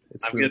Skyline.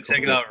 I'm going to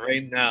check it out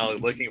right now,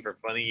 looking for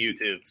funny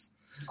YouTubes.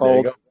 There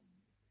you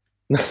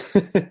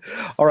go.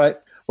 All right.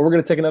 Well, we're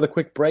going to take another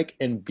quick break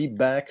and be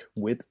back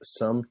with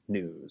some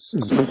news.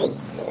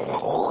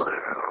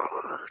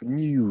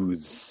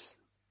 News.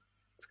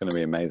 It's going to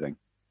be amazing.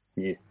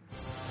 Yeah.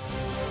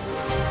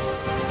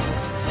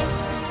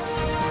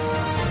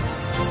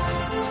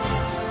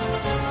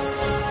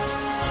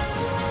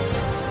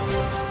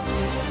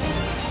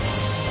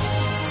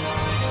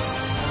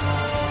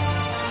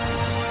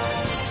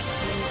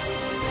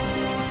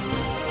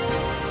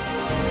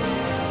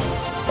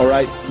 All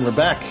right, we're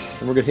back,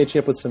 and we're going to hit you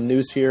up with some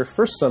news here.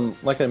 First,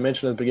 like I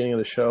mentioned at the beginning of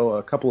the show,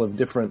 a couple of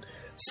different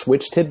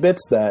Switch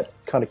tidbits that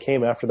kind of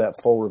came after that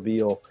full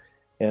reveal.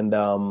 And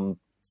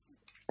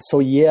so,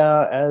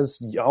 yeah, as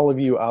all of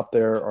you out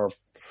there are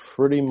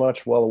pretty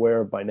much well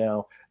aware of by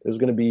now, there's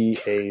going to be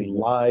a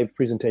live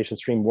presentation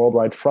stream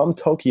worldwide from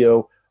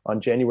Tokyo on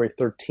January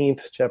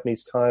 13th,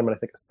 Japanese time, and I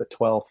think it's the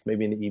 12th,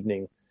 maybe in the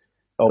evening.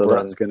 So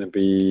that's going to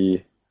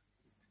be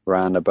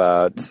around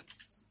about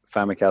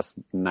Famicast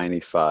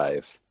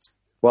 95.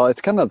 Well,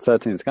 it's kind of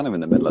 13. It's kind of in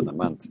the middle of the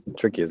month.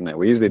 Tricky, isn't it?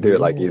 We usually do it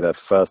like either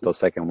first or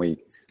second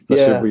week.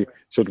 So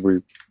should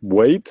we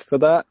wait for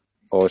that,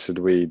 or should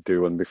we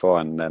do one before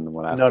and then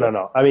one after?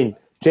 No. I mean,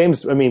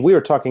 James. I mean, we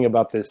were talking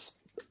about this,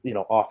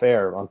 off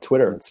air on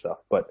Twitter and stuff.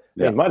 But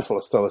you might as well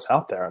throw this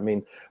out there. I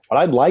mean, what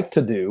I'd like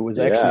to do is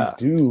actually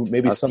do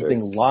maybe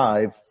something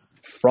live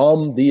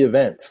from the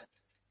event.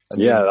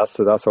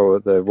 That's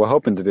what we're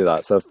hoping to do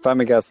that. So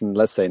Famicast in,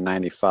 let's say,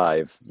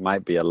 95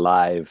 might be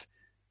alive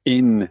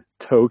in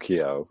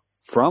Tokyo,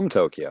 from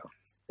Tokyo.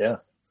 Yeah.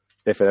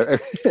 If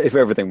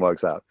everything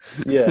works out.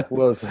 Yeah,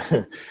 well,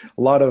 a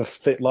lot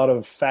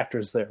of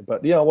factors there.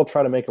 But, we'll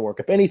try to make it work.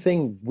 If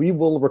anything, we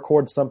will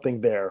record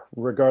something there,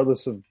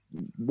 regardless of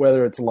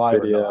whether it's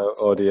live video, or not.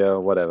 Audio,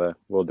 whatever.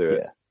 We'll do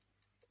it. Yeah.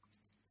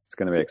 It's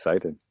going to be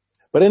exciting.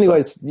 But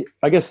anyways,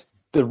 I guess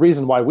the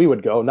reason why we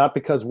would go, not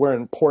because we're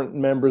important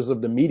members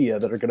of the media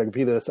that are going to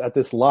be at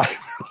this live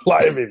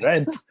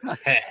event.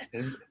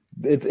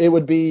 It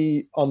would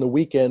be on the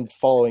weekend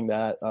following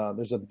that.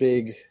 There's a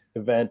big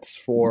event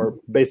for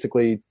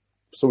basically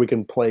so we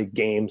can play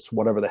games,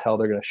 whatever the hell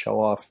they're going to show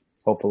off,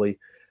 hopefully,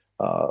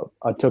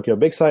 on Tokyo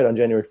Big Sight on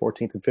January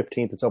 14th and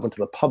 15th. It's open to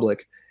the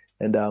public.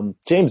 And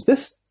James,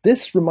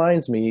 this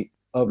reminds me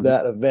of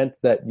that event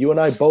that you and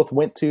I both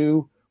went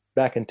to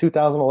back in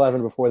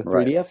 2011 before the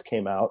 3DS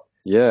came out.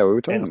 Yeah, we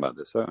were talking about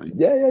this, weren't we?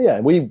 Yeah.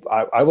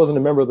 I wasn't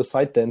a member of the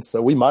site then,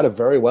 so we might have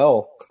very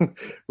well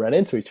ran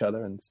into each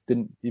other and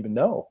didn't even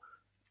know.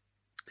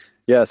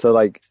 Yeah, so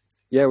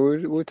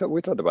we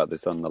talked about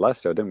this on the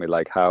last show, didn't we?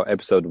 Like how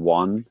episode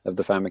 1 of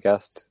the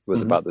Famicast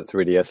was about the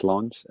 3DS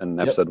launch, and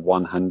episode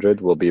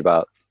 100 will be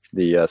about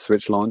the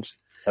Switch launch.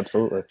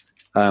 Absolutely.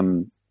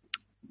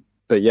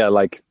 But yeah,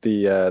 like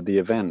the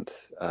event,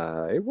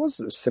 it was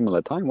a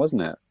similar time,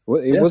 wasn't it?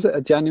 Was it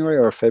a January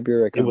or a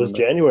February? It was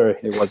January.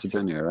 It was a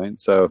January, right?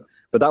 So,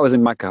 but that was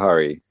in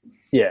Makuhari.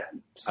 Yeah,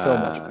 so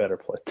much better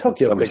place.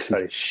 Tokyo Big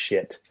Sight is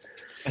shit.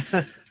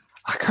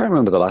 I can't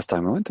remember the last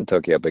time I went to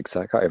Tokyo Big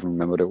Sur. I can't even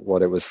remember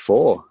what it was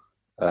for.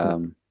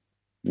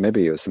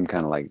 Maybe it was some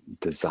kind of like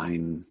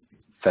design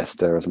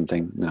festa or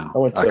something.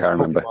 No, I can't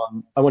remember.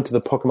 I went to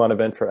the Pokemon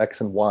event for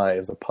X and Y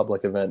as a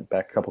public event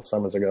back a couple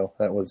summers ago.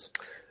 That was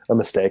a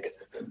mistake.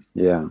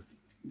 Yeah.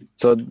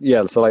 So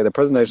like the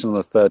presentation on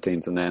the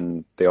 13th, and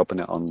then they open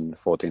it on the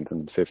 14th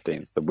and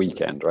 15th, the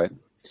weekend, right?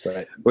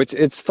 Right. Which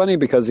it's funny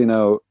because,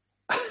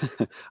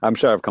 I'm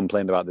sure I've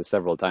complained about this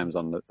several times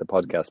on the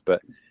podcast,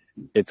 but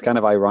it's kind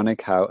of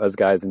ironic how us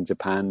guys in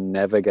Japan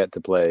never get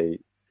to play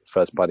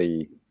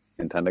first-party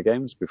Nintendo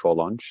games before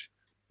launch.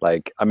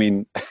 Like, I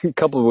mean,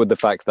 coupled with the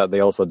fact that they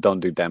also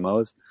don't do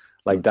demos.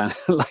 Like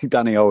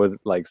Danny always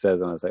like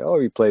says, and I say, "Oh,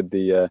 you played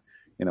the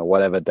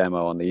whatever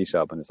demo on the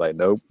eShop," and it's like,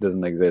 nope,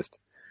 doesn't exist.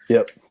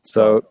 Yep.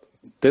 So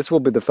this will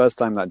be the first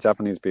time that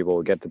Japanese people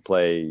will get to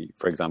play,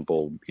 for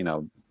example,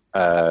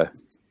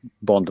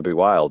 Born to Be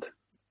Wild,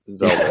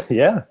 Zelda,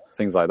 yeah,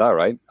 things like that,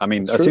 right? I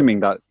mean, I'm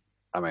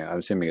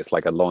assuming it's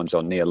like a launch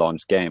or near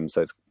launch game,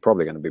 so it's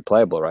probably going to be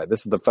playable, right?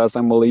 This is the first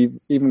time we'll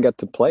even get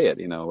to play it.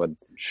 With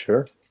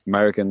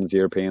Americans,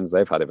 Europeans,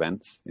 they've had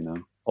events,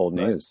 old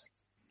news.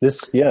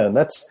 James,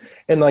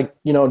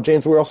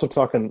 we're also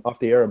talking off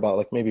the air about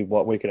like maybe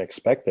what we can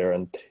expect there.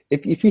 And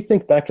if you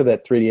think back to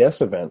that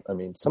 3DS event, I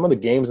mean, some of the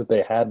games that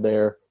they had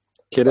there,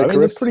 Kid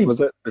Icarus,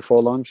 was it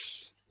before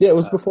launch? Yeah, it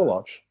was before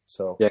launch.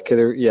 So Kid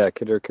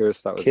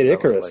Icarus. That was Kid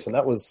Icarus, and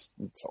that was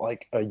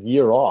like a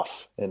year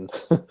off. And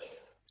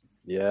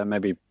yeah,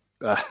 maybe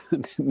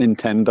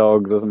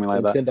Nintendogs or something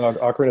like that. Nintendo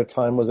Ocarina of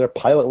Time was there.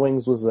 Pilot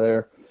Wings was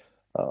there.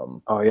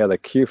 The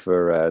queue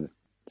for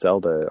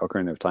Zelda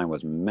Ocarina of Time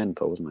was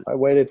mental, wasn't it? I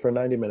waited for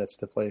 90 minutes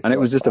to play. And it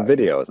was just a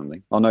video or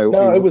something. Oh, no.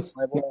 No, it was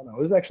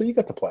actually, you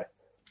got to play.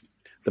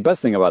 The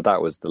best thing about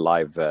that was the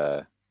live,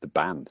 the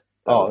band.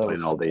 That was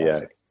playing all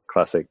the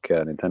classic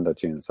Nintendo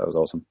tunes. That was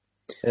awesome.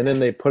 And then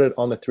they put it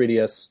on the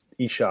 3DS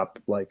eShop,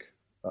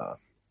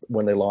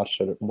 when they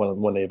launched it,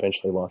 when they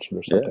eventually launched it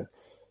or something. Yeah.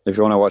 If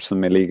you want to watch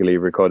some illegally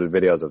recorded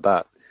videos of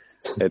that,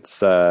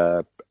 it's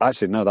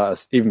actually, no,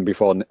 that's even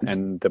before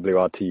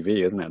NWR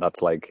TV, isn't it?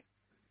 That's like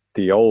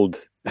the old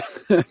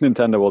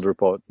Nintendo World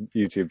Report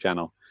YouTube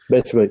channel.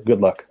 Basically, good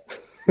luck.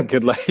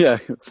 Good luck, yeah,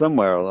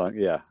 somewhere along.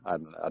 Yeah, I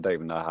don't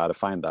even know how to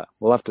find that.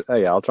 We'll have to.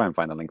 I'll try and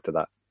find a link to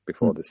that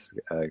before this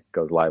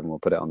goes live, and we'll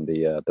put it on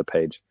the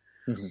page.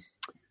 Mm-hmm.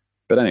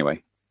 But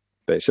anyway,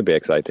 it should be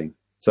exciting.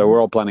 So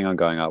we're all planning on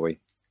going, aren't we?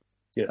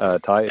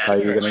 Yes. Ty,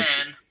 you're gonna?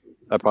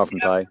 Apart from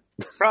Ty,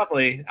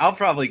 I'll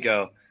probably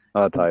go.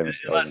 Oh, Ty,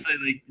 unless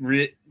they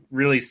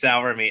really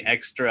sour me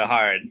extra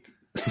hard.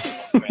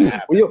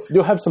 Well,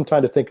 you'll have some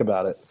time to think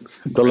about it.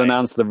 They'll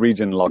announce the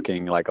region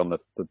locking like on the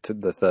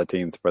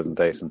 13th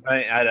presentation.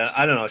 Right?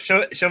 I don't know.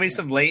 Show me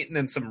some Leighton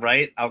and some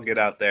Wright. I'll get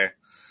out there.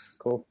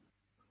 Cool.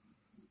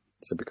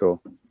 Should be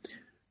cool.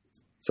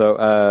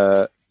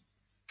 So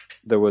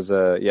there was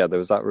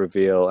that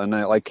reveal, and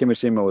like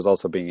Kimishima was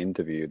also being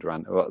interviewed.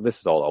 Well, this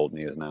is all old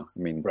news now. I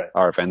mean,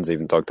 RFN's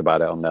even talked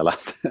about it on their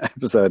last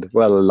episode.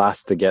 Well,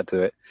 last to get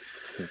to it.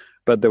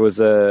 But there was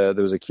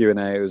a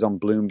Q&A. It was on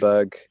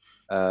Bloomberg.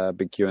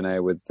 Big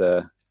Q&A with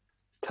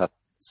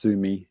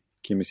Tatsumi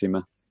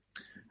Kimishima,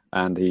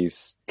 and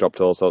he's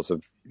dropped all sorts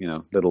of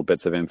little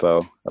bits of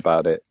info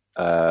about it.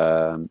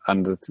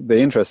 And the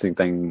interesting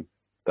thing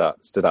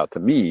that stood out to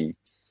me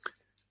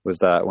was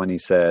that when he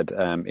said,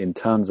 in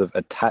terms of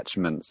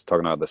attachments,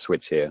 talking about the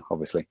Switch here,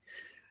 obviously,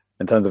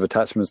 in terms of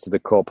attachments to the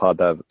core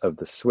part of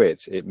the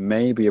Switch, it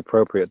may be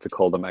appropriate to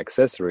call them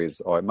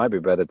accessories, or it might be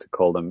better to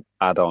call them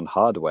add-on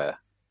hardware.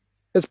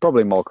 It's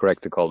probably more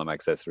correct to call them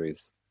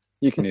accessories.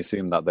 You can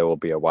assume that there will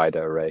be a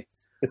wider array.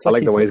 I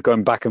like the way he's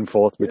going back and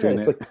forth between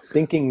it. It's like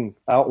thinking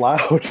out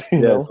loud.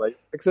 It's like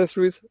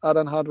accessories,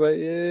 add-on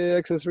hardware,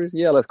 accessories.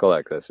 Yeah, let's call it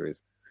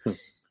accessories.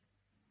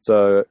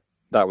 So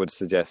that would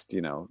suggest,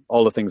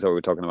 all the things that we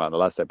were talking about in the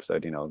last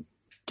episode,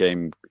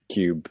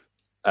 GameCube,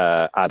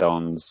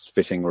 add-ons,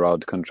 fishing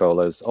rod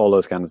controllers, all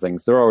those kind of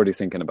things. They're already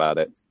thinking about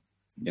it,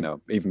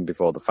 even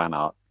before the fan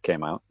art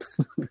came out,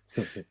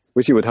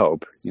 which you would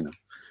hope,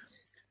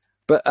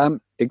 But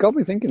it got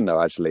me thinking, though,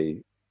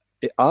 actually,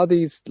 are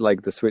these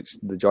like the Switch,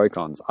 the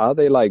Joy-Cons, are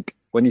they like,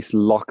 when you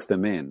lock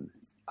them in,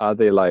 are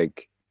they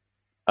like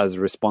as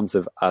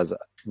responsive as a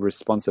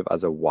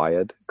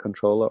wired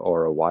controller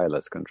or a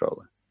wireless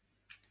controller?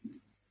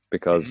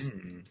 Because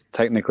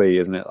technically,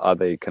 isn't it, are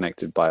they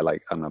connected by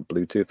like, I don't know,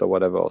 Bluetooth or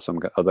whatever, or some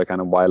other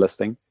kind of wireless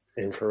thing?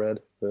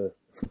 Infrared. Or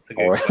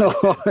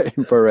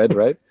infrared,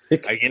 right?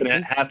 Are you going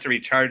to have to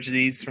recharge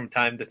these from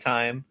time to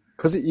time?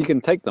 Because you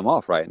can take them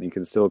off, right? And you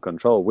can still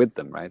control with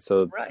them, right?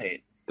 So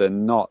they're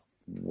not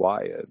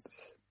wired.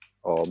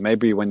 Or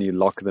maybe when you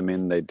lock them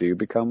in, they do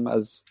become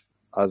as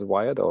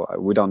wired, or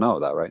we don't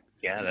know that, right?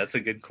 Yeah, that's a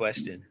good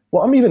question.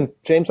 Well, I'm even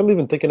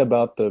thinking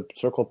about the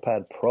Circle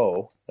Pad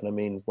Pro, and I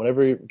mean,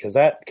 because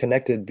that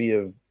connected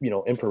via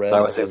infrared.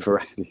 That was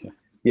infrared.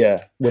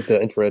 Yeah, with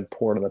the infrared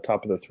port on the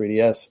top of the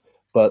 3DS.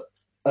 But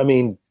I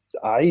mean,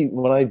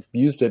 when I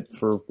used it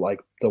for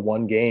like the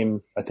one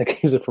game, I think I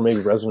used it for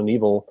maybe Resident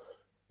Evil.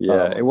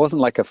 Yeah, it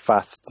wasn't like a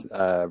fast,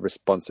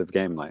 responsive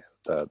game. Like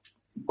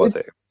was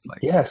it? Like,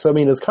 yeah, so I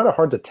mean, it's kind of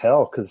hard to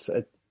tell because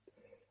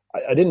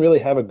I didn't really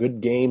have a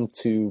good game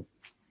to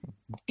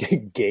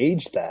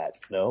gauge that,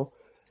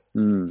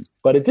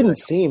 But it didn't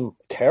seem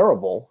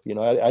terrible.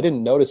 I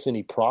didn't notice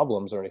any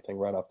problems or anything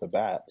right off the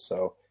bat.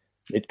 So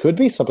it could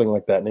be something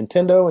like that.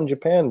 Nintendo in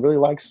Japan really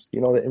likes,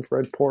 the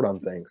infrared port on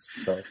things.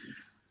 So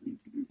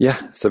yeah,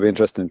 so it'll be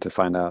interesting to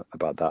find out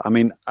about that. I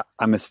mean,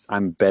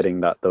 I'm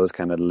betting that those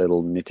kind of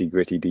little nitty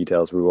gritty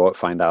details we won't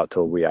find out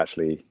till we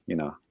actually,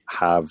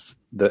 have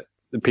the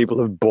people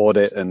who've bought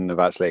it and have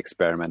actually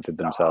experimented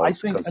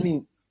themselves. I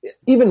think,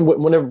 even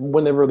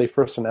whenever they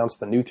first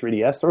announced the new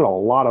 3DS, there were a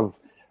lot of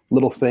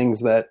little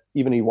things that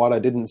even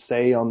Iwata didn't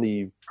say on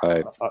the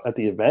at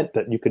the event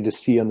that you could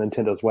just see on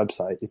Nintendo's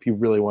website if you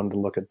really wanted to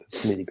look at the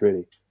nitty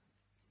gritty.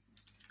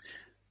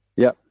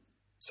 Yep.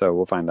 So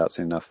we'll find out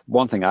soon enough.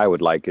 One thing I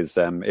would like is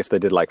if they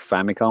did like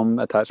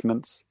Famicom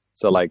attachments.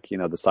 So like,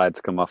 the sides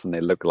come off and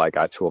they look like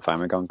actual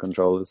Famicom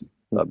controllers.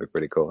 That'd be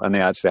pretty cool. And they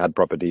actually had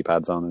proper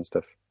D-pads on and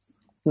stuff.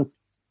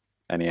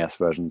 NES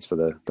versions for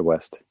the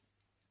West.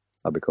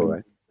 That'd be cool,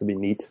 right? That'd be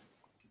neat.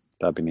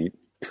 That'd be neat.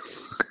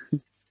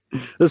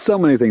 There's so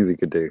many things you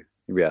could do.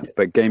 Yeah,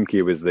 but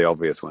GameCube is the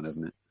obvious one,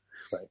 isn't it?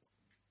 Right.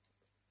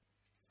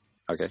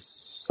 Okay.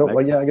 So,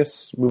 I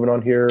guess moving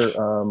on here.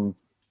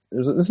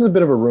 This is a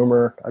bit of a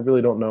rumor. I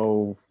really don't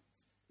know.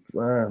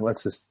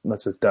 Let's just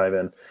dive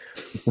in.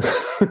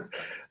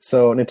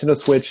 So, Nintendo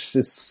Switch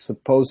is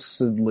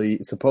supposedly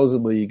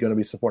going to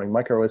be supporting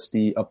micro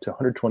SD up to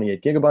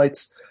 128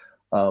 gigabytes.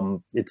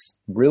 It's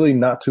really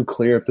not too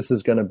clear if this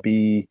is going to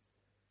be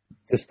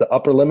just the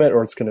upper limit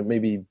or it's going to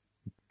maybe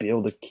be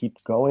able to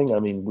keep going. I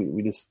mean,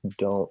 we just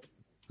don't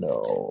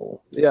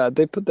know. Yeah,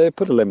 they put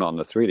a limit on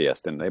the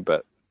 3DS, didn't they?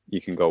 But you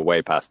can go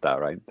way past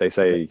that, right? They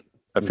say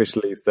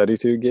officially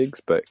 32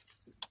 gigs, but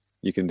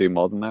you can do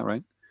more than that,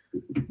 right?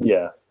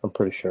 Yeah, I'm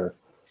pretty sure.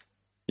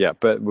 Yeah,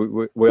 but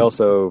we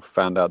also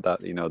found out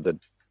that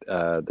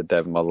the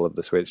dev model of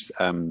the Switch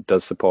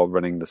does support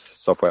running the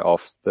software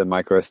off the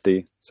micro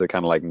SD. So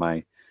kind of like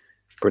my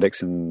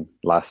prediction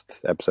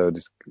last episode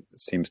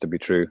seems to be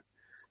true.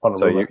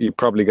 So you're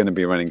probably going to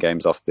be running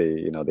games off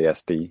the the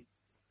SD,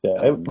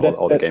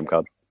 or the game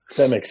card.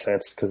 That makes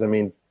sense because I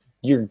mean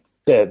you're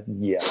dead.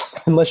 Yeah,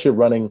 unless you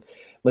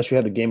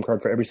have the game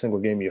card for every single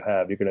game you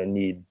have, you're going to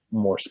need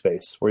more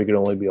space, where you can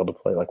only be able to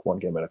play like one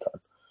game at a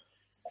time.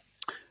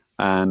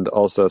 And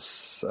also,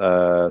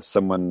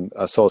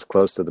 a source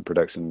close to the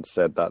production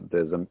said that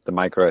the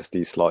micro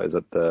SD slot is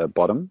at the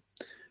bottom,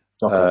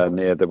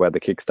 near where the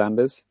kickstand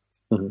is.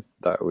 Mm-hmm.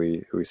 That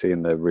we see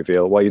in the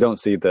reveal. Well, you don't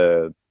see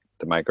the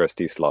micro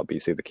SD slot, but you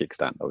see the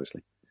kickstand,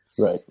 obviously.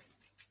 Right.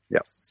 Yeah.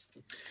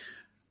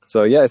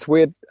 So yeah, it's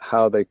weird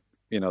how they,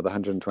 the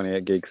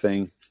 128 gig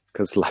thing,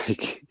 because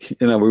like,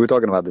 we were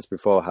talking about this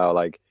before, how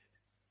like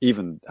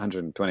even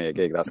 128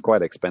 gig, that's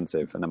quite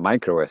expensive, and a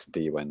micro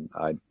SD, when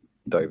I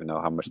don't even know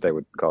how much they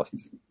would cost.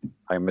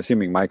 I'm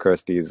assuming micro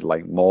SD is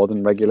like more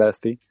than regular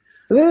SD.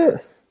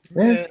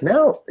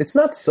 No, it's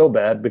not so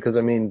bad because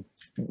I mean,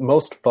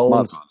 most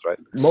phones, right?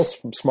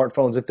 Most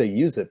smartphones, if they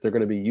use it, they're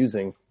going to be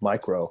using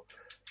micro.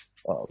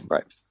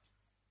 Right.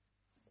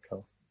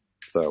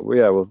 So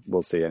yeah,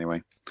 we'll see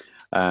anyway.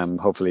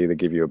 Hopefully they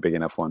give you a big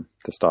enough one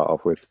to start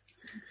off with.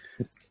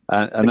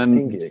 And 16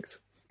 then gigs.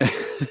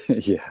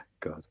 Yeah,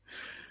 God.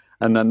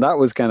 And then that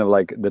was kind of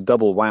like the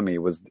double whammy,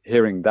 was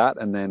hearing that,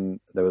 and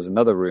then there was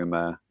another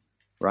rumor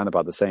around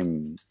about the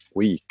same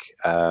week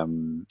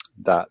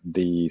that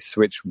the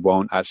Switch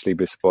won't actually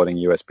be supporting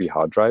USB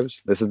hard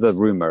drives. This is the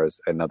rumor, is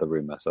another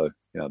rumor, so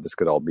this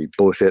could all be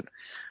bullshit.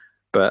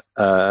 But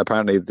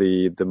apparently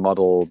the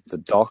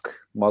dock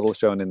model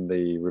shown in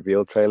the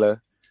reveal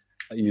trailer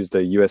used a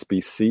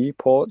USB-C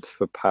port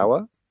for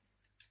power.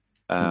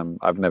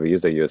 I've never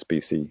used a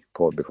USB-C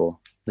port before.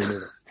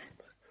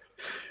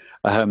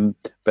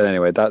 But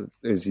anyway, that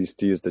is used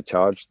to use the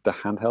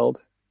handheld.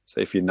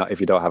 So if you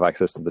don't have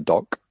access to the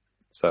dock,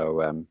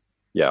 so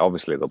yeah,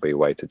 obviously there'll be a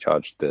way to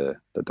charge the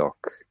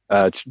dock.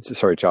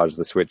 Charge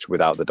the Switch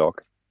without the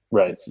dock.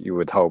 Right. You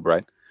would hope,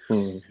 right?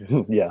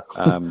 Yeah.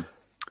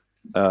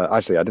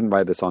 Actually, I didn't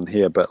write this on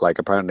here, but like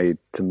apparently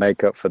to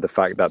make up for the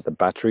fact that the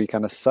battery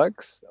kind of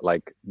sucks,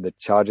 like the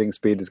charging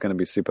speed is going to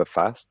be super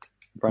fast.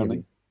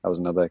 Apparently, that was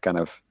another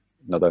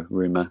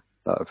rumor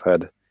that I've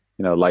heard.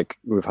 Like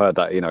we've heard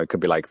that it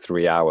could be like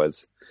 3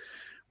 hours,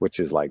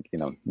 which is like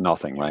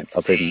nothing, right?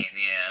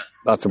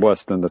 That's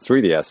worse than the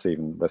 3DS.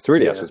 Even the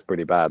 3DS was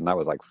pretty bad, and that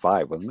was like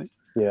 5, wasn't it?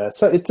 Yeah,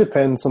 so it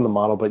depends on the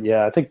model, but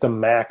yeah, I think the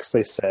max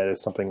they said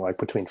is something like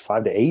between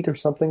 5 to 8 or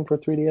something for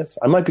 3DS.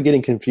 I might be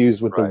getting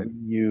confused with the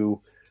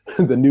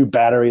new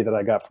battery that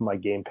I got from my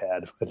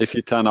gamepad. If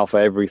you turn off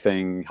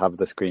everything, have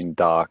the screen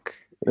dark,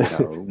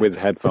 with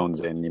headphones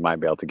in, you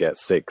might be able to get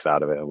 6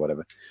 out of it or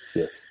whatever.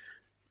 Yes.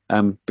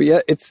 But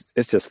yeah, it's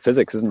just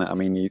physics, isn't it? I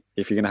mean,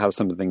 if you're going to have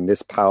something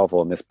this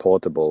powerful and this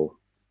portable,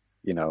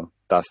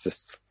 that's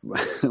just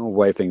the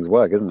way things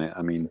work, isn't it?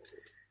 I mean,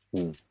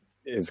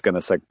 it's going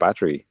to suck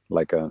battery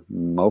like a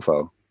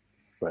mofo,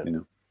 right?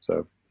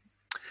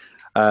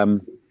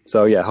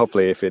 So yeah,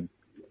 hopefully if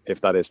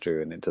if that is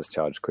true and it does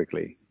charge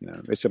quickly,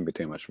 it shouldn't be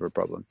too much of a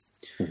problem.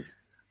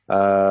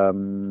 What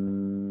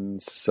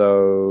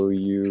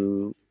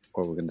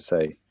we're going to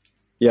say?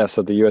 Yeah,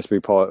 so the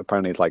USB port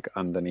apparently is like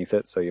underneath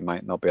it, so you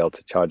might not be able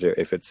to charge it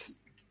if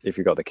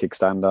you got the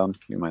kickstand on.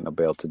 You might not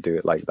be able to do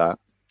it like that.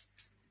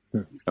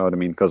 You know what I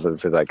mean? Because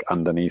if it's like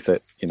underneath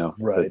it,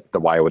 right. the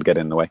wire would get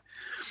in the way.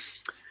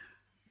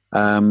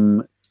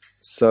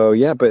 So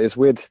yeah, but it's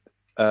weird.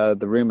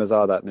 The rumors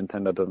are that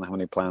Nintendo doesn't have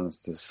any plans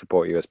to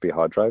support USB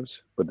hard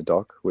drives with the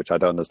dock, which I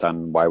don't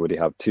understand. Why would you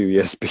have two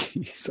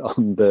USBs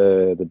on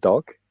the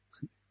dock?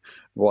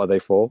 What are they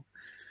for?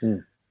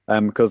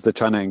 Because they're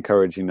trying to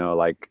encourage,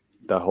 like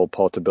the whole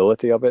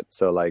portability of it.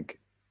 So like,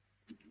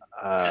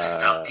 to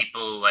stop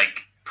people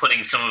like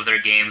putting some of their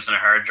games on a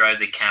hard drive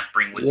they can't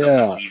bring with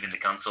them and leaving the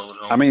console at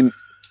home. I mean,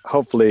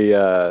 hopefully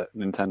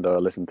Nintendo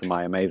listened to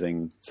my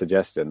amazing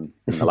suggestion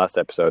in the last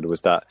episode,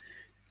 was that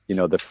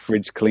the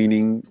fridge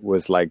cleaning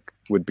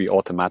would be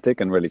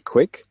automatic and really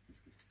quick.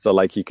 So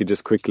like you could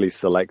just quickly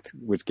select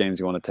which games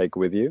you want to take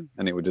with you,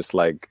 and it would just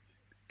like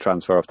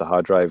transfer off the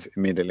hard drive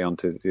immediately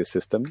onto your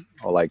system,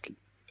 or like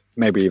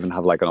maybe even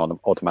have like an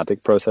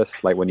automatic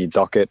process, like when you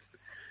dock it,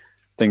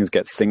 things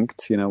get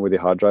synced, with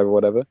your hard drive or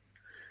whatever.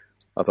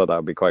 I thought that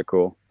would be quite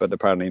cool, but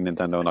apparently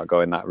Nintendo are not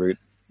going that route.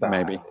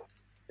 Maybe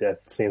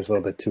that seems a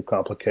little bit too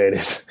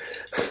complicated.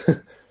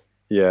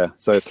 Yeah,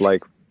 so it's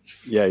like,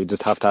 you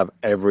just have to have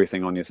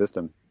everything on your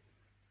system,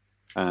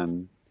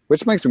 and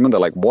which makes me wonder,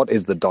 like, what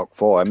is the dock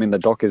for? I mean, the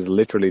dock is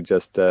literally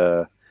just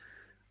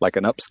like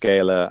an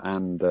upscaler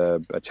and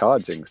a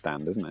charging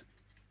stand, isn't it?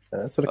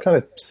 That's what it kind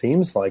of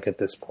seems like at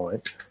this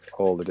point. That's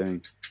all they're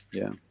doing,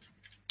 yeah.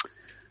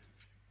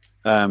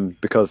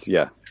 Because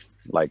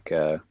like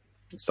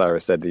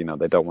Cyrus said, they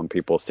don't want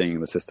people seeing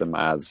the system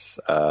as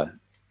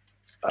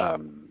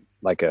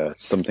like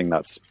something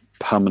that's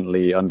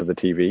permanently under the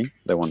TV.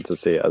 They want to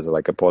see it as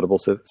like a portable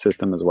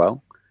system as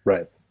well.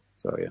 Right.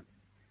 So yeah,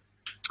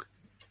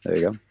 there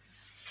you go.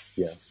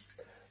 Yeah.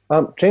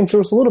 James, there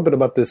was a little bit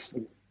about this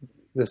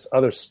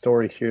other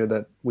story here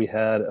that we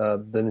had,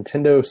 the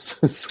Nintendo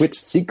Switch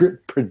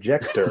secret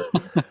projector,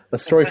 a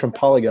story from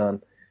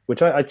Polygon,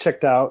 which I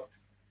checked out,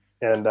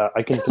 and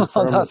I can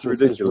confirm that's this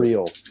ridiculous. is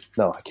real.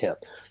 No, I can't.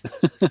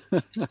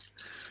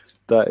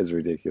 That is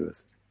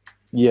ridiculous.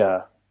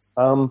 Yeah.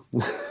 What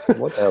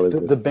the hell is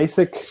this? The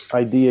basic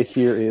idea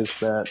here is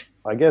that,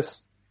 I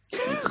guess,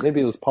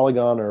 maybe it was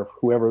Polygon or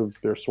whoever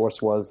their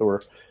source was. There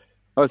were.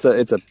 Oh, it's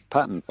a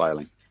patent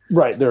filing.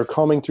 Right, they're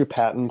combing through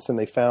patents, and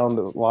they found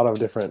a lot of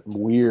different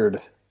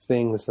weird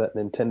things that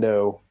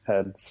Nintendo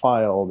had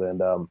filed, and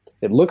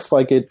it looks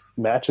like it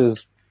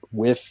matches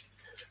with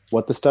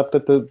what the stuff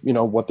that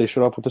what they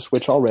showed up with the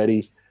Switch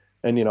already,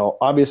 and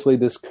obviously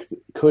this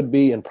could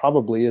be and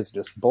probably is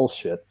just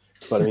bullshit.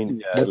 But I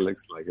mean, it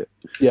looks like it.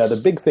 Yeah, the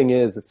big thing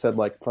is it said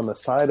like from the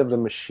side of the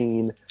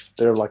machine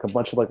there are like a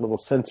bunch of like little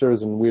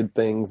sensors and weird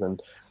things,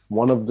 and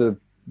one of the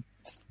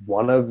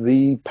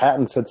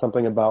patents said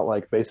something about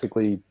like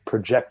basically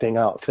projecting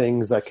out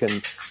things that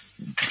can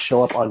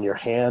show up on your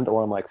hand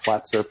or on like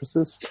flat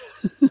surfaces.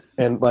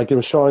 And like it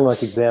was showing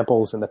like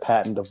examples in the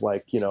patent of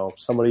like,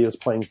 somebody was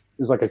playing,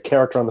 there's like a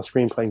character on the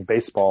screen playing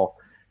baseball,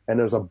 and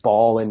there's a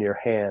ball in your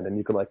hand and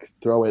you could like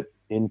throw it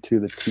into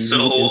the TV. So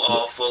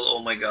awful.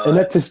 Oh my God. And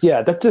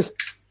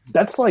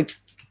that's like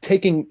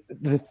taking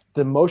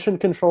the motion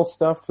control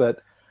stuff that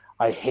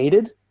I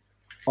hated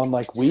on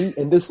like Wii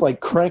and just like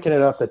cranking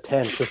it up to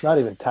 10. So it's not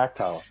even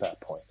tactile at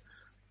that point.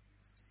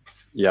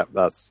 Yeah,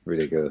 that's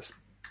ridiculous.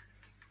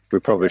 We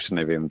probably shouldn't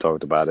have even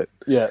talked about it.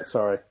 Yeah,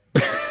 sorry.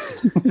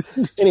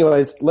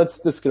 Anyways,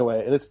 let's just get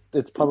away. And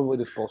it's probably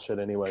just bullshit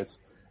anyways.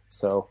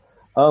 So,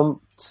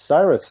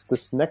 Cyrus,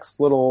 this next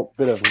little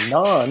bit of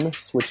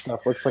non-Switch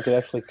stuff looks like it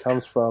actually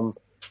comes from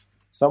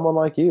someone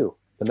like you.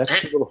 The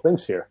next two little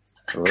things here.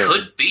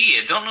 Could be.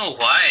 I don't know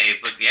why,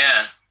 but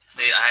yeah.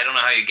 I don't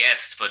know how you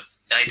guessed, but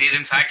I did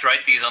in fact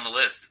write these on the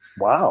list.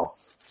 Wow.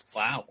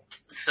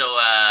 So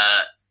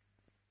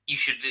you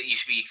should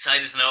be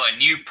excited to know a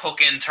new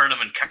Pokken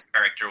Tournament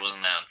character was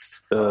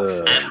announced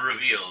and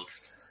revealed.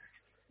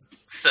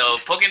 So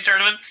Pokken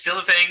Tournament, still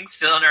a thing,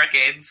 still in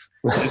arcades.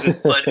 Is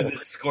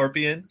it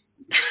Scorpion?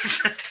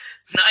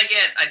 Not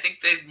yet. I think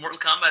Mortal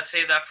Kombat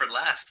saved that for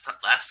last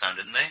time,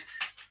 didn't they?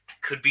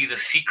 Could be the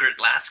secret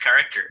last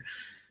character.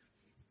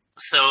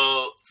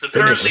 So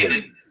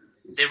currently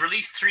they've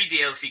released 3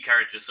 DLC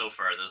characters so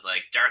far. There's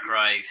like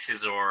Darkrai,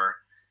 Scizor,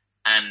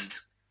 and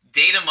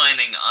data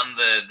mining on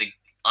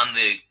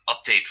the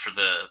update for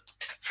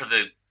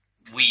the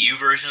Wii U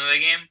version of the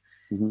game.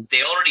 Mm-hmm.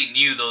 They already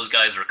knew those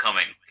guys were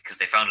coming because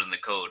they found it in the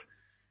code,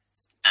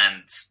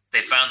 and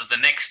they found that the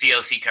next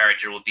DLC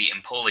character will be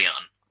Empoleon,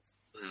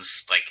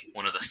 who's like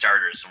one of the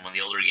starters from one of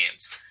the older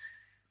games.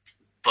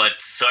 But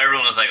so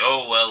everyone was like,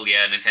 "Oh well,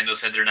 yeah." Nintendo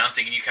said they're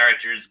announcing a new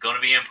character. It's going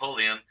to be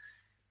Empoleon.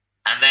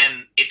 And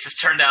then it just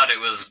turned out it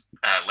was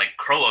like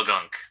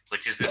Croagunk,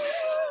 which is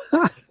this.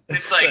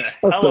 It's like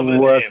that's the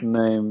worst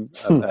name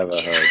I've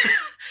ever heard.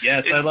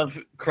 Yes, I love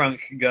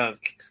Crunk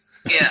Gunk.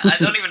 Yeah, I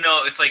don't even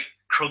know. It's like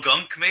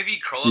Krogunk, maybe.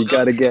 You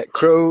gotta get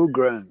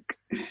Krogrunk.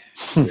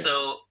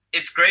 So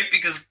it's great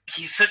because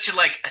he's such a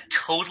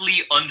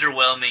totally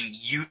underwhelming,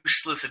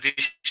 useless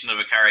addition of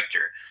a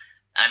character.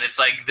 And it's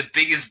like the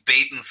biggest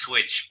bait and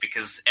switch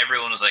because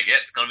everyone was like, yeah,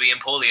 it's going to be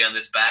Empoleon,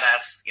 this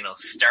badass,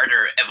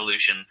 starter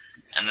evolution.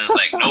 And then it's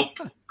like, nope,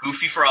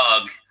 Goofy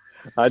Frog.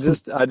 I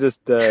just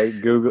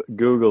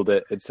Googled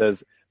it. It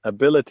says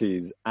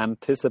abilities,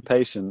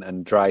 anticipation,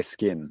 and dry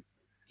skin.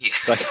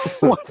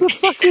 Yes. Like, what the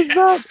fuck is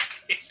that?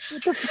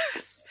 What the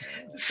fuck?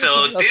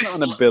 So that's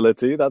not an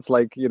ability. That's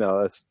like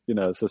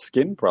it's a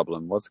skin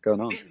problem. What's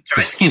going on?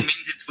 Dry skin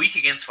means it's weak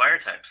against fire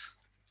types.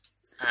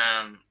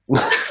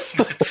 What?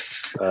 But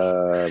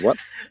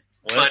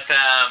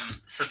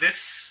so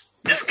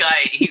this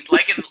guy, he's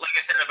like I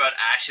said about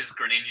Ash's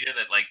Greninja,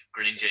 that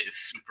Greninja is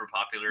super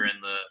popular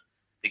in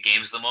the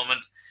games at the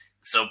moment.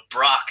 So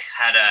Brock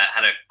had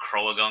a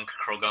Croagunk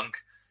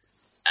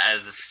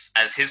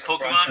as his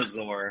Pokemon.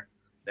 Brontosaur.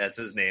 That's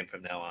his name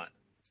from now on.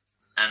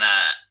 And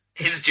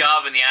his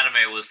job in the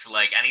anime was to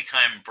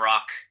anytime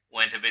Brock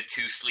went a bit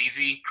too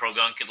sleazy,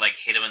 Croagunk could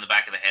hit him in the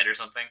back of the head or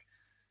something.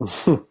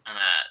 And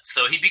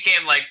so he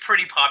became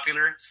pretty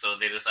popular. So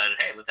they decided,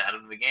 hey, let's add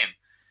him to the game.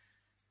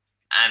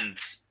 And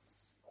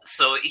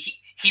so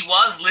he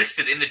was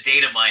listed in the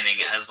data mining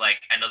as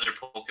another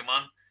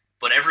Pokemon,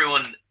 but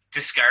everyone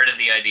discarded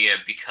the idea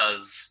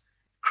because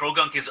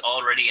Croagunk is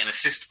already an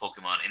assist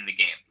Pokemon in the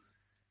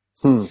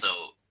game.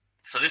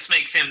 So this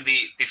makes him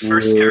the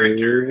first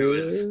character who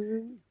is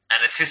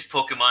an assist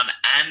Pokemon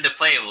and a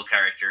playable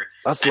character.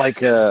 That's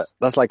like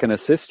an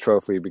assist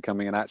trophy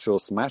becoming an actual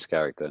Smash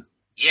character.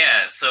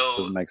 Yeah, so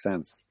doesn't make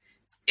sense.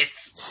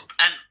 It's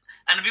and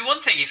it'd be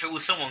one thing if it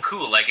was someone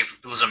cool, if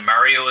it was a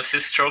Mario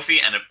assist trophy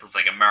and it was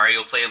a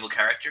Mario playable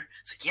character.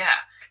 It's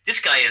this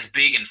guy is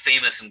big and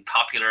famous and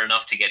popular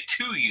enough to get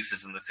 2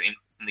 uses in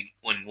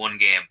one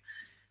game.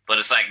 But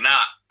it's nah,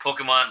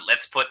 Pokemon,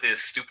 let's put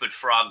this stupid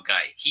frog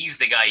guy. He's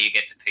the guy you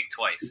get to pick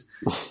twice.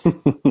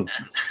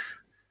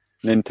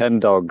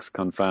 Nintendogs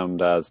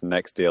confirmed as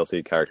next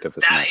DLC character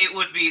for Smash. It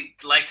would be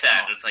like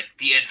that. It's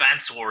the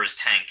Advance Wars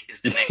tank is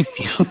the next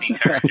DLC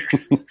character.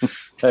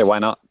 Hey, why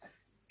not?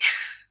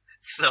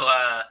 So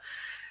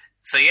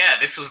yeah,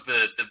 this was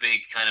the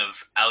big kind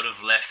of out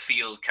of left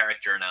field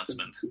character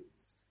announcement.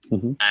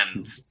 Mm-hmm.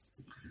 And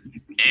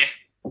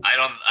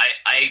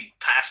I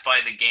passed by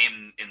the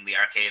game in the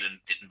arcade and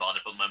didn't bother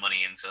putting my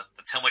money in, so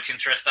that's how much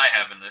interest I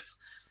have in this.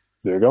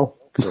 There you go.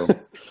 Cool.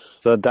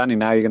 So Danny,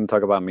 now you're going to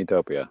talk about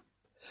Miitopia.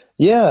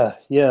 Yeah.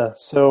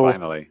 So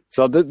finally,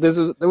 so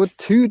there were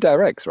 2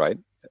 directs, right?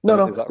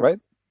 No, is that right?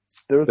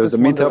 There was a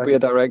Miitopia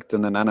direct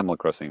and an Animal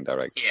Crossing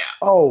direct. Yeah.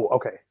 Oh,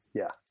 okay.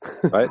 Yeah.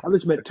 Right. I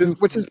just meant 2,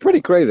 which is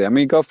pretty crazy. I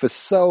mean, you go for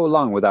so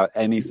long without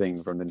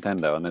anything from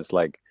Nintendo, and it's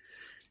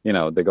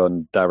they're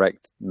going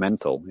direct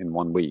mental in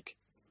 1 week.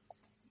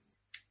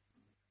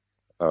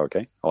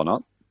 Okay, or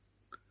not?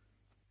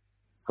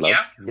 Hello?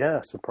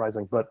 Yeah,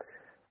 surprising, but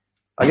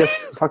I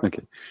guess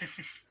okay.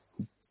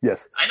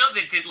 Yes. I know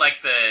they did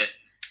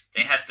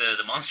they had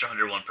the Monster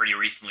Hunter one pretty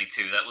recently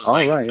too. That was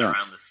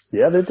around this.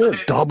 Yeah, they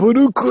did.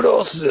 Double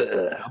cross.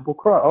 Double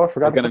cross. Oh, I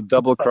forgot. They're going to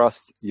double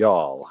cross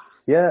y'all.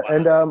 Yeah,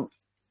 wow. And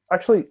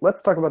actually,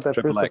 let's talk about that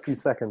Triple for just X. a few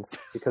seconds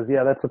because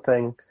that's a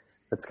thing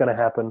that's going to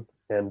happen,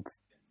 and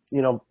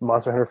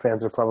Monster Hunter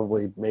fans are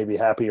probably maybe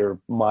happy or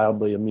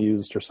mildly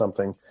amused or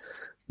something,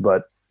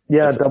 but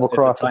double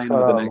cross is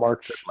on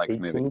March 18th.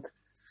 Movie.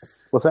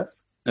 What's that?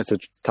 It's a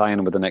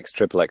tie-in with the next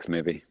Triple X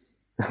movie.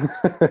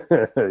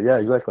 Yeah,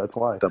 exactly. That's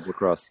why. Double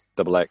cross,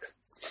 double X.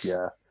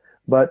 Yeah.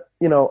 But,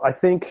 I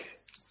think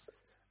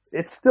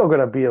it's still going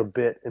to be a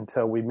bit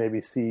until we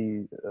maybe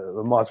see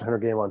the Monster Hunter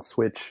game on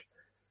Switch.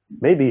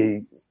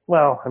 Maybe,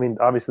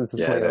 obviously this is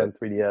playing on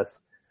 3DS,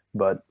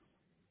 but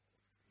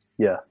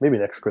maybe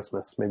next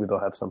Christmas. Maybe they'll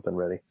have something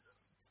ready.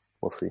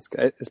 We'll see.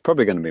 It's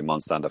probably going to be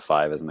Monster Hunter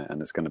 5, isn't it?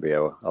 And it's going to be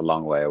a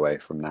long way away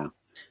from now.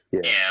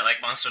 Yeah,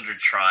 Monster Hunter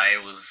Tri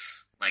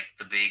was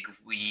the big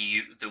Wii.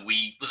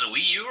 Was it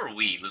Wii U or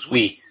Wii? It was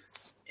Wii.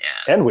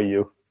 Yeah, and Wii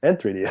U and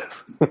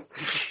 3DS.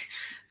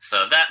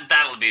 So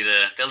that'll be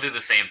they'll do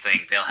the same thing.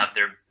 They'll have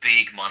their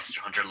big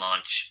Monster Hunter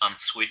launch on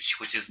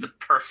Switch, which is the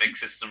perfect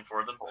system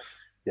for them.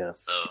 Yeah.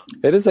 So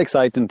it is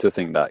exciting to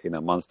think that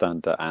Monster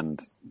Hunter and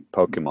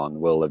Pokemon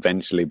will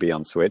eventually be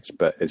on Switch,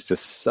 but it's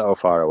just so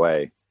far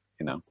away.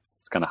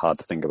 It's kind of hard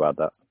to think about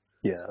that.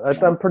 Yeah,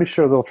 I'm pretty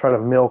sure they'll try to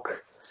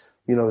milk,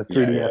 the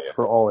 3DS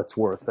for all it's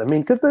worth. I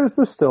mean, because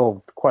there's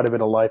still quite a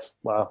bit of life,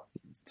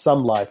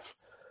 some life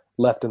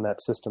left in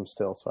that system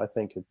still. So I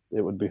think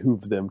it would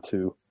behoove them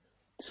to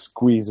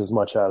squeeze as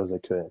much out as they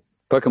could.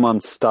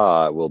 Pokemon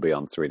Star will be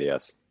on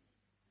 3DS.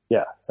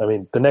 Yeah, I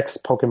mean, the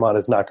next Pokemon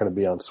is not going to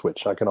be on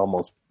Switch.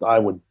 I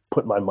would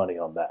put my money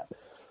on that.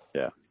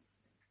 Yeah.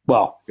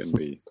 Well, it's going to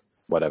be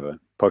whatever.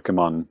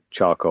 Pokemon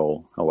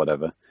Charcoal or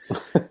whatever.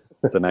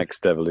 The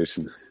next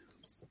evolution.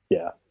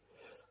 Yeah.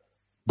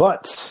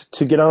 But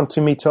to get on to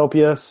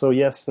Miitopia, so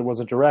yes, there was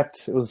a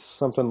direct. It was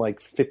something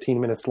like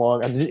 15 minutes long.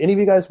 Did any of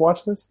you guys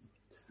watch this?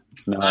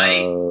 No.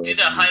 I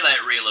did a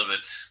highlight reel of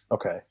it.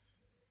 Okay.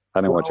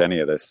 I didn't watch any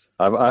of this.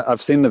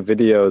 I've seen the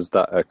videos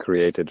that are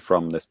created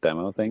from this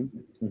demo thing,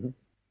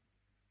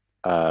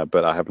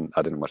 but I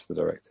didn't watch the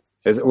direct.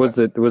 Was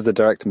the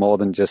direct more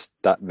than just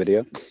that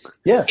video?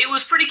 Yeah, It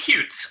was pretty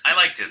cute. I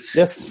liked it.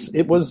 yes,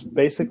 it was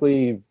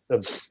basically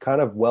a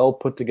kind of well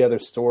put together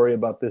story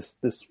about this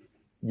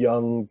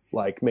young,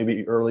 like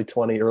maybe early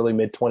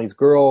mid 20s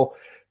girl.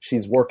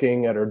 She's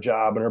working at her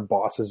job, and her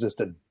boss is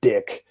just a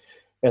dick.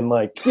 And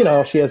like, you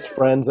know, she has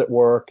friends at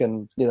work,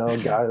 and you know,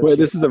 guys. Wait,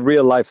 this is a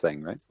real life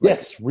thing, right?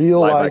 Yes, real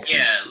live life. action.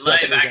 Yeah, live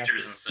exactly.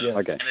 actors and stuff. Yeah.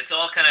 Okay. And it's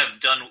all kind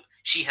of done.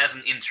 She has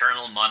an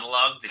internal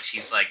monologue that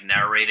she's like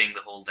narrating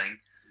the whole thing.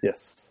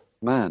 Yes.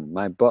 Man,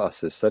 my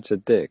boss is such a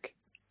dick.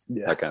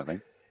 Yeah. That kind of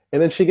thing.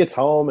 And then she gets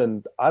home,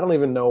 and I don't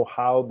even know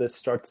how this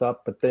starts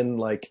up, but then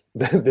like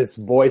this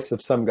voice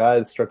of some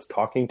guy starts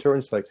talking to her,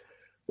 and she's like,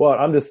 "Well,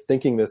 I'm just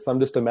thinking this. I'm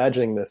just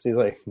imagining this." And he's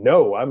like,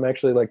 "No, I'm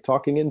actually like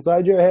talking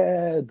inside your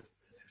head."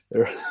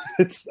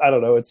 I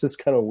don't know. It's just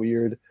kind of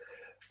weird.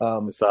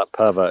 It's that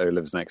pervert who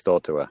lives next door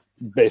to her.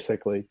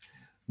 Basically.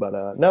 But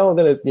no,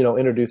 then it, you know,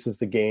 introduces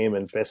the game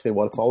and basically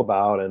what it's all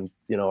about. And,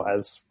 you know,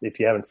 as if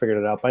you haven't figured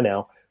it out by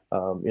now,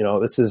 you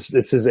know, this is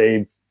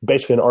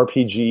basically an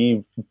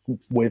RPG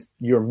with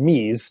your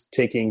Mii's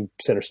taking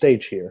center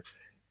stage here.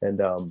 And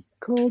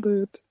Called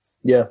it.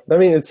 yeah, I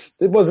mean,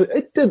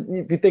 it did,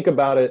 if you think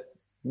about it,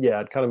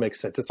 yeah, it kind of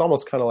makes sense. It's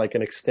almost kind of like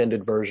an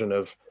extended version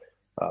of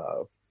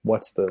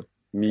what's the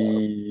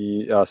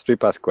Street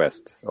Pass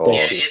Quest. Or,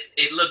 Yeah,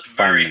 it looked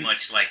very Fun.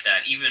 much like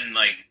that. Even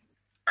like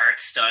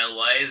art style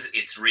wise,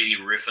 it's really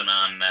riffing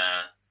on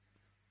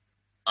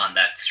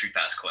that Street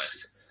Pass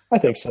Quest. I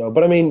think so,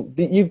 but I mean,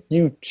 you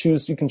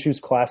can choose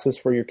classes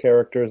for your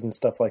characters and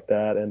stuff like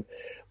that, and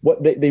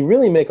what they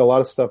really make a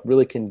lot of stuff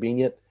really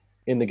convenient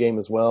in the game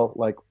as well.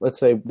 Like, let's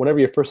say whenever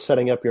you're first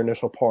setting up your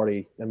initial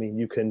party, I mean,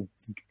 you can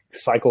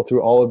cycle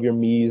through all of your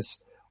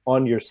Mii's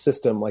on your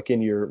system, like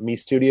in your Mii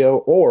Studio,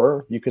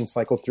 or you can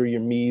cycle through your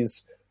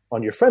Mii's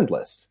on your friend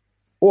list,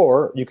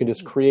 or you can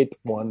just create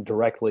one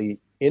directly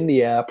in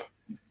the app.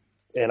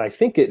 And I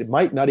think it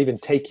might not even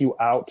take you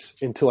out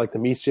into like the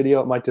Mii Studio.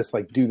 It might just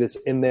like do this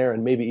in there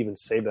and maybe even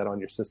save that on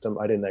your system.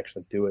 I didn't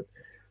actually do it,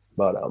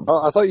 but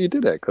Oh, I thought you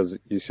did it because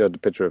you showed a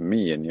picture of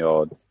me in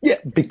your. yeah,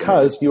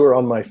 because you were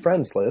on my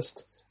friends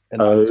list,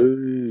 and Oh,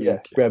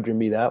 grabbed your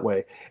Mii that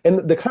way.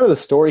 And the kind of the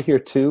story here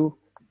too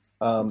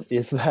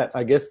is that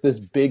I guess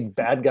this big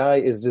bad guy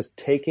is just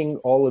taking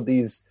all of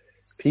these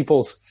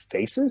people's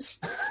faces,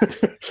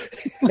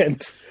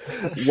 and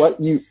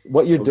what you're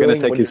We're doing. going to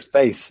take when his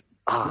face.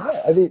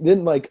 Yeah, I mean,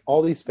 then like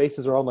all these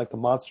faces are on like the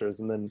monsters,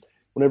 and then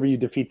whenever you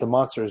defeat the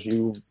monsters,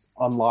 you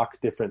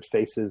unlock different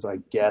faces. I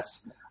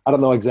guess I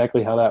don't know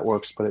exactly how that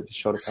works, but it just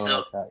showed it kind of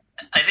like that.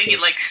 I think it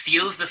like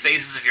steals the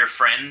faces of your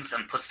friends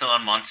and puts them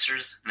on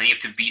monsters, and then you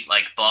have to beat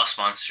like boss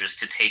monsters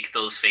to take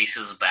those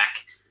faces back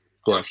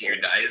onto your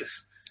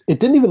guys. It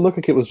didn't even look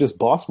like it was just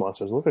boss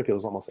monsters. It looked like it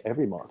was almost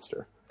every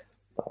monster.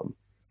 That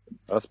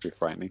must be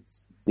frightening.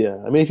 Yeah,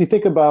 I mean, if you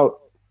think about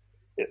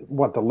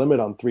what the limit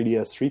on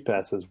 3DS Street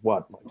Pass is,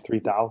 what, like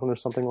 3,000 or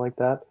something like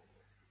that?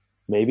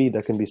 Maybe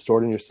that can be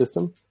stored in your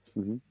system,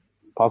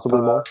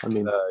 possibly more. I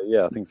mean,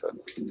 Yeah, I think so.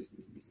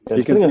 yeah,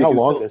 depending on how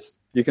long still, this.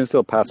 you can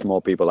still pass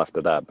more people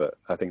after that, but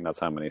I think that's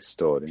how many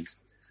stored in.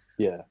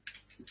 Yeah,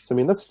 so I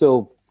mean, that's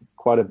still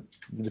quite a.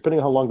 Depending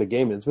on how long the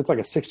game is, if it's like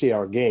a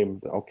 60-hour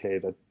game, okay,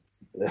 that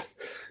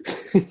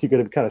you're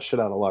gonna kind of shit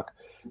out of luck.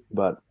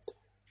 But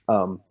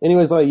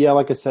anyways,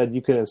 like I said,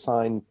 you can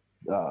assign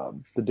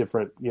the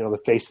different, you know, the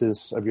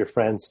faces of your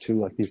friends to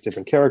like these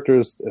different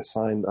characters.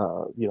 Assign,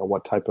 you know,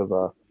 what type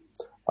of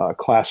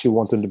class you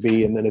want them to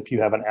be, and then if you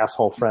have an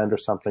asshole friend or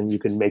something, you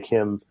can make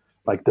him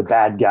like the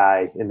bad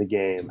guy in the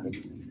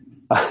game.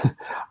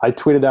 I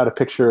tweeted out a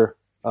picture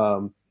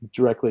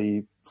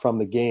directly from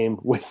the game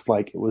with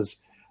like it was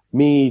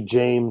me,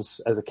 James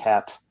as a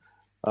cat,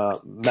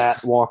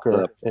 Matt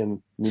Walker,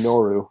 and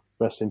Minoru,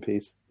 rest in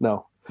peace.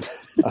 No.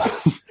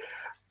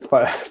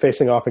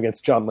 Facing off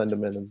against John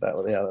Lindemann, and that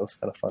was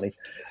kind of funny.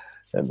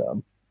 And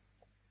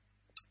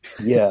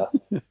yeah,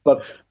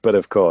 But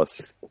of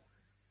course,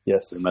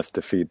 yes, we must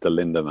defeat the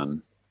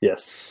Lindemann.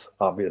 yes,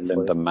 obviously.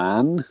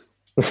 Lindemann?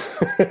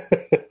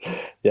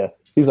 Yeah,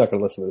 he's not going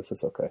to listen to this.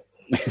 It's okay.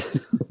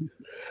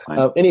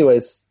 Fine.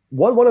 Anyways,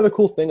 one other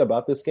cool thing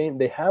about this game,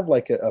 they have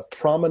like a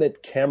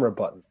prominent camera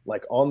button,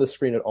 like on the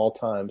screen at all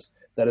times,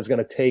 that is going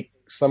to take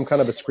some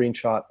kind of a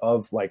screenshot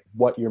of like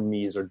what your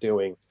Mii's are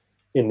doing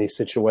in these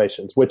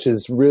situations, which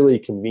is really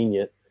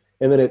convenient.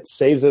 And then it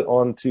saves it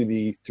onto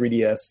the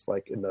 3DS,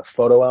 like in the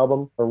photo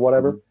album or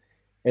whatever.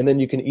 And then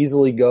you can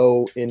easily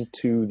go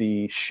into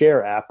the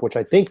share app, which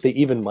I think they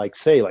even like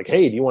say like,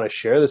 hey, do you want to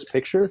share this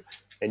picture?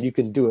 And you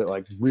can do it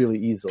like really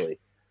easily.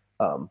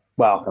 For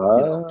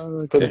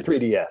the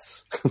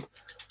 3DS.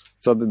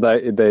 So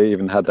they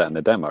even had that in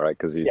the demo, right?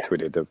 Because you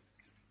tweeted the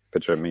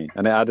picture of me.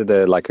 And it added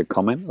a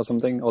comment or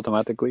something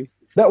automatically?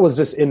 That was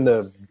just in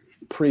the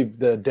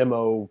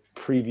demo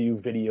preview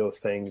video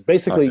thing.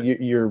 Basically,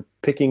 you're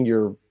picking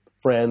your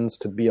friends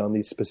to be on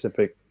these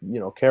specific, you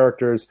know,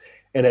 characters,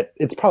 and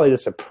it's probably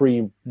just a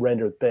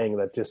pre-rendered thing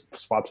that just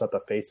swaps out the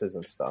faces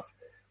and stuff,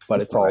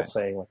 but it's all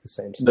saying like the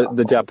same stuff.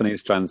 The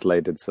Japanese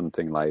translated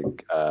something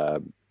like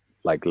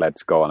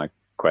 "Let's go on a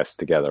quest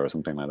together" or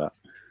something like that.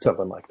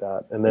 Something like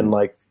that, and then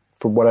like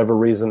for whatever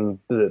reason,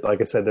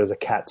 like I said, there's a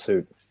cat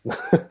suit.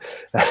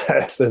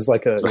 There's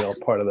like a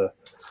part of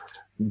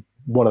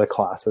one of the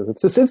classes.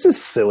 It's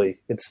just silly.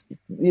 It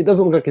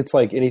doesn't look like it's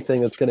like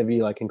anything that's going to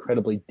be like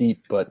incredibly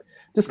deep, but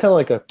just kind of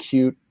like a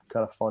cute,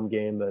 kind of fun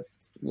game that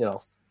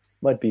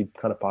might be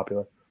kind of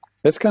popular.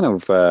 It's kind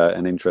of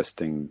an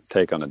interesting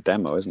take on a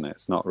demo, isn't it?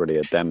 It's not really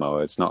a demo.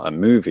 It's not a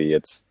movie.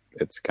 It's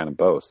kind of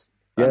both.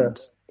 Yeah.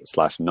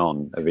 /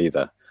 none of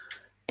either.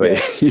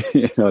 But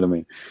you know what I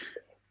mean?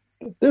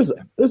 There's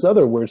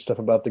other weird stuff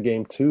about the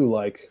game too.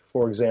 Like,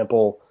 for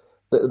example,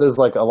 there's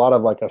like a lot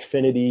of like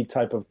affinity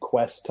type of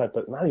quest type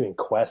of, not even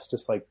quest,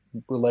 just like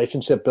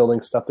relationship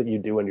building stuff that you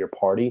do in your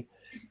party.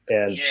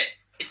 And yeah,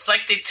 it's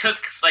like they took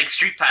like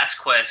Street Pass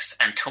Quest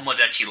and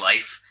Tomodachi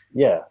Life.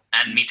 Yeah.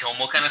 And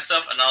Mitomo kind of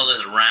stuff, and all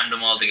this rammed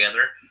them all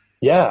together.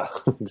 Yeah,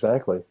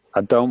 exactly.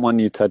 I don't want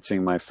you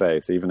touching my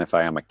face, even if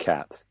I am a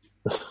cat.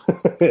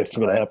 It's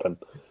going to happen.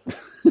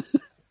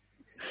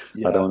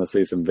 Yeah. I don't want to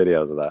see some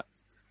videos of that.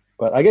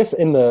 But I guess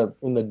in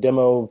the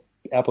demo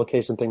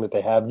application thing that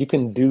they have, you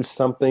can do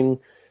something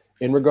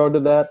in regard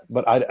to that.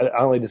 But I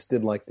only just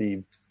did like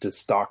the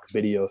stock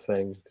video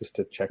thing just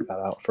to check that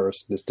out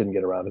first. Just didn't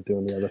get around to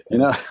doing the other thing.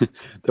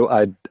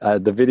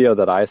 The video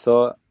that I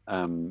saw,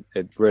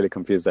 it really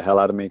confused the hell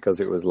out of me because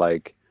it was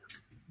like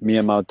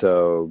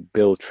Miyamoto,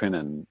 Bill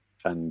Trinan,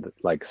 and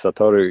like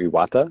Satoru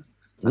Iwata.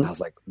 And I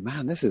was like,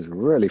 man, this is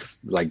really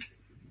like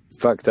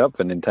fucked up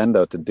for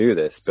Nintendo to do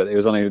this. But it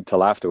was only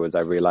until afterwards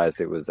I realized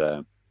it was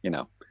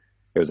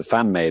it was a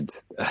fan-made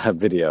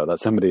video that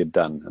somebody had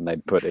done, and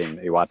they'd put in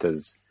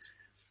Iwata's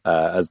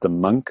as the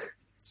monk.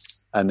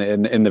 And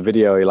in the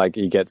video,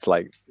 he gets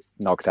like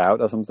knocked out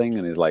or something,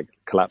 and he's like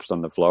collapsed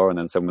on the floor, and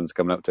then someone's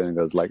coming up to him and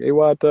goes like,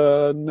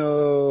 "Iwata,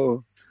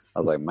 no!" I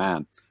was like,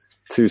 man,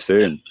 too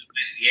soon.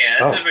 Yeah,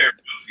 that's a very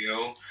rough,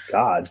 yo.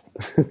 God.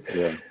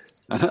 Yeah.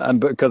 And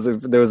because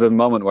there was a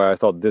moment where I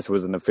thought this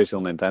was an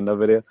official Nintendo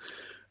video.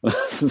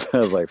 So I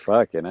was like,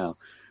 fuck, but no,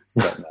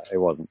 it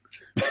wasn't.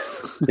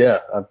 Yeah.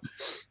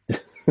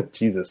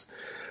 Jesus.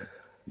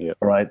 Yeah.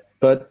 All right.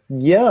 But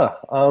yeah,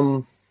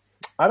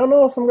 I don't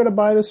know if I'm going to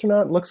buy this or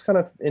not. It looks kind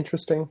of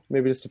interesting.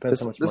 Maybe it just depends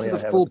how much money I have.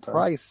 This is a full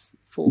price.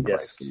 Full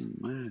price game.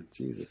 Man,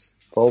 Jesus.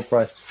 Full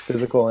price,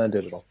 physical and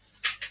digital.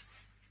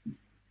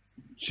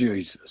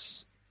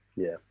 Jesus.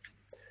 Yeah.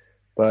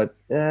 But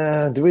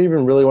do we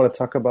even really want to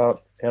talk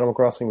about Animal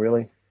Crossing,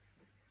 really?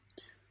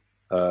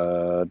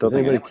 Does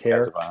anybody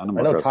care? I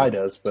know Ty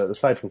does, but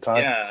aside from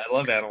Ty... Yeah, I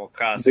love Animal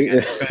Crossing.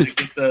 I'm trying to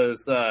get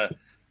those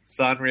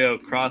Sanrio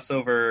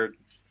crossover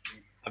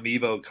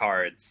amiibo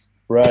cards.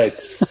 Right.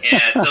 Yeah,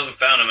 I still haven't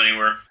found them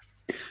anywhere.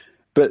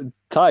 But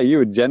Ty, you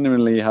were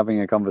genuinely having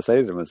a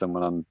conversation with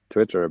someone on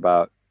Twitter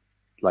about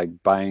like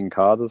buying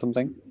cards or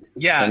something?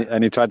 Yeah.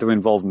 And he tried to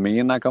involve me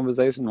in that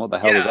conversation? What the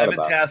hell is that about?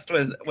 I've been tasked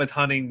with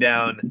hunting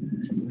down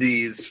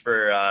these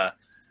for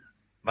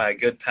my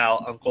good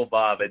pal Uncle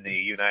Bob in the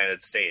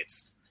United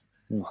States.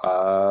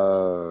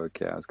 Oh,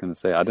 okay. I was going to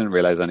say, I didn't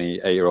realize any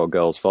 8-year-old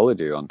girls followed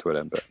you on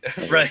Twitter. But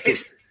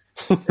Right.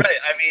 Right.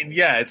 I mean,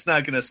 yeah, it's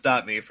not going to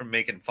stop me from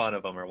making fun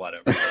of them or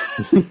whatever.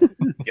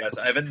 Yes,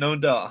 I've been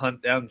known to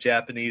hunt down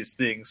Japanese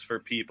things for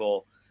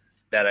people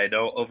that I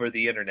know over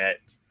the internet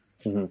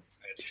and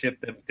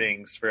ship them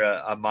things for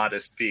a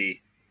modest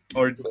fee.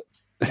 Or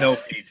no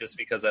fee, just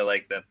because I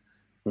like them.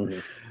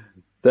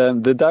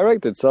 Mm-hmm. The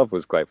direct itself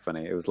was quite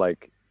funny. It was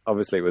like,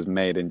 obviously it was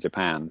made in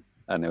Japan,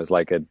 and it was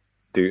like a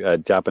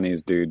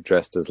Japanese dude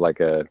dressed as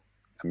like a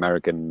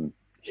American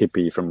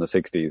hippie from the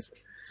 60s.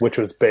 Which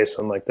was based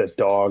on like the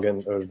dog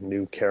and a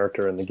new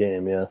character in the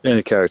game, yeah.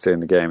 A character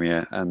in the game,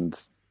 yeah. And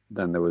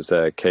then there was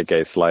a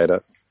KK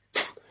Slider.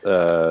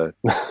 A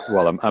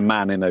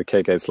man in a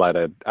KK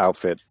Slider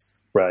outfit.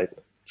 Right.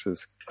 Which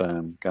was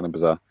kind of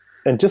bizarre.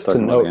 And just to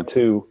note,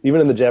 too,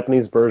 even in the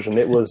Japanese version,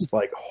 it was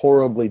like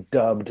horribly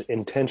dubbed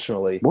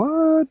intentionally.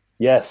 What?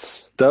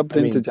 Yes. Dubbed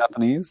into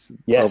Japanese?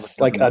 Yes,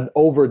 like an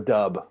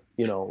overdub,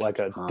 like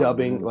a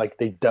dubbing, like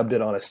they dubbed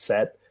it on a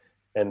set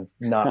and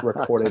not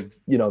recorded,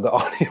 the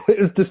audio. It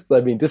was just,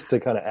 just to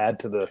kind of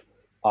add to the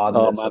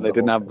oddness. Oh, man, they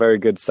didn't have very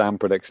good sound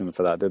production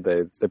for that, did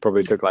they? They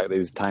probably took like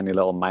these tiny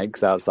little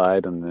mics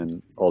outside and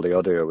then all the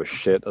audio was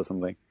shit or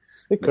something.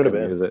 It could have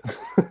been. Use it.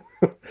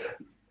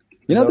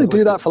 They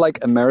do that for like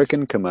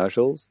American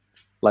commercials,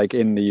 like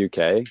in the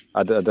UK.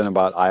 I don't know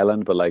about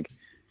Ireland, but like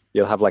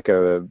you'll have like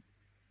a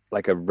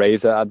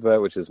Razor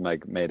advert, which is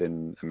like made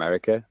in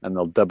America, and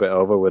they'll dub it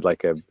over with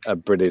like a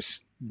British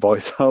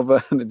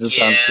voiceover, and it just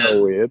sounds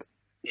so weird.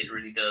 It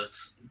really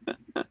does.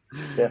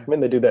 Yeah, I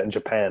mean they do that in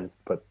Japan,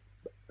 but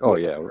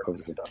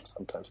obviously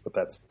sometimes, but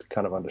that's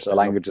kind of understandable.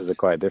 The languages are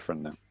quite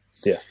different now.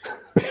 Yeah.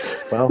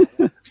 Well,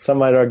 some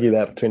might argue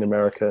that between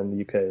America and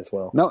the UK as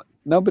well. No,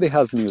 nobody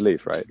has New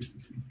Leaf, right?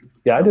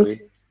 Yeah, I do.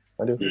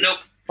 Nope.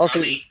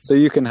 Also, so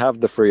you can have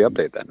the free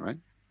update then, right?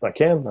 I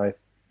can. I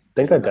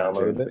think I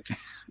downloaded it.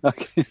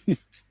 Okay.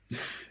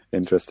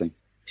 Interesting.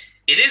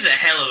 It is a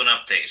hell of an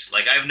update.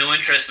 Like, I have no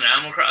interest in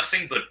Animal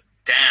Crossing, but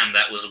damn,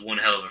 that was one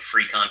hell of a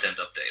free content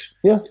update.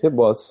 Yeah, it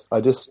was. I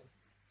just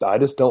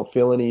don't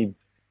feel any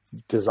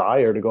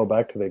desire to go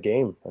back to the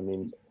game. I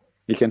mean,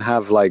 you can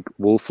have like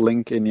Wolf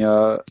Link in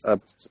your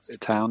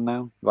town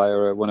now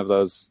via one of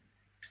those,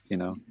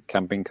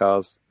 camping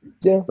cars.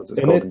 Yeah, as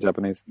it's called in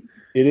Japanese.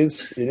 It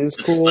is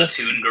The cool.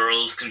 Splatoon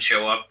girls can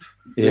show up.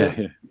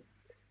 Yeah.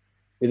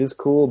 It is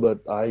cool,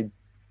 but I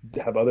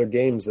have other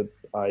games that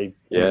I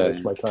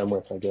waste my time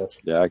with, I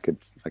guess. Yeah, I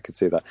could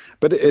see that.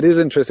 But it is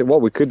interesting.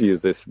 What we could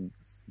use this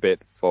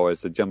bit for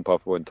is to jump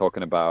off when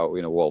talking about,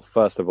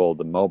 first of all,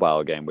 the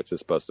mobile game, which is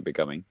supposed to be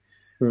coming,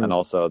 and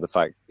also the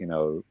fact,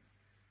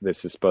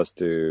 this is supposed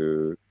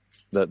to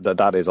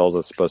that is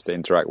also supposed to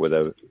interact with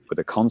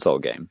a console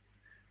game,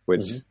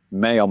 which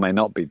may or may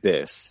not be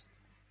this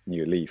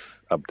new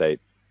Leaf update,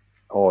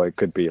 or it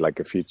could be like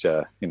a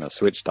future,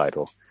 Switch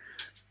title.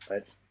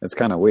 Right. It's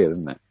kind of weird,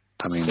 isn't it?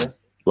 I mean,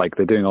 like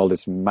they're doing all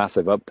this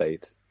massive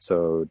update.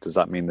 So does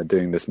that mean they're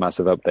doing this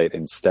massive update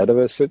instead of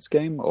a Switch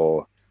game,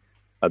 or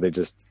are they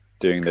just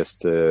doing this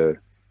to,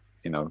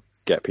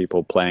 get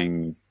people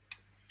playing,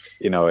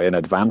 in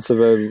advance of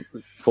a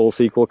full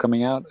sequel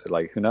coming out?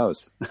 Like, who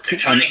knows? They're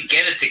trying to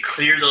get it to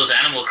clear those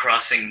Animal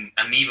Crossing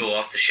amiibo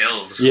off the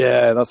shelves.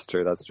 Yeah, that's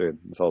true.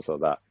 It's also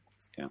that.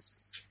 Yeah.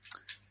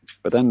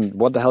 But then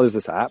what the hell is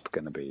this app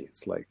going to be?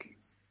 It's like,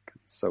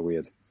 so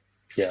weird.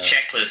 Yeah.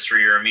 Checklist for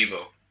your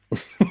amiibo.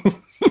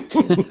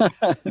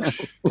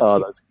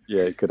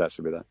 It could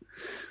actually be that.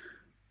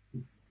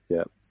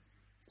 Yeah.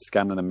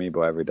 Scan an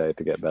amiibo every day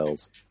to get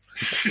bells.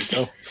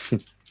 Oh,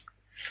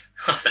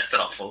 that's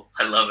awful.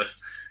 I love it.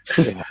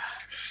 Yeah.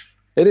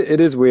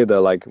 It is weird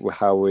though, like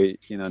how we,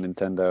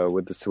 Nintendo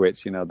with the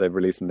Switch, they're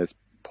releasing this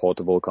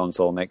portable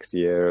console next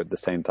year at the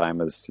same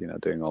time as,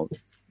 doing all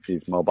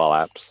these mobile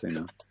apps,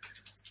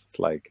 It's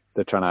like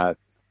they're trying to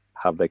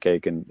have their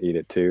cake and eat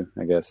it too,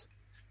 I guess.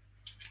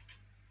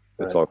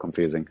 It's all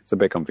confusing. It's a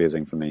bit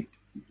confusing for me.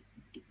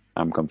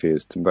 I'm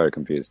confused. I'm very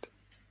confused.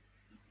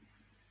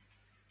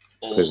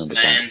 Old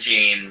man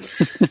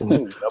James.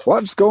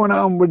 What's going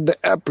on with the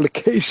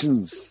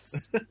applications?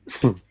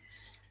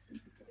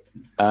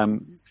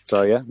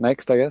 So yeah,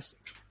 next I guess,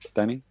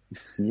 Danny.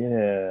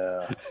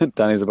 Yeah.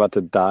 Danny's about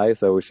to die,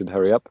 so we should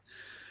hurry up.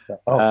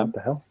 What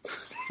the hell?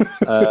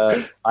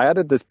 I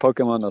added this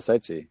Pokemon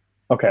Osechi.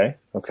 Okay.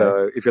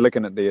 So if you're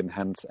looking at the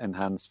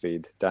enhanced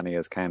feed, Danny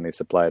has kindly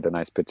supplied a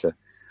nice picture.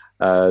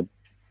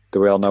 Do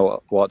we all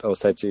know what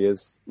Osechi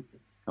is?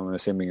 I'm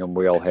assuming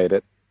we all hate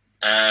it.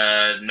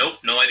 Nope,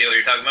 no idea what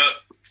you're talking about.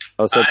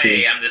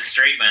 Osechi. I am the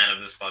straight man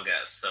of this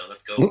podcast, so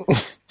let's go.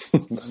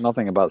 It's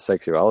nothing about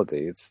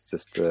sexuality. It's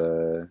just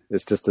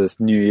this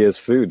New Year's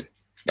food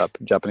that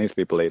Japanese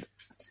people eat.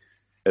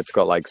 It's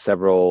got like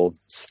several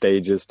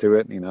stages to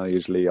it,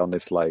 usually on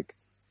this like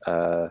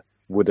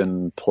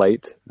wooden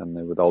plate,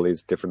 and with all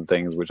these different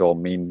things which all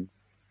mean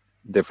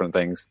different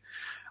things.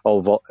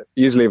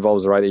 Usually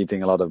involves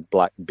eating a lot of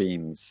black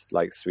beans,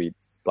 like sweet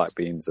black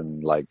beans,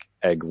 and like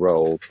egg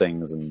roll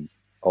things and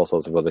all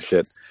sorts of other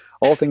shit.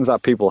 All things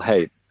that people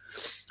hate.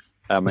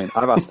 I mean,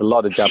 I've asked a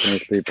lot of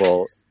Japanese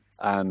people,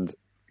 and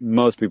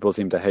most people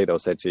seem to hate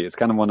Osechi. It's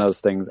kind of one of those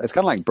things. It's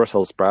kind of like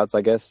Brussels sprouts,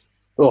 I guess.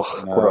 Oh,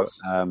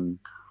 gross.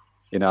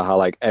 How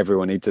like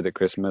everyone eats it at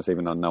Christmas,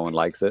 even though no one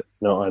likes it.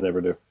 No, I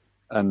never do.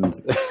 And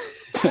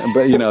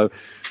but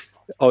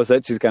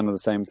Osechi's kind of the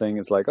same thing.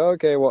 It's like,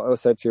 okay, what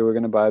Osechi we're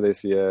going to buy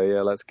this year?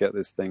 Yeah, let's get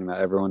this thing that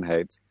everyone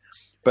hates.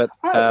 But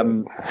I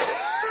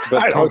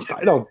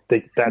don't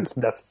think that's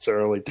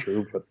necessarily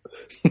true. But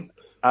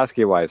ask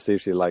your wife, see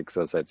if she likes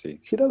Osechi.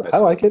 She does. I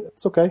like it.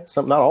 It's okay.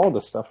 Not all of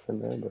the stuff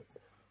in there, but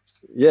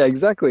yeah,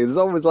 exactly. There's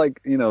always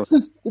like 30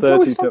 to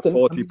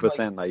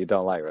 40% that you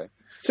don't like, right?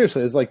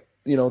 Seriously, it's like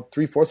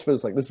 3/4 of it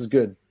is like, this is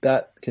good.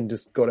 That can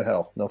just go to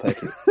hell. No,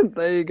 thank you.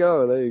 There you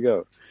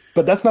go.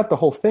 But that's not the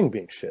whole thing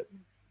being shit.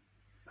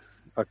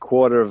 A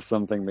quarter of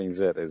something being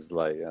shit is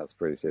like, that's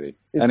pretty shitty.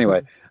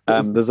 Anyway,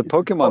 there's a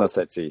Pokemon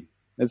Osechi.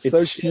 It's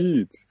so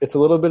cute. It's a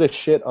little bit of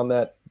shit on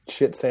that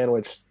shit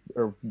sandwich.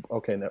 Or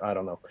okay, no, I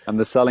don't know. And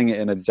they're selling it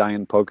in a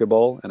giant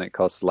Pokeball, and it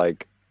costs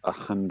like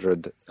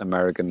 $100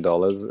 American,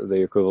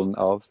 the equivalent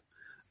of.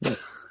 So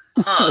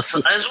I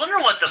was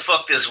wondering what the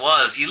fuck this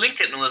was. You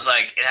linked it and it was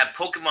like, it had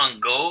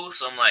Pokemon Go,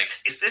 so I'm like,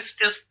 is this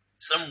just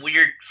some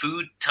weird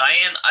food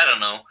tie-in? I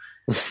don't know.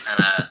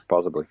 And,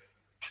 possibly.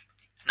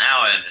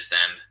 Now I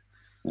understand.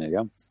 There you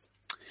go.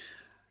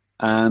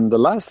 And the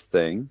last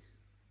thing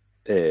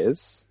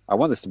is, I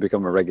want this to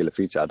become a regular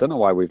feature. I don't know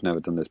why we've never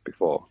done this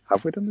before.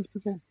 Have we done this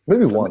before?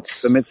 Maybe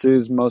once.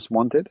 Famitsu's Most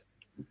Wanted.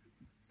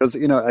 Because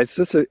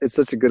it's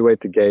such a good way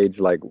to gauge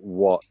like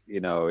what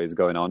is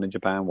going on in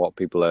Japan, what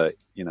people are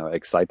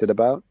excited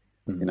about,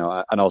 and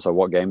also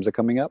what games are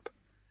coming up.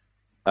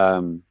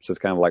 So it's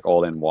kind of like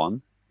all in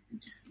one.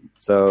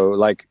 So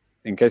like,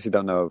 in case you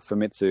don't know,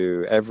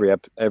 Famitsu,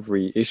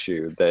 every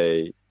issue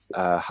they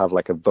have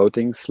like a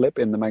voting slip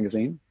in the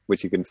magazine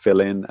which you can fill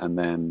in, and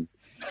then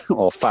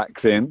or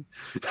fax in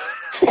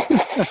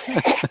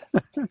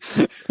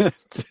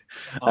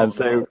and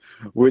say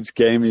which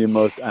game you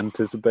most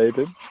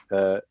anticipating.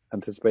 There's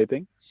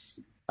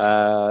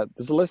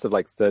a list of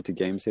like 30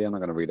 games here. I'm not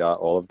going to read out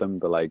all of them,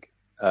 but like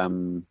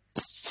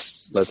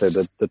let's say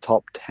the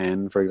top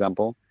 10, for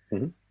example.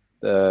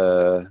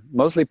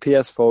 Mostly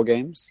PS4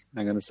 games,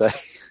 I'm going to say.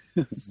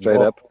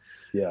 Straight up.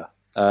 Yeah.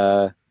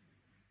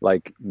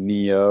 Like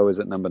Neo is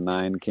at number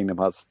 9, Kingdom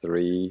Hearts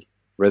 3,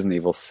 Resident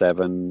Evil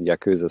 7,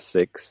 Yakuza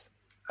 6.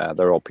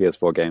 They're all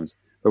PS4 games.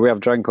 But we have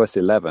Dragon Quest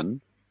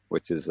 11,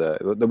 which is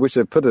which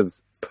they put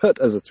as a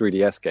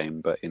 3DS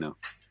game, but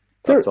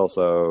that's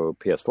also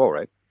PS4,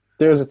 right?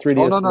 There's a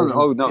 3DS. No.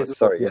 PS4.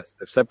 Sorry, yes,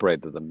 they've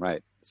separated them,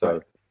 right?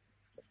 So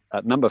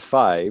at number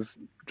 5,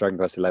 Dragon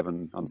Quest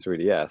 11 on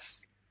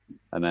 3DS,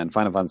 and then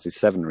Final Fantasy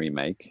 7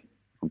 remake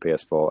on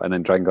PS4, and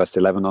then Dragon Quest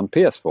 11 on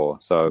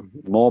PS4. So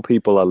more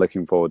people are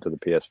looking forward to the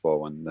PS4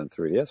 one than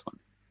 3DS one,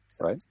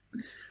 right?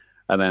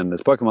 And then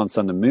there's Pokemon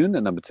Sun and Moon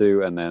at number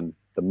 2, and then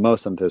the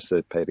most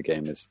anticipated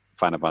game is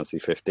Final Fantasy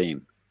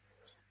 15.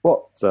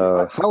 Well,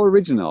 so how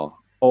original!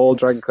 All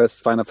Dragon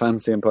Quest, Final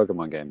Fantasy, and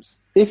Pokemon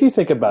games. If you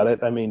think about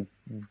it, I mean,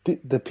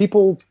 the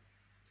people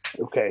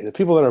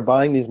that are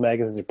buying these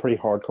magazines are pretty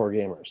hardcore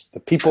gamers. The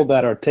people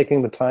that are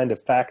taking the time to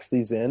fax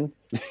these in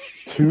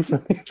to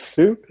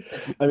Famitsu,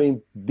 I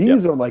mean,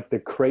 these are like the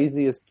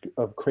craziest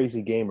of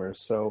crazy gamers.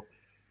 So,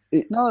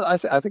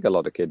 I think a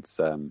lot of kids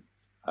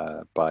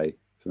buy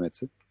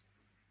Famitsu.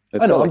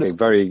 It's got like a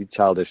very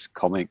childish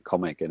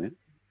comic in it.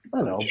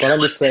 I know, but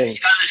I'm just saying. It's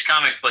a childish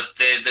comic, but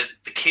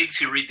the kids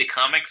who read the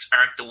comics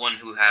aren't the one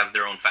who have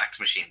their own fax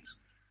machines.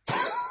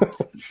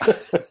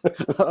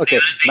 Okay,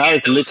 now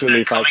it's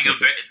literally fax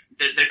machines.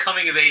 Their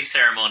coming of age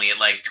ceremony at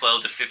like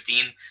 12 to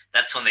 15,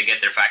 that's when they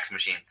get their fax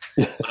machines.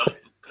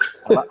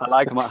 I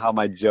like how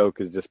my joke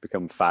has just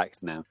become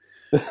fact now.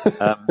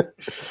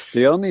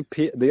 The only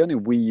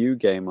Wii U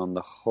game on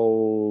the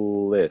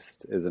whole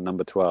list is at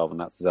number 12, and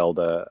that's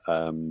Zelda,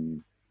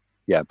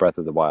 Breath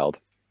of the Wild.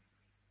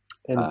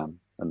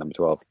 At number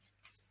 12.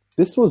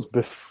 This was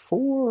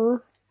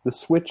before the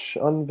Switch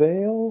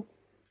unveil?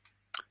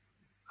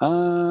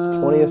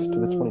 20th to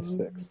the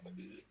 26th.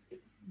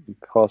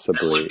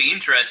 Possibly. It would be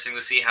interesting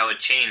to see how it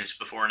changed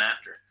before and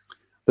after.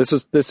 This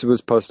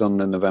was posted on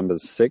the November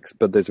 6th,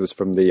 but this was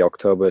from the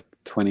October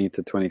 20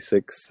 to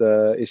 26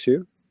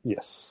 issue.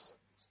 Yes.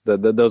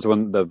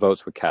 The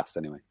votes were cast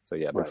anyway. So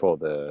yeah, before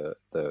the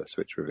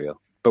Switch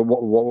reveal. But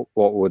what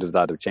would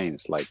that have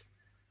changed? Like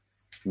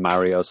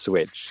Mario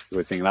Switch? You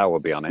would think that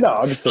would be on it. No,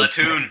 I'm just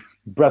Splatoon.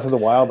 Breath of the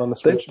Wild on the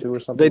Switch too,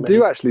 or something. They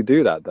do actually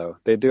do that though.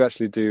 They do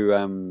actually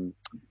do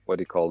what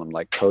do you call them?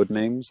 Like code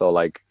names or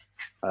like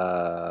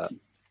not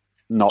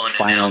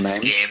final names.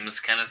 Games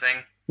kind of thing.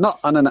 Not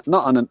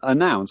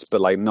unannounced,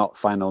 but like not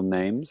final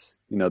names.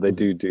 They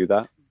do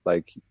that.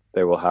 Like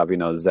they will have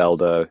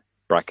Zelda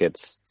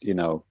brackets.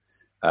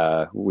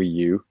 Wii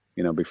U.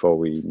 Before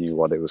we knew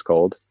what it was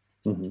called.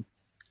 Mm-hmm.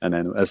 And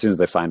then as soon as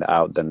they find it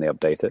out, then they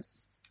update it.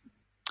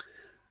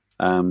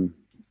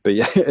 But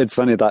yeah, it's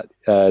funny that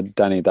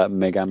Danny, that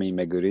Megami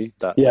Meguri,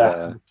 that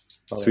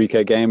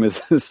Suika game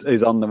is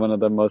on one of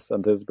the most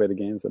anticipated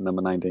games at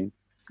number 19.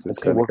 It's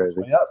kind of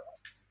crazy.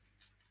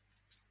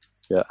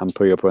 Yeah, and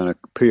Puyo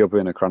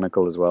Puyo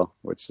Chronicle as well,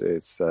 which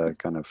is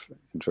kind of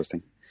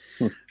interesting.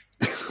 But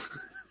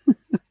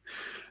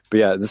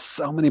yeah, there's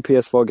so many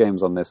PS4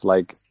 games on this.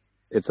 Like,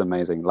 it's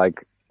amazing.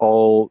 Like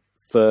all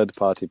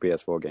third-party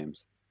PS4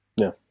 games.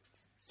 Yeah.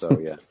 So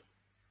yeah,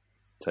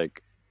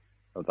 take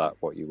of that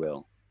what you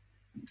will.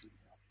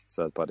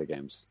 Third-party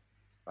games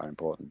are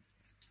important.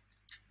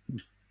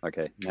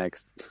 Okay,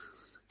 next.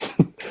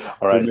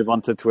 All right. We'll move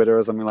on to Twitter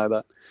or something like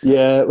that.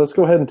 Yeah, let's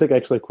go ahead and take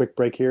actually a quick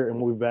break here,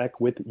 and we'll be back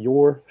with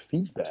your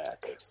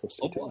feedback. So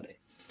stay tuned.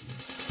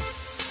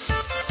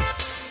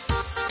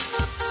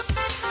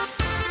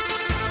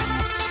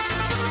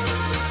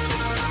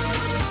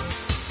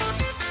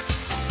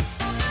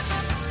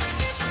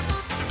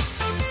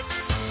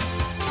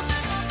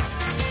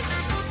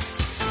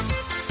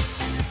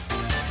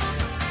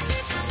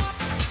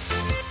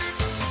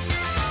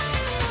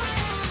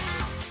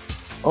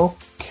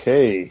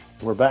 Okay,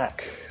 we're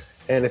back.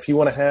 And if you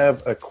want to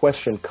have a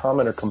question,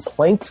 comment, or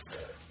complaint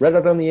read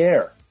out on the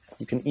air,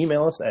 you can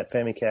email us at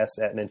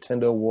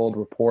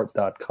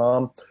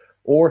famicast@nintendoworldreport.com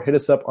or hit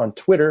us up on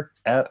Twitter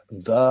at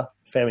the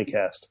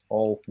Famicast,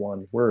 all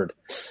one word.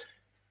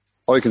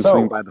 Or you can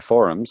swing by the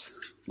forums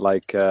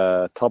like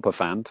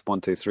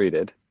Topperfant123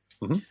 did.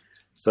 Mm-hmm.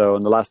 So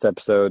in the last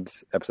episode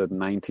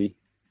 90,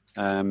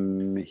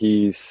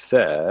 he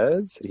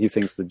says he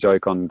thinks the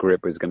Joy-Con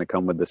grip is going to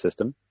come with the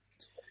system.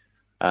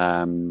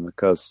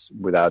 Because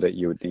without it,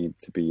 you would need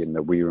to be in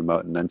the Wii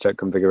Remote and Nunchuck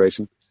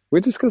configuration.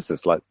 We discussed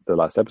this like the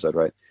last episode,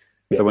 right?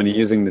 Yeah. So when you're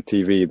using the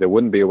TV, there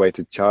wouldn't be a way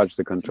to charge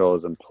the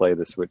controllers and play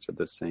the Switch at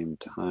the same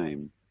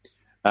time.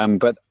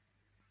 But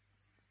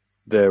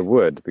there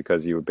would,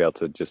 because you would be able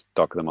to just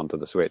dock them onto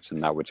the Switch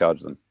and that would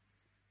charge them.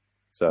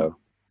 So,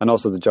 and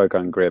also the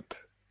Joy-Con grip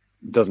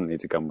doesn't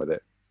need to come with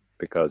it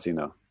because,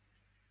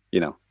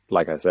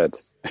 like I said,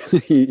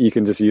 you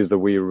can just use the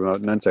Wii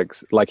remote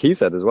nunchucks, like he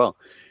said as well.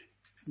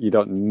 You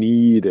don't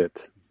need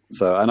it.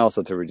 So, and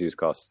also to reduce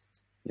costs.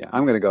 Yeah,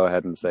 I'm going to go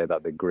ahead and say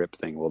that the grip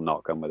thing will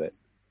not come with it.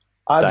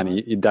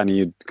 Danny,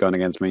 you going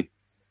against me?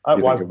 I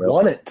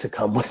want it to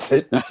come with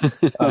it.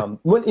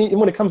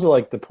 When it comes to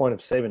like the point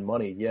of saving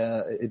money,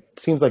 yeah, it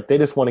seems like they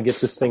just want to get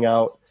this thing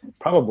out,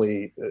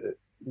 probably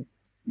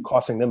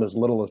costing them as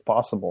little as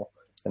possible.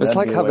 And it's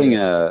like having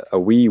a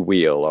Wii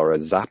wheel or a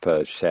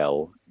Zapper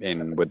shell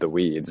in with the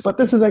Wii. But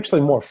this is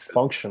actually more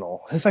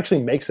functional. This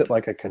actually makes it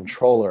like a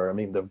controller. I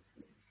mean,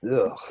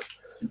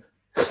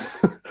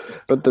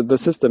 But the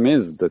system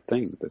is the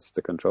thing. That's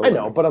the controller. I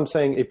know, but I'm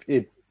saying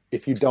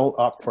if you don't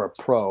opt for a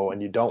Pro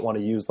and you don't want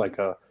to use like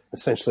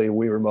essentially a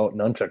Wii Remote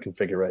nunchuck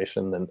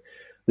configuration, then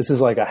this is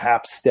like a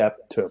half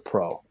step to a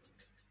Pro.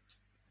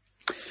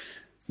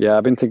 Yeah,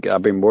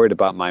 I've been worried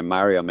about my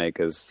Mario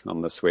makers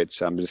on the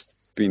Switch. I'm just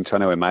been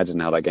trying to imagine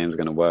how that game's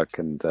going to work,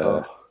 and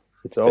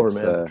it's over,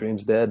 man. The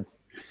dream's dead.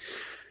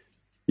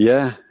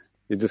 Yeah,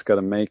 you just got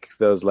to make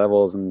those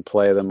levels and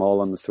play them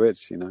all on the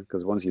Switch,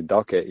 because once you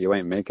dock it, you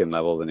ain't making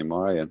levels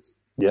anymore, are you?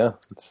 Yeah,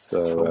 it's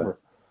over.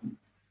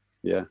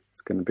 Yeah,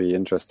 it's going to be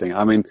interesting.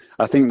 I mean,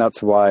 I think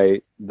that's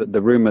why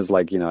the rumors,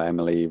 like,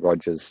 Emily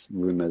Rogers'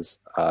 rumors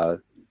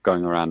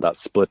going around that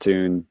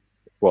Splatoon.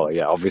 Well,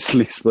 yeah,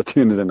 obviously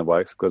Splatoon is in the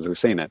works because we've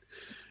seen it.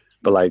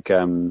 But like,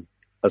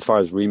 as far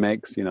as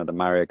remakes, the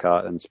Mario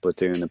Kart and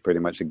Splatoon are pretty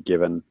much a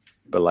given.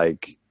 But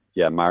like,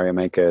 yeah, Mario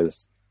Maker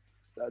is.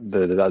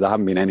 There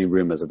haven't been any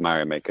rumors of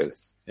Mario Maker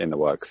in the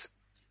works,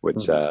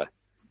 which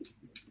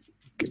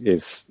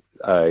is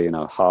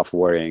half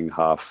worrying,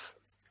 half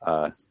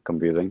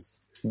confusing.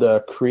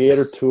 The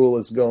creator tool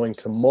is going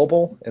to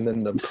mobile, and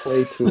then the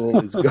play tool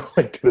is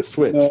going to the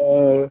Switch.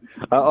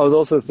 I was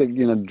also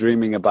thinking,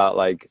 dreaming about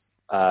like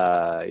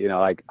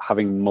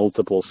having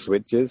multiple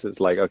switches. It's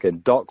like, okay,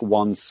 dock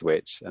one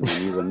switch and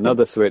then use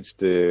another switch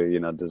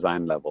to,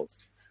 design levels,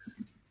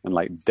 and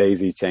like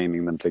daisy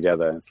chaining them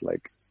together. It's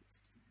like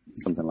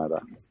something like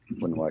that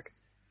wouldn't work.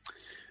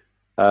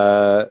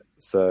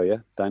 So yeah,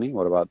 Danny,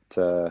 what about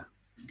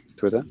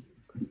Twitter?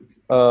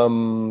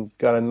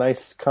 Got a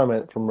nice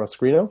comment from Russ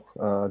Greeno.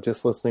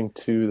 Just listening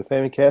to the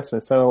Famicast,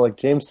 and it sounded like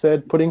James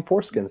said putting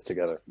foreskins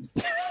together.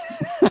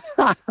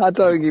 I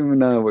don't even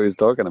know what he was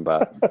talking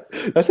about.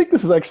 I think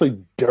this is actually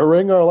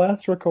during our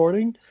last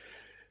recording,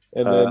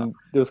 and then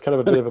there was kind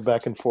of a bit of a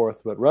back and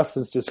forth. But Russ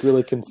is just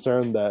really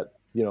concerned that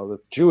the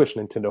Jewish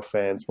Nintendo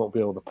fans won't be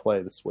able to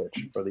play the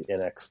Switch or the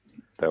NX.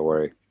 Don't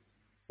worry.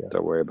 Yeah.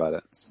 Don't worry about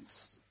it.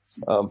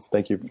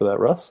 Thank you for that,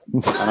 Russ.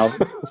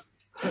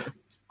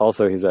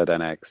 Also, he said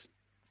NX.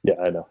 Yeah,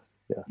 I know.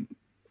 Yeah,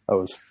 I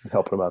was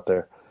helping him out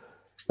there.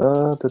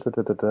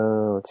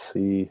 Let's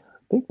see.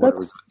 I think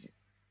that's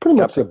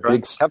pretty much a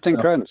big Captain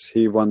Crunch.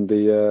 He won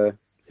the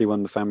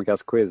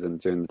Famicast quiz and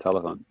during the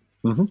telethon.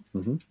 Mm-hmm.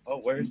 Mm-hmm.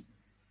 Oh, word.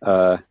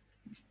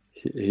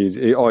 He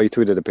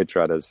tweeted a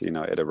picture at us.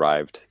 It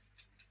arrived.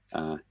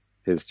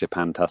 His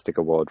Japantastic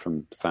award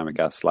from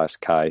Famicast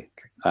 / Kai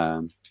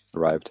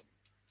arrived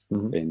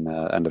in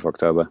end of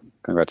October.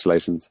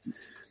 Congratulations.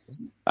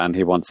 And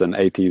he wants an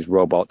 80s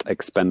robot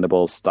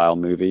Expendables style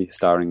movie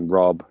starring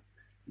Rob,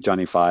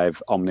 Johnny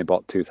 5,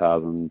 Omnibot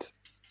 2000,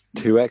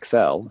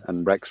 2XL,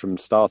 and Rex from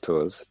Star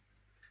Tours.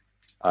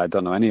 I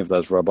don't know any of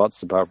those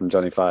robots apart from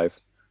Johnny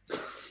 5. I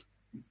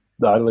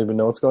don't even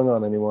know what's going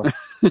on anymore.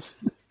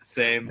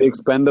 Same. The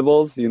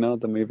Expendables,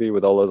 the movie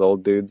with all those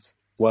old dudes.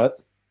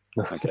 What?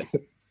 Okay.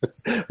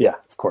 Yeah,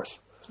 of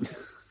course.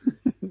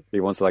 He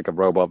wants like a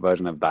robot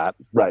version of that.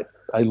 Right.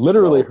 I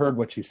literally heard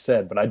what you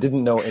said, but I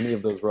didn't know any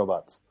of those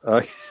robots.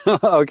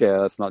 Okay,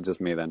 that's not just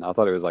me then. I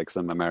thought it was like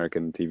some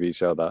American TV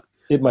show that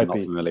it might I'm not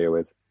be familiar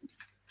with.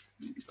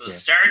 The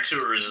Star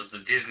Tours is the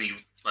Disney,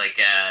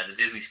 the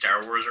Disney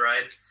Star Wars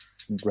ride.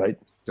 Right.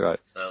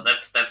 So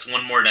that's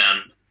one more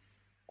down.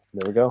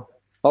 There we go.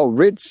 Oh,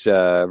 Rich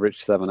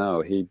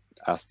 70, he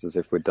asked us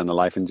if we'd done a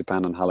Life in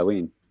Japan on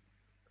Halloween.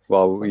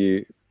 Well,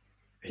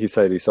 he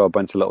said he saw a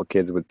bunch of little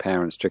kids with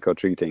parents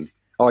trick-or-treating.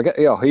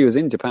 He was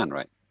in Japan,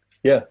 right?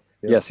 Yeah.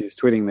 Yes, he's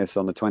tweeting this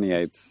on the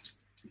 28th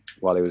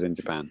while he was in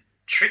Japan.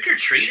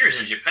 Trick-or-treaters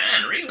in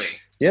Japan, really?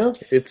 Yeah,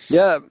 it's...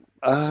 Yeah.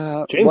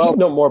 James, you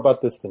know more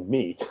about this than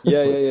me.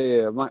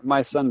 Yeah.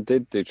 My son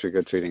did do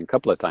trick-or-treating a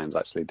couple of times,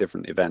 actually,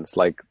 different events.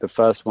 Like, the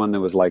first one, it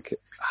was like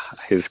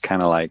his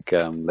kind of like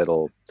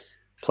little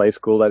play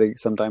school that he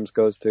sometimes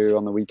goes to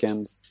on the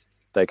weekends.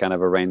 They kind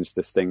of arranged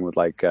this thing with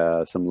like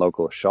some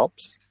local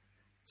shops.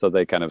 So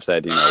they kind of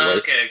said,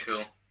 okay,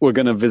 cool. We're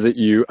going to visit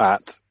you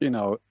at,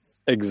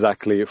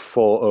 exactly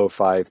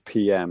 4:05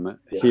 p.m.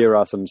 Yeah. Here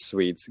are some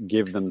sweets.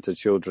 Give them to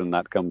children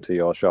that come to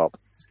your shop.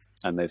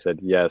 And they said,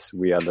 yes,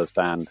 we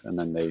understand. And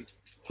then they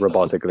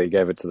robotically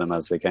gave it to them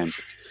as they came.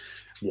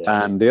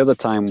 Yeah. And the other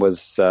time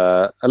was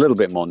a little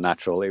bit more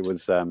natural. It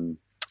was,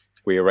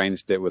 we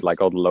arranged it with like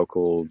all the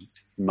local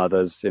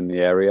mothers in the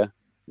area.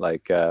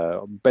 Like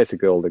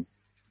basically all the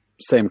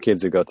same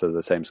kids who go to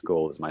the same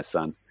school as my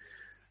son.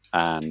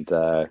 And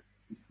I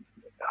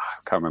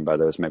can't remember,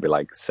 there was maybe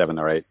like 7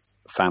 or 8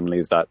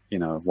 families that,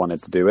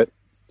 wanted to do it.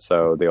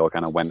 So they all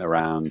kind of went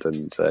around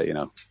and,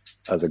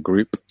 as a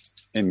group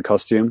in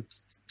costume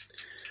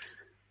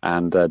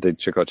and did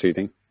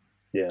trick-or-treating.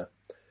 Yeah.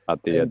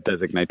 At the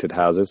designated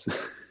houses.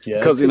 Yeah.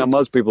 Because,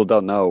 most people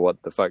don't know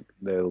what the fuck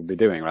they'll be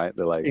doing, right?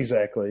 They're like...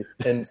 Exactly.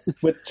 And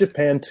with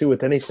Japan, too,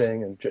 with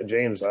anything, and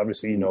James,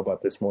 obviously you know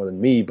about this more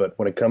than me, but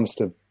when it comes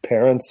to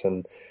parents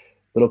and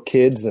little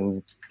kids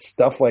and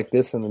stuff like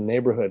this in the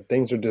neighborhood,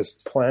 things are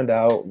just planned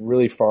out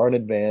really far in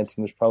advance,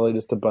 and there's probably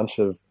just a bunch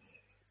of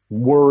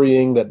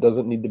worrying that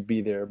doesn't need to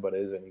be there, but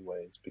is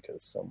anyways,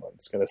 because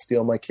someone's going to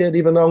steal my kid,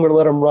 even though I'm going to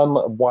let him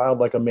run wild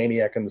like a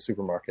maniac in the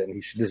supermarket, and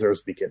he deserves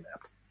to be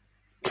kidnapped.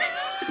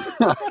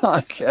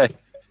 Okay.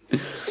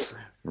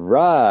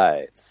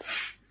 Right.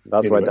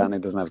 That's why Danny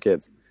doesn't have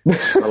kids.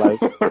 Well,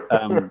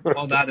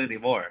 not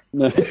anymore.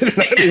 Not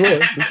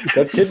anymore.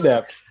 Got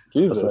kidnapped.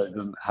 Jesus. So he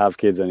doesn't have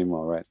kids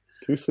anymore, right?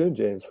 Too soon,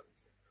 James.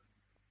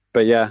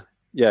 But yeah,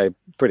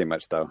 pretty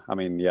much though. I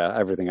mean, yeah,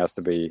 everything has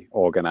to be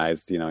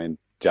organized, in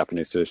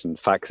Japanese tradition.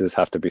 Faxes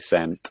have to be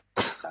sent.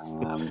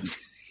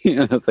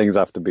 Things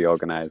have to be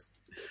organized.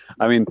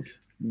 I mean,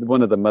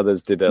 one of the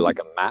mothers did a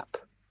map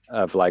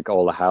of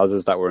all the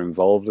houses that were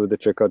involved with the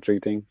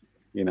trick-or-treating,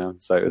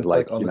 so it was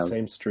on the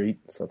same street.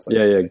 So it's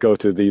go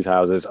to these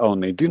houses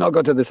only. Do not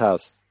go to this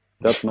house.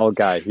 That's an old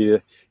guy.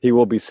 He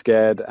will be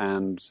scared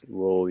and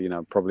will,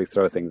 probably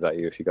throw things at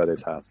you if you go to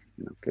his house.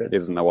 He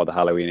doesn't know what the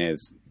Halloween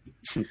is.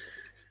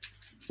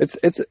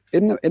 It's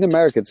in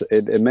America.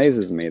 It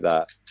amazes me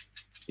that,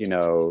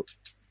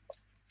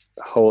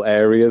 whole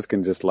areas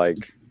can just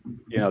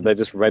they're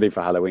just ready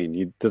for Halloween.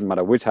 It doesn't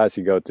matter which house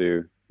you go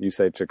to. You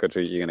say trick or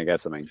treat, you're gonna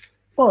get something.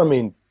 Well, I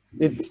mean,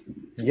 is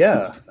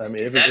that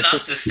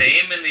not the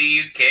same in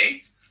the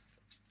UK?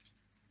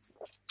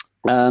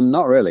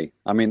 Not really.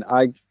 I mean,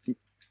 I've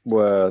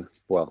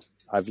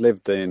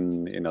lived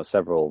in,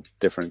 several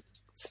different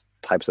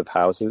types of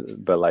houses,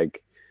 but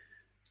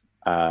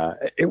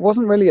it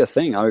wasn't really a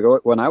thing.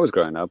 When I was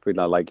growing up, in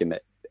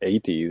the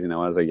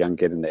 80s, as a young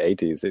kid in the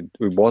 80s, it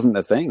wasn't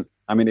a thing.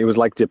 I mean, it was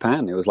like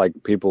Japan. It was like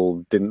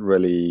people didn't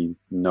really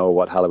know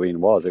what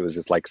Halloween was. It was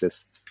just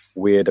this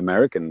weird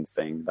American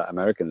thing that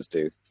Americans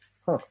do.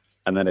 Huh.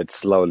 And then it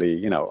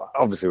slowly,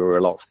 obviously we were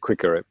a lot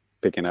quicker at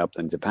picking up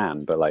than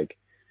Japan, but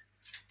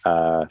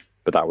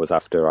but that was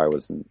after I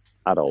was an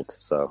adult,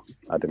 so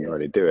I didn't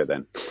really do it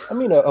then. I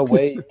mean, a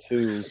way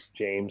to,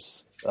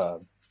 James,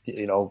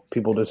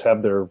 people just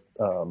have their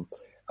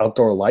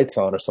outdoor lights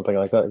on or something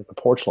like that, the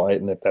porch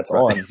light, and if that's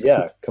on,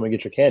 come and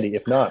get your candy.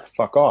 If not,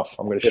 fuck off.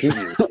 I'm going to shoot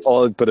you.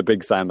 Or put a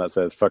big sign that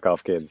says, fuck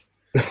off, kids.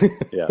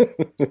 Yeah.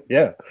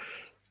 Yeah.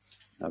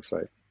 That's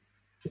right.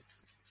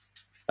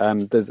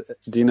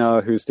 Do you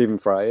know who Stephen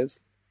Fry is?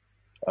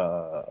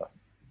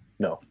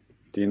 No.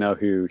 Do you know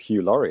who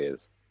Hugh Laurie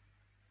is?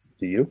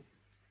 Do you?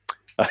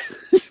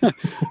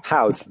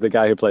 House, the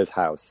guy who plays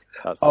House.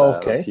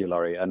 That's Hugh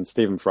Laurie. And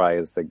Stephen Fry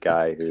is a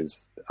guy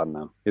who's, I don't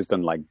know, he's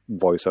done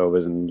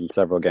voiceovers in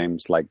several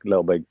games, like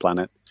Little Big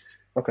Planet.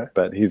 Okay.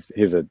 But he's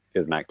an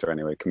actor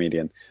anyway,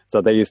 comedian. So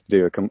they used to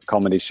do a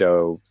comedy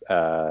show,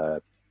 I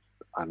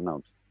don't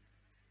know,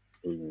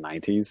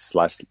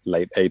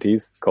 90s/late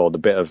 80s called A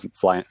Bit of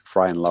Fry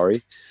and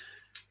Laurie.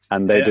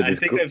 And they did this.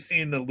 I think I've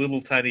seen the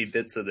little tiny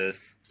bits of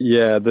this.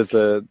 Yeah,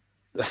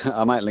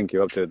 I might link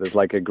you up to it. There's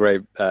a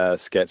great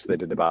sketch they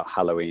did about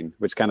Halloween,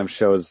 which kind of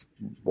shows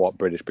what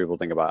British people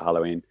think about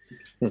Halloween.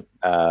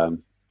 A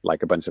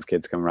bunch of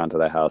kids come around to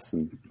their house,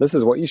 and this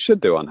is what you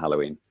should do on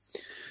Halloween.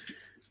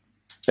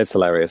 It's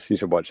hilarious. You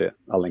should watch it.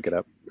 I'll link it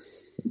up.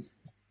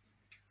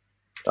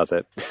 That's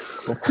it.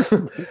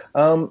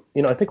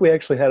 I think we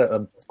actually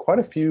had quite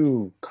a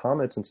few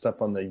comments and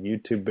stuff on the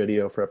YouTube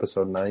video for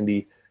episode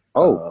 90.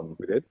 Oh,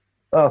 we did?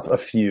 A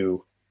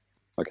few.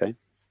 Okay.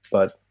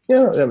 But,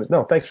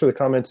 no, thanks for the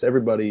comments,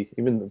 everybody,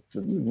 even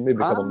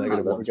maybe a couple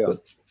negative ones,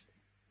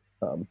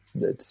 but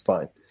it's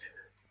fine.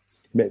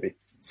 Maybe.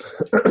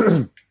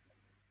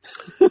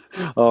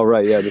 Oh,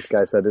 right, yeah, this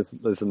guy said this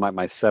is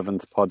my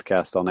 7th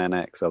podcast on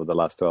NX over the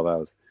last 12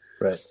 hours.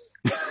 Right.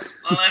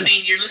 Well, I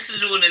mean, you're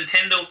listening to a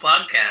Nintendo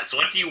podcast.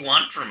 What do you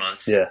want from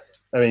us? Yeah.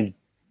 I mean,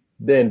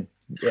 then,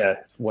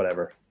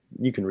 whatever.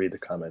 You can read the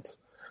comments.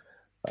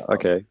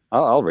 Okay.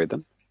 I'll read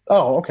them.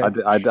 Oh, okay.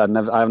 I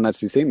haven't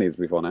actually seen these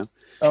before now.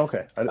 Oh,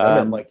 okay.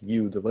 I meant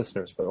you, the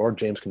listeners, or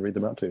James can read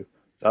them out too.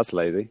 That's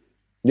lazy.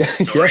 Yeah.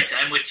 Story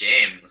time with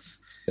James.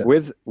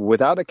 Yeah.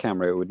 Without a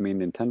camera, it would mean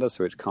Nintendo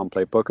Switch can't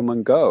play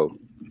Pokemon Go.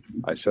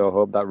 I sure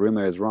hope that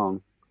rumor is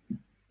wrong.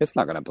 It's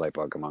not going to play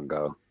Pokemon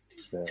Go.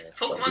 Yeah.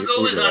 Pokemon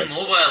Go is on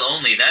mobile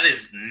only. That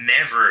is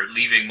never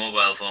leaving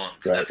mobile phones.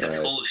 Right, That's its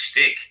whole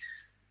shtick.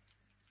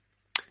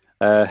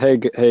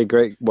 Hey,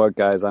 great work,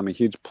 guys. I'm a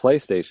huge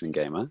PlayStation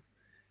gamer.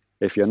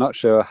 If you're not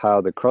sure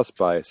how the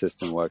cross-buy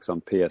system works on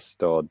PS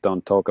Store,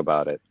 don't talk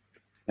about it.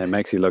 It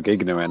makes you look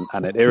ignorant,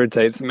 and it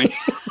irritates me.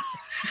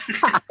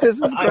 This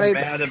is I'm great.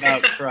 mad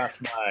about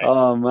cross-buy.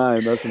 Oh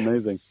man, that's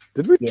amazing.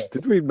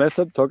 Did we mess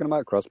up talking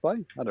about cross-buy?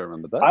 I don't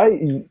remember that. I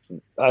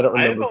don't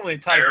I've remember. only I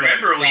talked about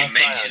remember we cross-buy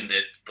mentioned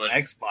it, but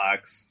on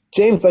Xbox.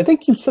 James, I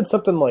think you said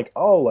something like,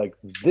 "Oh, like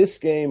this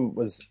game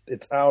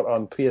it's out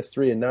on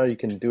PS3 and now you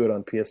can do it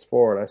on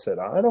PS4." And I said,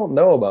 "I don't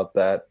know about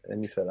that."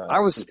 And you said, I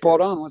was who spot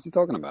cares?" on. What's he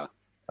talking about?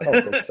 I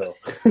don't think so.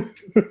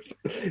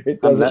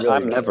 It doesn't.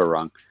 I'm really never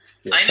wrong.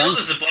 Yeah, I know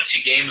there's a bunch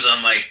of games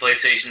on like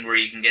PlayStation where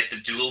you can get the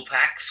dual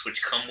packs,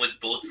 which come with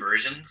both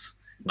versions.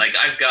 Like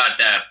I've got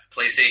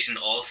PlayStation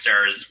All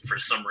Stars for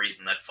some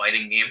reason, that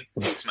fighting game,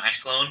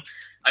 Smash clone.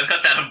 I've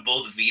got that on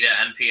both Vita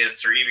and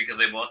PS3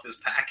 because I bought this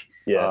pack.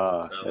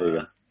 Yeah, So, There you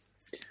go.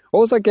 What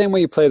was that game where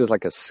you played as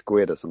like a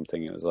squid or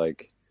something? It was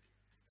like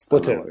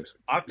Splatoon.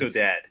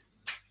 Octodad.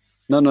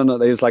 No.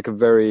 It was like a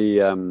very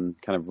kind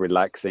of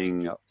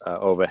relaxing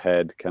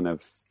overhead kind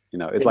of.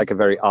 It's like a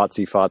very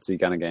artsy fartsy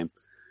kind of game.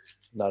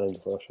 Not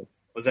into Solution.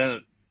 Was that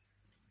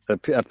A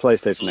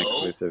PlayStation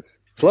Flow? exclusive.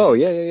 Flow,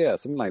 yeah,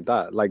 something like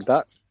that. Like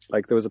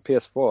there was a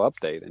PS4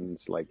 update, and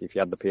it's like if you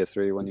had the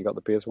PS3 one, you got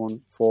the PS4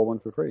 one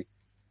for free.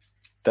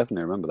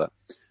 Definitely remember that.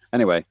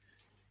 Anyway,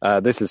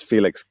 this is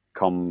Felix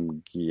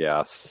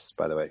Comgias,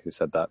 by the way, who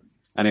said that.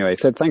 Anyway, he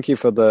said, thank you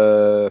for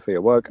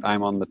your work.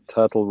 I'm on the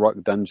Turtle Rock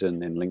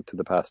dungeon in Link to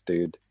the Past,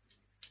 dude.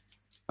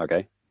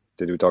 Okay.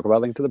 Did we talk about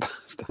Link to the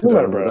Past? We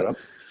might have brought it up.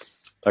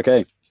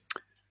 Okay.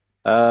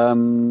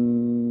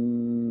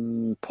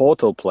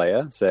 Portal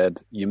Player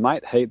said, you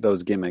might hate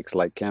those gimmicks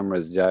like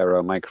cameras,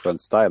 gyro, microphone,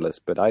 stylus,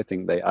 but I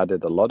think they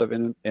added a lot of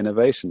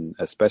innovation,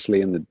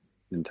 especially in the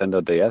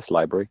Nintendo DS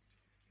library.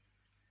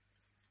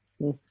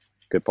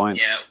 Good point.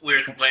 yeah, we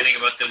were complaining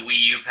about the Wii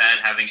U pad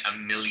having a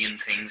million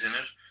things in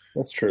it.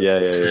 That's true.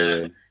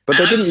 Yeah. But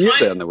they And didn't I'm use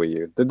fine- it on the Wii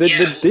U.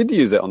 They did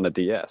use it on the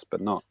DS, but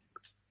not.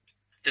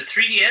 The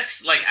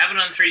 3DS, like having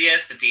on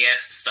 3DS, the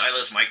DS, the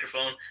stylus,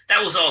 microphone,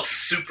 that was all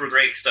super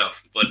great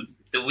stuff, but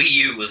the Wii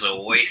U was a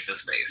waste of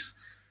space.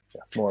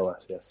 Yeah, more or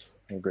less, yes.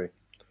 I agree.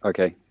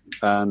 Okay.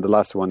 And the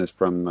last one is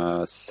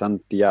from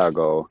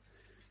Santiago.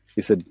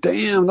 He said,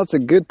 damn, that's a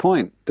good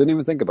point. Didn't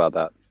even think about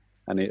that.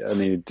 And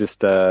he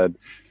just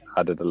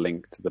added a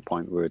link to the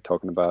point we were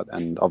talking about,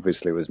 and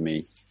obviously it was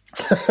me.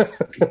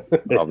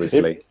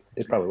 Obviously.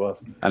 It probably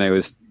was. And it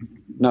was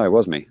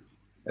me.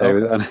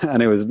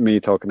 It was me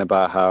talking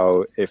about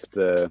how if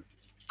the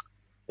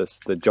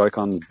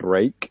Joy-Cons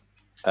break,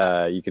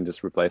 you can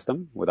just replace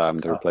them without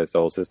having to replace the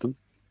whole system.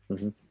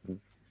 Mm-hmm.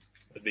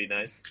 would be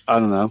nice? I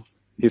don't know.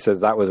 He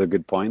says that was a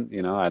good point.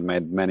 I'd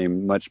made many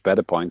much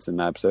better points in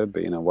the episode,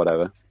 but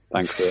whatever.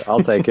 Thanks. I'll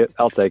take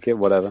it.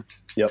 Whatever.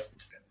 Yep.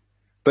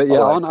 But yeah,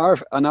 All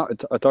on our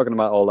talking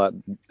about all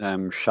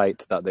that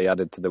shite that they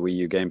added to the Wii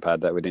U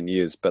gamepad that we didn't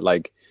use, but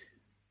like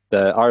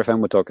the RFM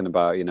were talking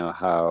about,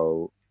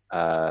 how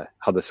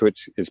the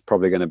Switch is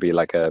probably going to be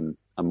like a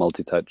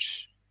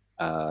multi-touch.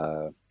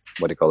 What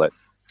do you call it?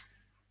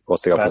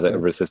 What's the opposite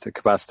of resistive?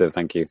 Capacitive.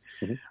 Thank you.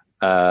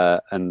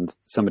 Mm-hmm. And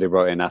somebody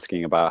wrote in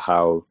asking about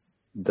how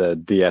the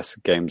DS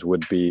games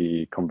would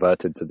be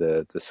converted to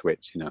the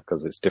Switch,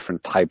 because it's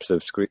different types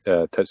of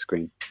touch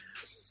screen.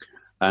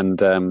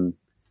 And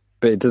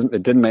but it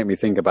didn't make me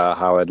think about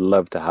how I'd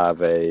love to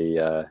have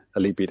a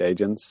Elite Beat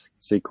Agents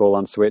sequel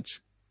on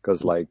Switch,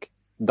 because like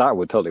that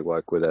would totally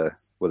work with a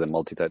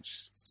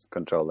multi-touch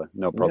controller,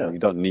 no problem. Yeah. You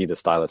don't need a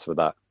stylus for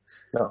that,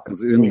 No. because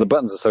the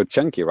buttons are so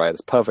chunky, right?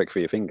 It's perfect for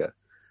your finger.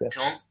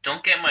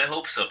 Don't get my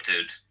hopes up,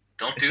 dude.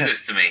 Don't do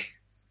this to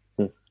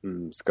me.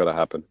 It's gotta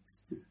happen.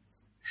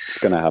 It's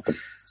gonna happen.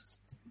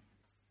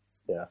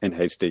 Yeah. In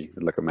HD,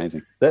 it'd look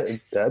amazing.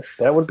 That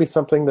would be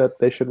something that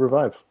they should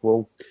revive.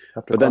 We'll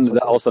have to. But then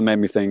that also made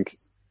me think,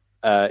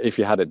 if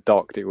you had it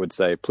docked, it would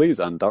say, "Please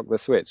undock the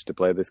Switch to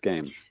play this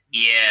game."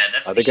 Yeah,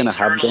 that's Are they the gonna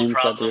have eternal games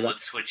that do problem that? with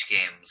Switch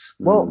games.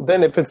 Well,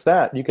 then if it's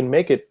that, you can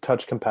make it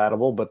touch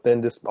compatible, but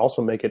then just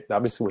also make it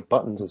obviously with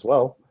buttons as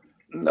well.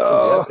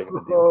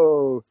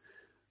 No.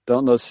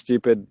 Don't those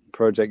stupid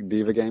Project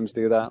Diva games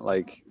do that?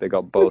 Like they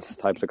got both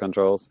types of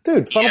controls.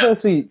 Dude, Final Yeah.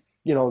 Fantasy,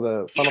 the Final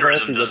Fantasy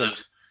Theatrhythm does rhythm.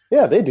 it.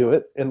 Yeah, they do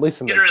it, at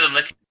least in the Theatrhythm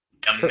lets you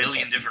a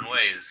million different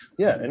ways.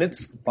 Yeah, and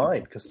it's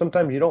fine because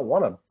sometimes you don't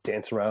want to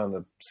dance around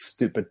the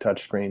stupid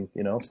touchscreen.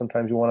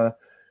 Sometimes you want to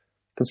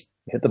just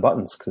hit the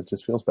buttons because it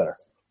just feels better.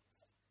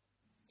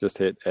 Just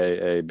hit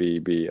A, B,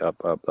 B, up,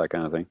 that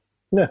kind of thing.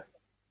 Yeah,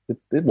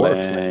 it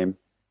works. Man. Lame.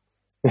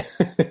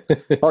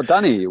 Oh,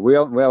 Danny, we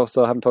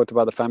also haven't talked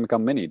about the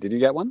Famicom Mini. Did you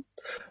get one?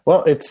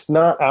 Well, it's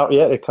not out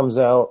yet. It comes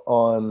out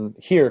on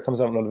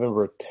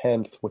November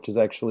 10th, which is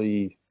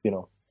actually A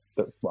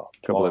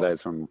couple of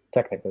days from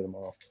technically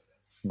tomorrow,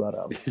 but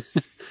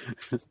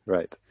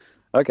right.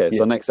 Okay,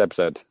 so next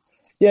episode.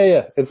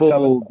 Yeah, it's Full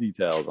coming.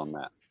 details on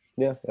that.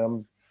 Yeah,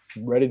 I'm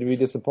ready to be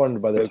disappointed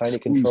by the tiny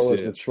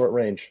controllers with short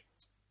range.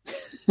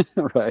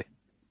 Right,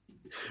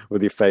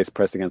 with your face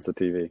pressed against the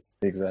TV.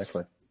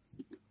 Exactly.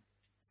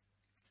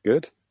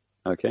 Good.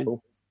 Okay.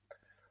 Cool.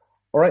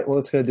 All right, well,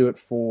 that's going to do it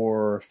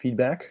for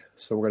feedback.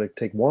 So we're going to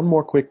take one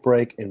more quick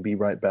break and be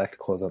right back to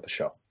close out the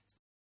show.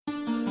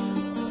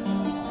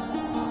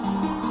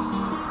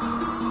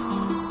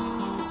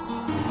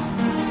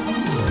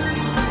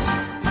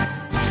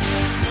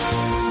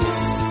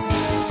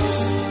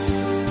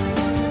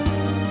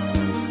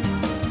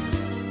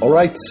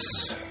 right.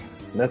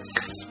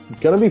 That's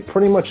going to be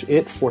pretty much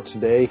it for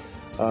today.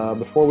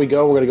 Before we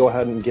go, we're going to go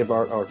ahead and give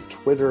our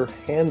Twitter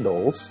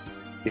handles.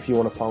 If you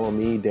want to follow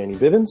me, Danny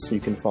Bivens, you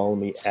can follow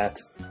me at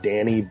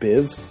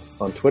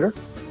DannyBiv on Twitter.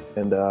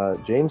 And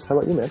James, how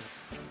about you, man?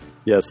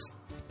 Yes.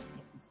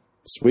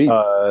 Sweet.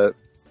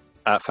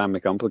 At Family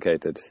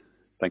Complicated.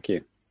 Thank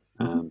you.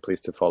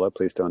 Pleased to follow.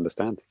 Pleased to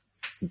understand.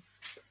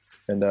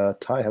 And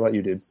Ty, how about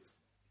you, dude?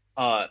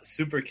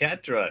 Super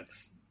Cat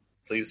Drugs.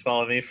 Please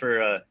follow me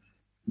for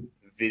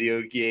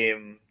video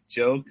game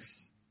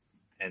jokes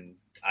and,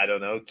 I don't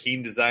know,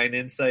 keen design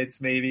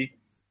insights, maybe.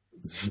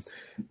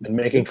 And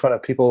making fun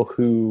of people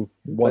who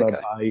want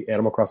to buy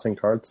Animal Crossing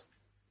cards.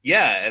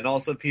 Yeah, and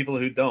also people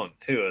who don't,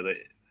 too.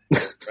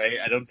 Right?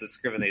 I don't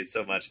discriminate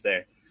so much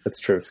there. That's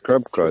true.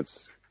 Scrub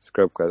quotes.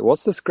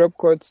 What's the Scrub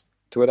quotes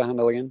Twitter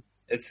handle again?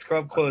 It's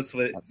Scrub Quotes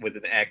with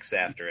an X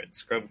after it.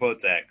 Scrub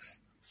Quotes X.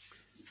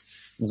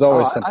 There's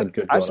always something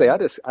good going actually,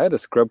 on. I had a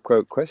Scrub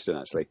quote question,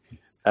 actually.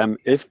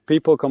 If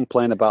people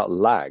complain about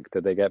lag,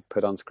 do they get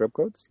put on Scrub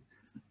quotes?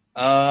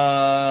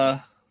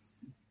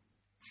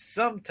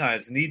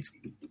 Sometimes needs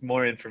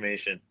more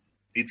information.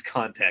 Needs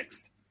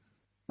context.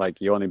 Like,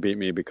 you only beat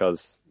me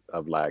because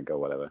of lag or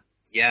whatever.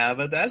 Yeah,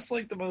 but that's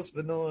like the most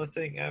vanilla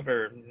thing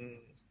ever.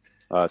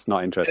 It's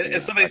not interesting.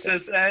 If somebody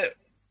says that,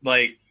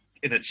 like,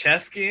 in a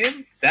chess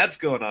game, that's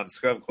going on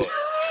Scrub Quotes.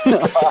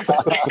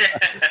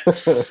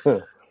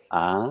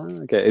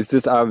 Okay. It's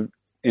just,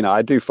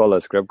 I do follow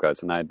Scrub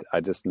quotes, and I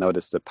just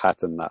noticed a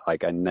pattern that,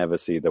 like, I never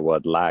see the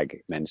word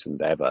lag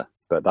mentioned ever.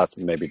 But that's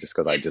maybe just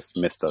because I just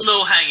missed it.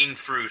 Low-hanging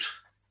fruit.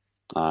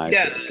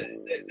 Yeah,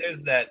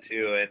 there's that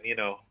too.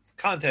 And,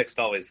 context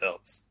always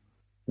helps.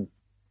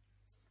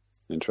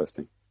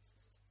 Interesting.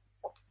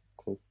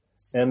 Cool.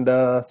 And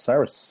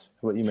Cyrus,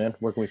 how about you, man?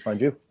 Where can we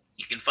find you?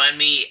 You can find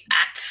me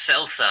at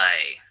Celsi,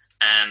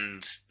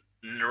 and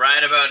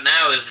right about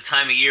now is the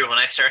time of year when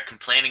I start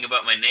complaining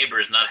about my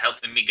neighbors not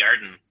helping me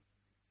garden.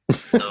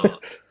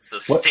 So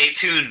stay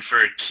tuned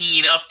for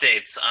keen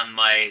updates on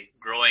my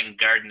growing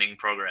gardening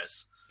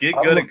progress. Get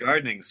good at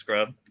gardening,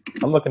 Scrub.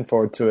 I'm looking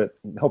forward to it.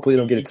 Hopefully you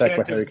don't get attacked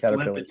by hairy caterpillars.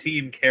 Let the caterpillars.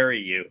 team carry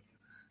you.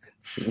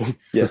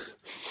 Yes.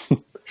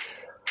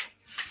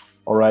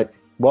 All right.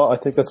 Well, I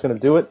think that's going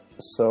to do it.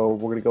 So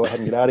we're going to go ahead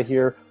and get out of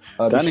here.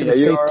 Danny, are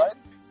you all right?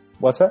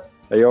 What's that?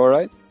 Are you all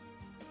right?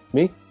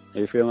 Me? Are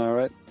you feeling all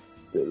right?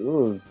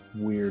 Ooh,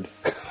 weird.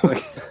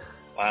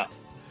 Wow.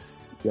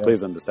 Yeah.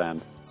 Please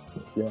understand.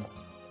 Yeah.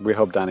 We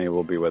hope Danny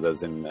will be with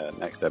us in the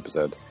next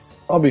episode.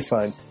 I'll be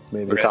fine.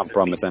 Maybe. We can't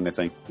promise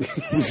anything.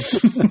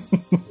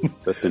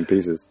 Just in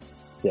pieces.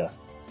 Yeah.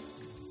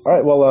 All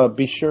right. Well,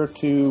 be sure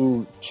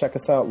to check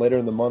us out later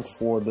in the month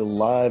for the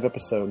live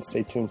episode.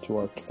 Stay tuned to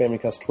our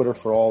Famicast Twitter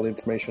for all the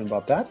information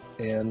about that.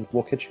 And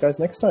we'll catch you guys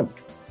next time.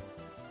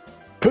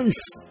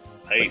 Peace.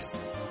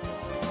 Peace.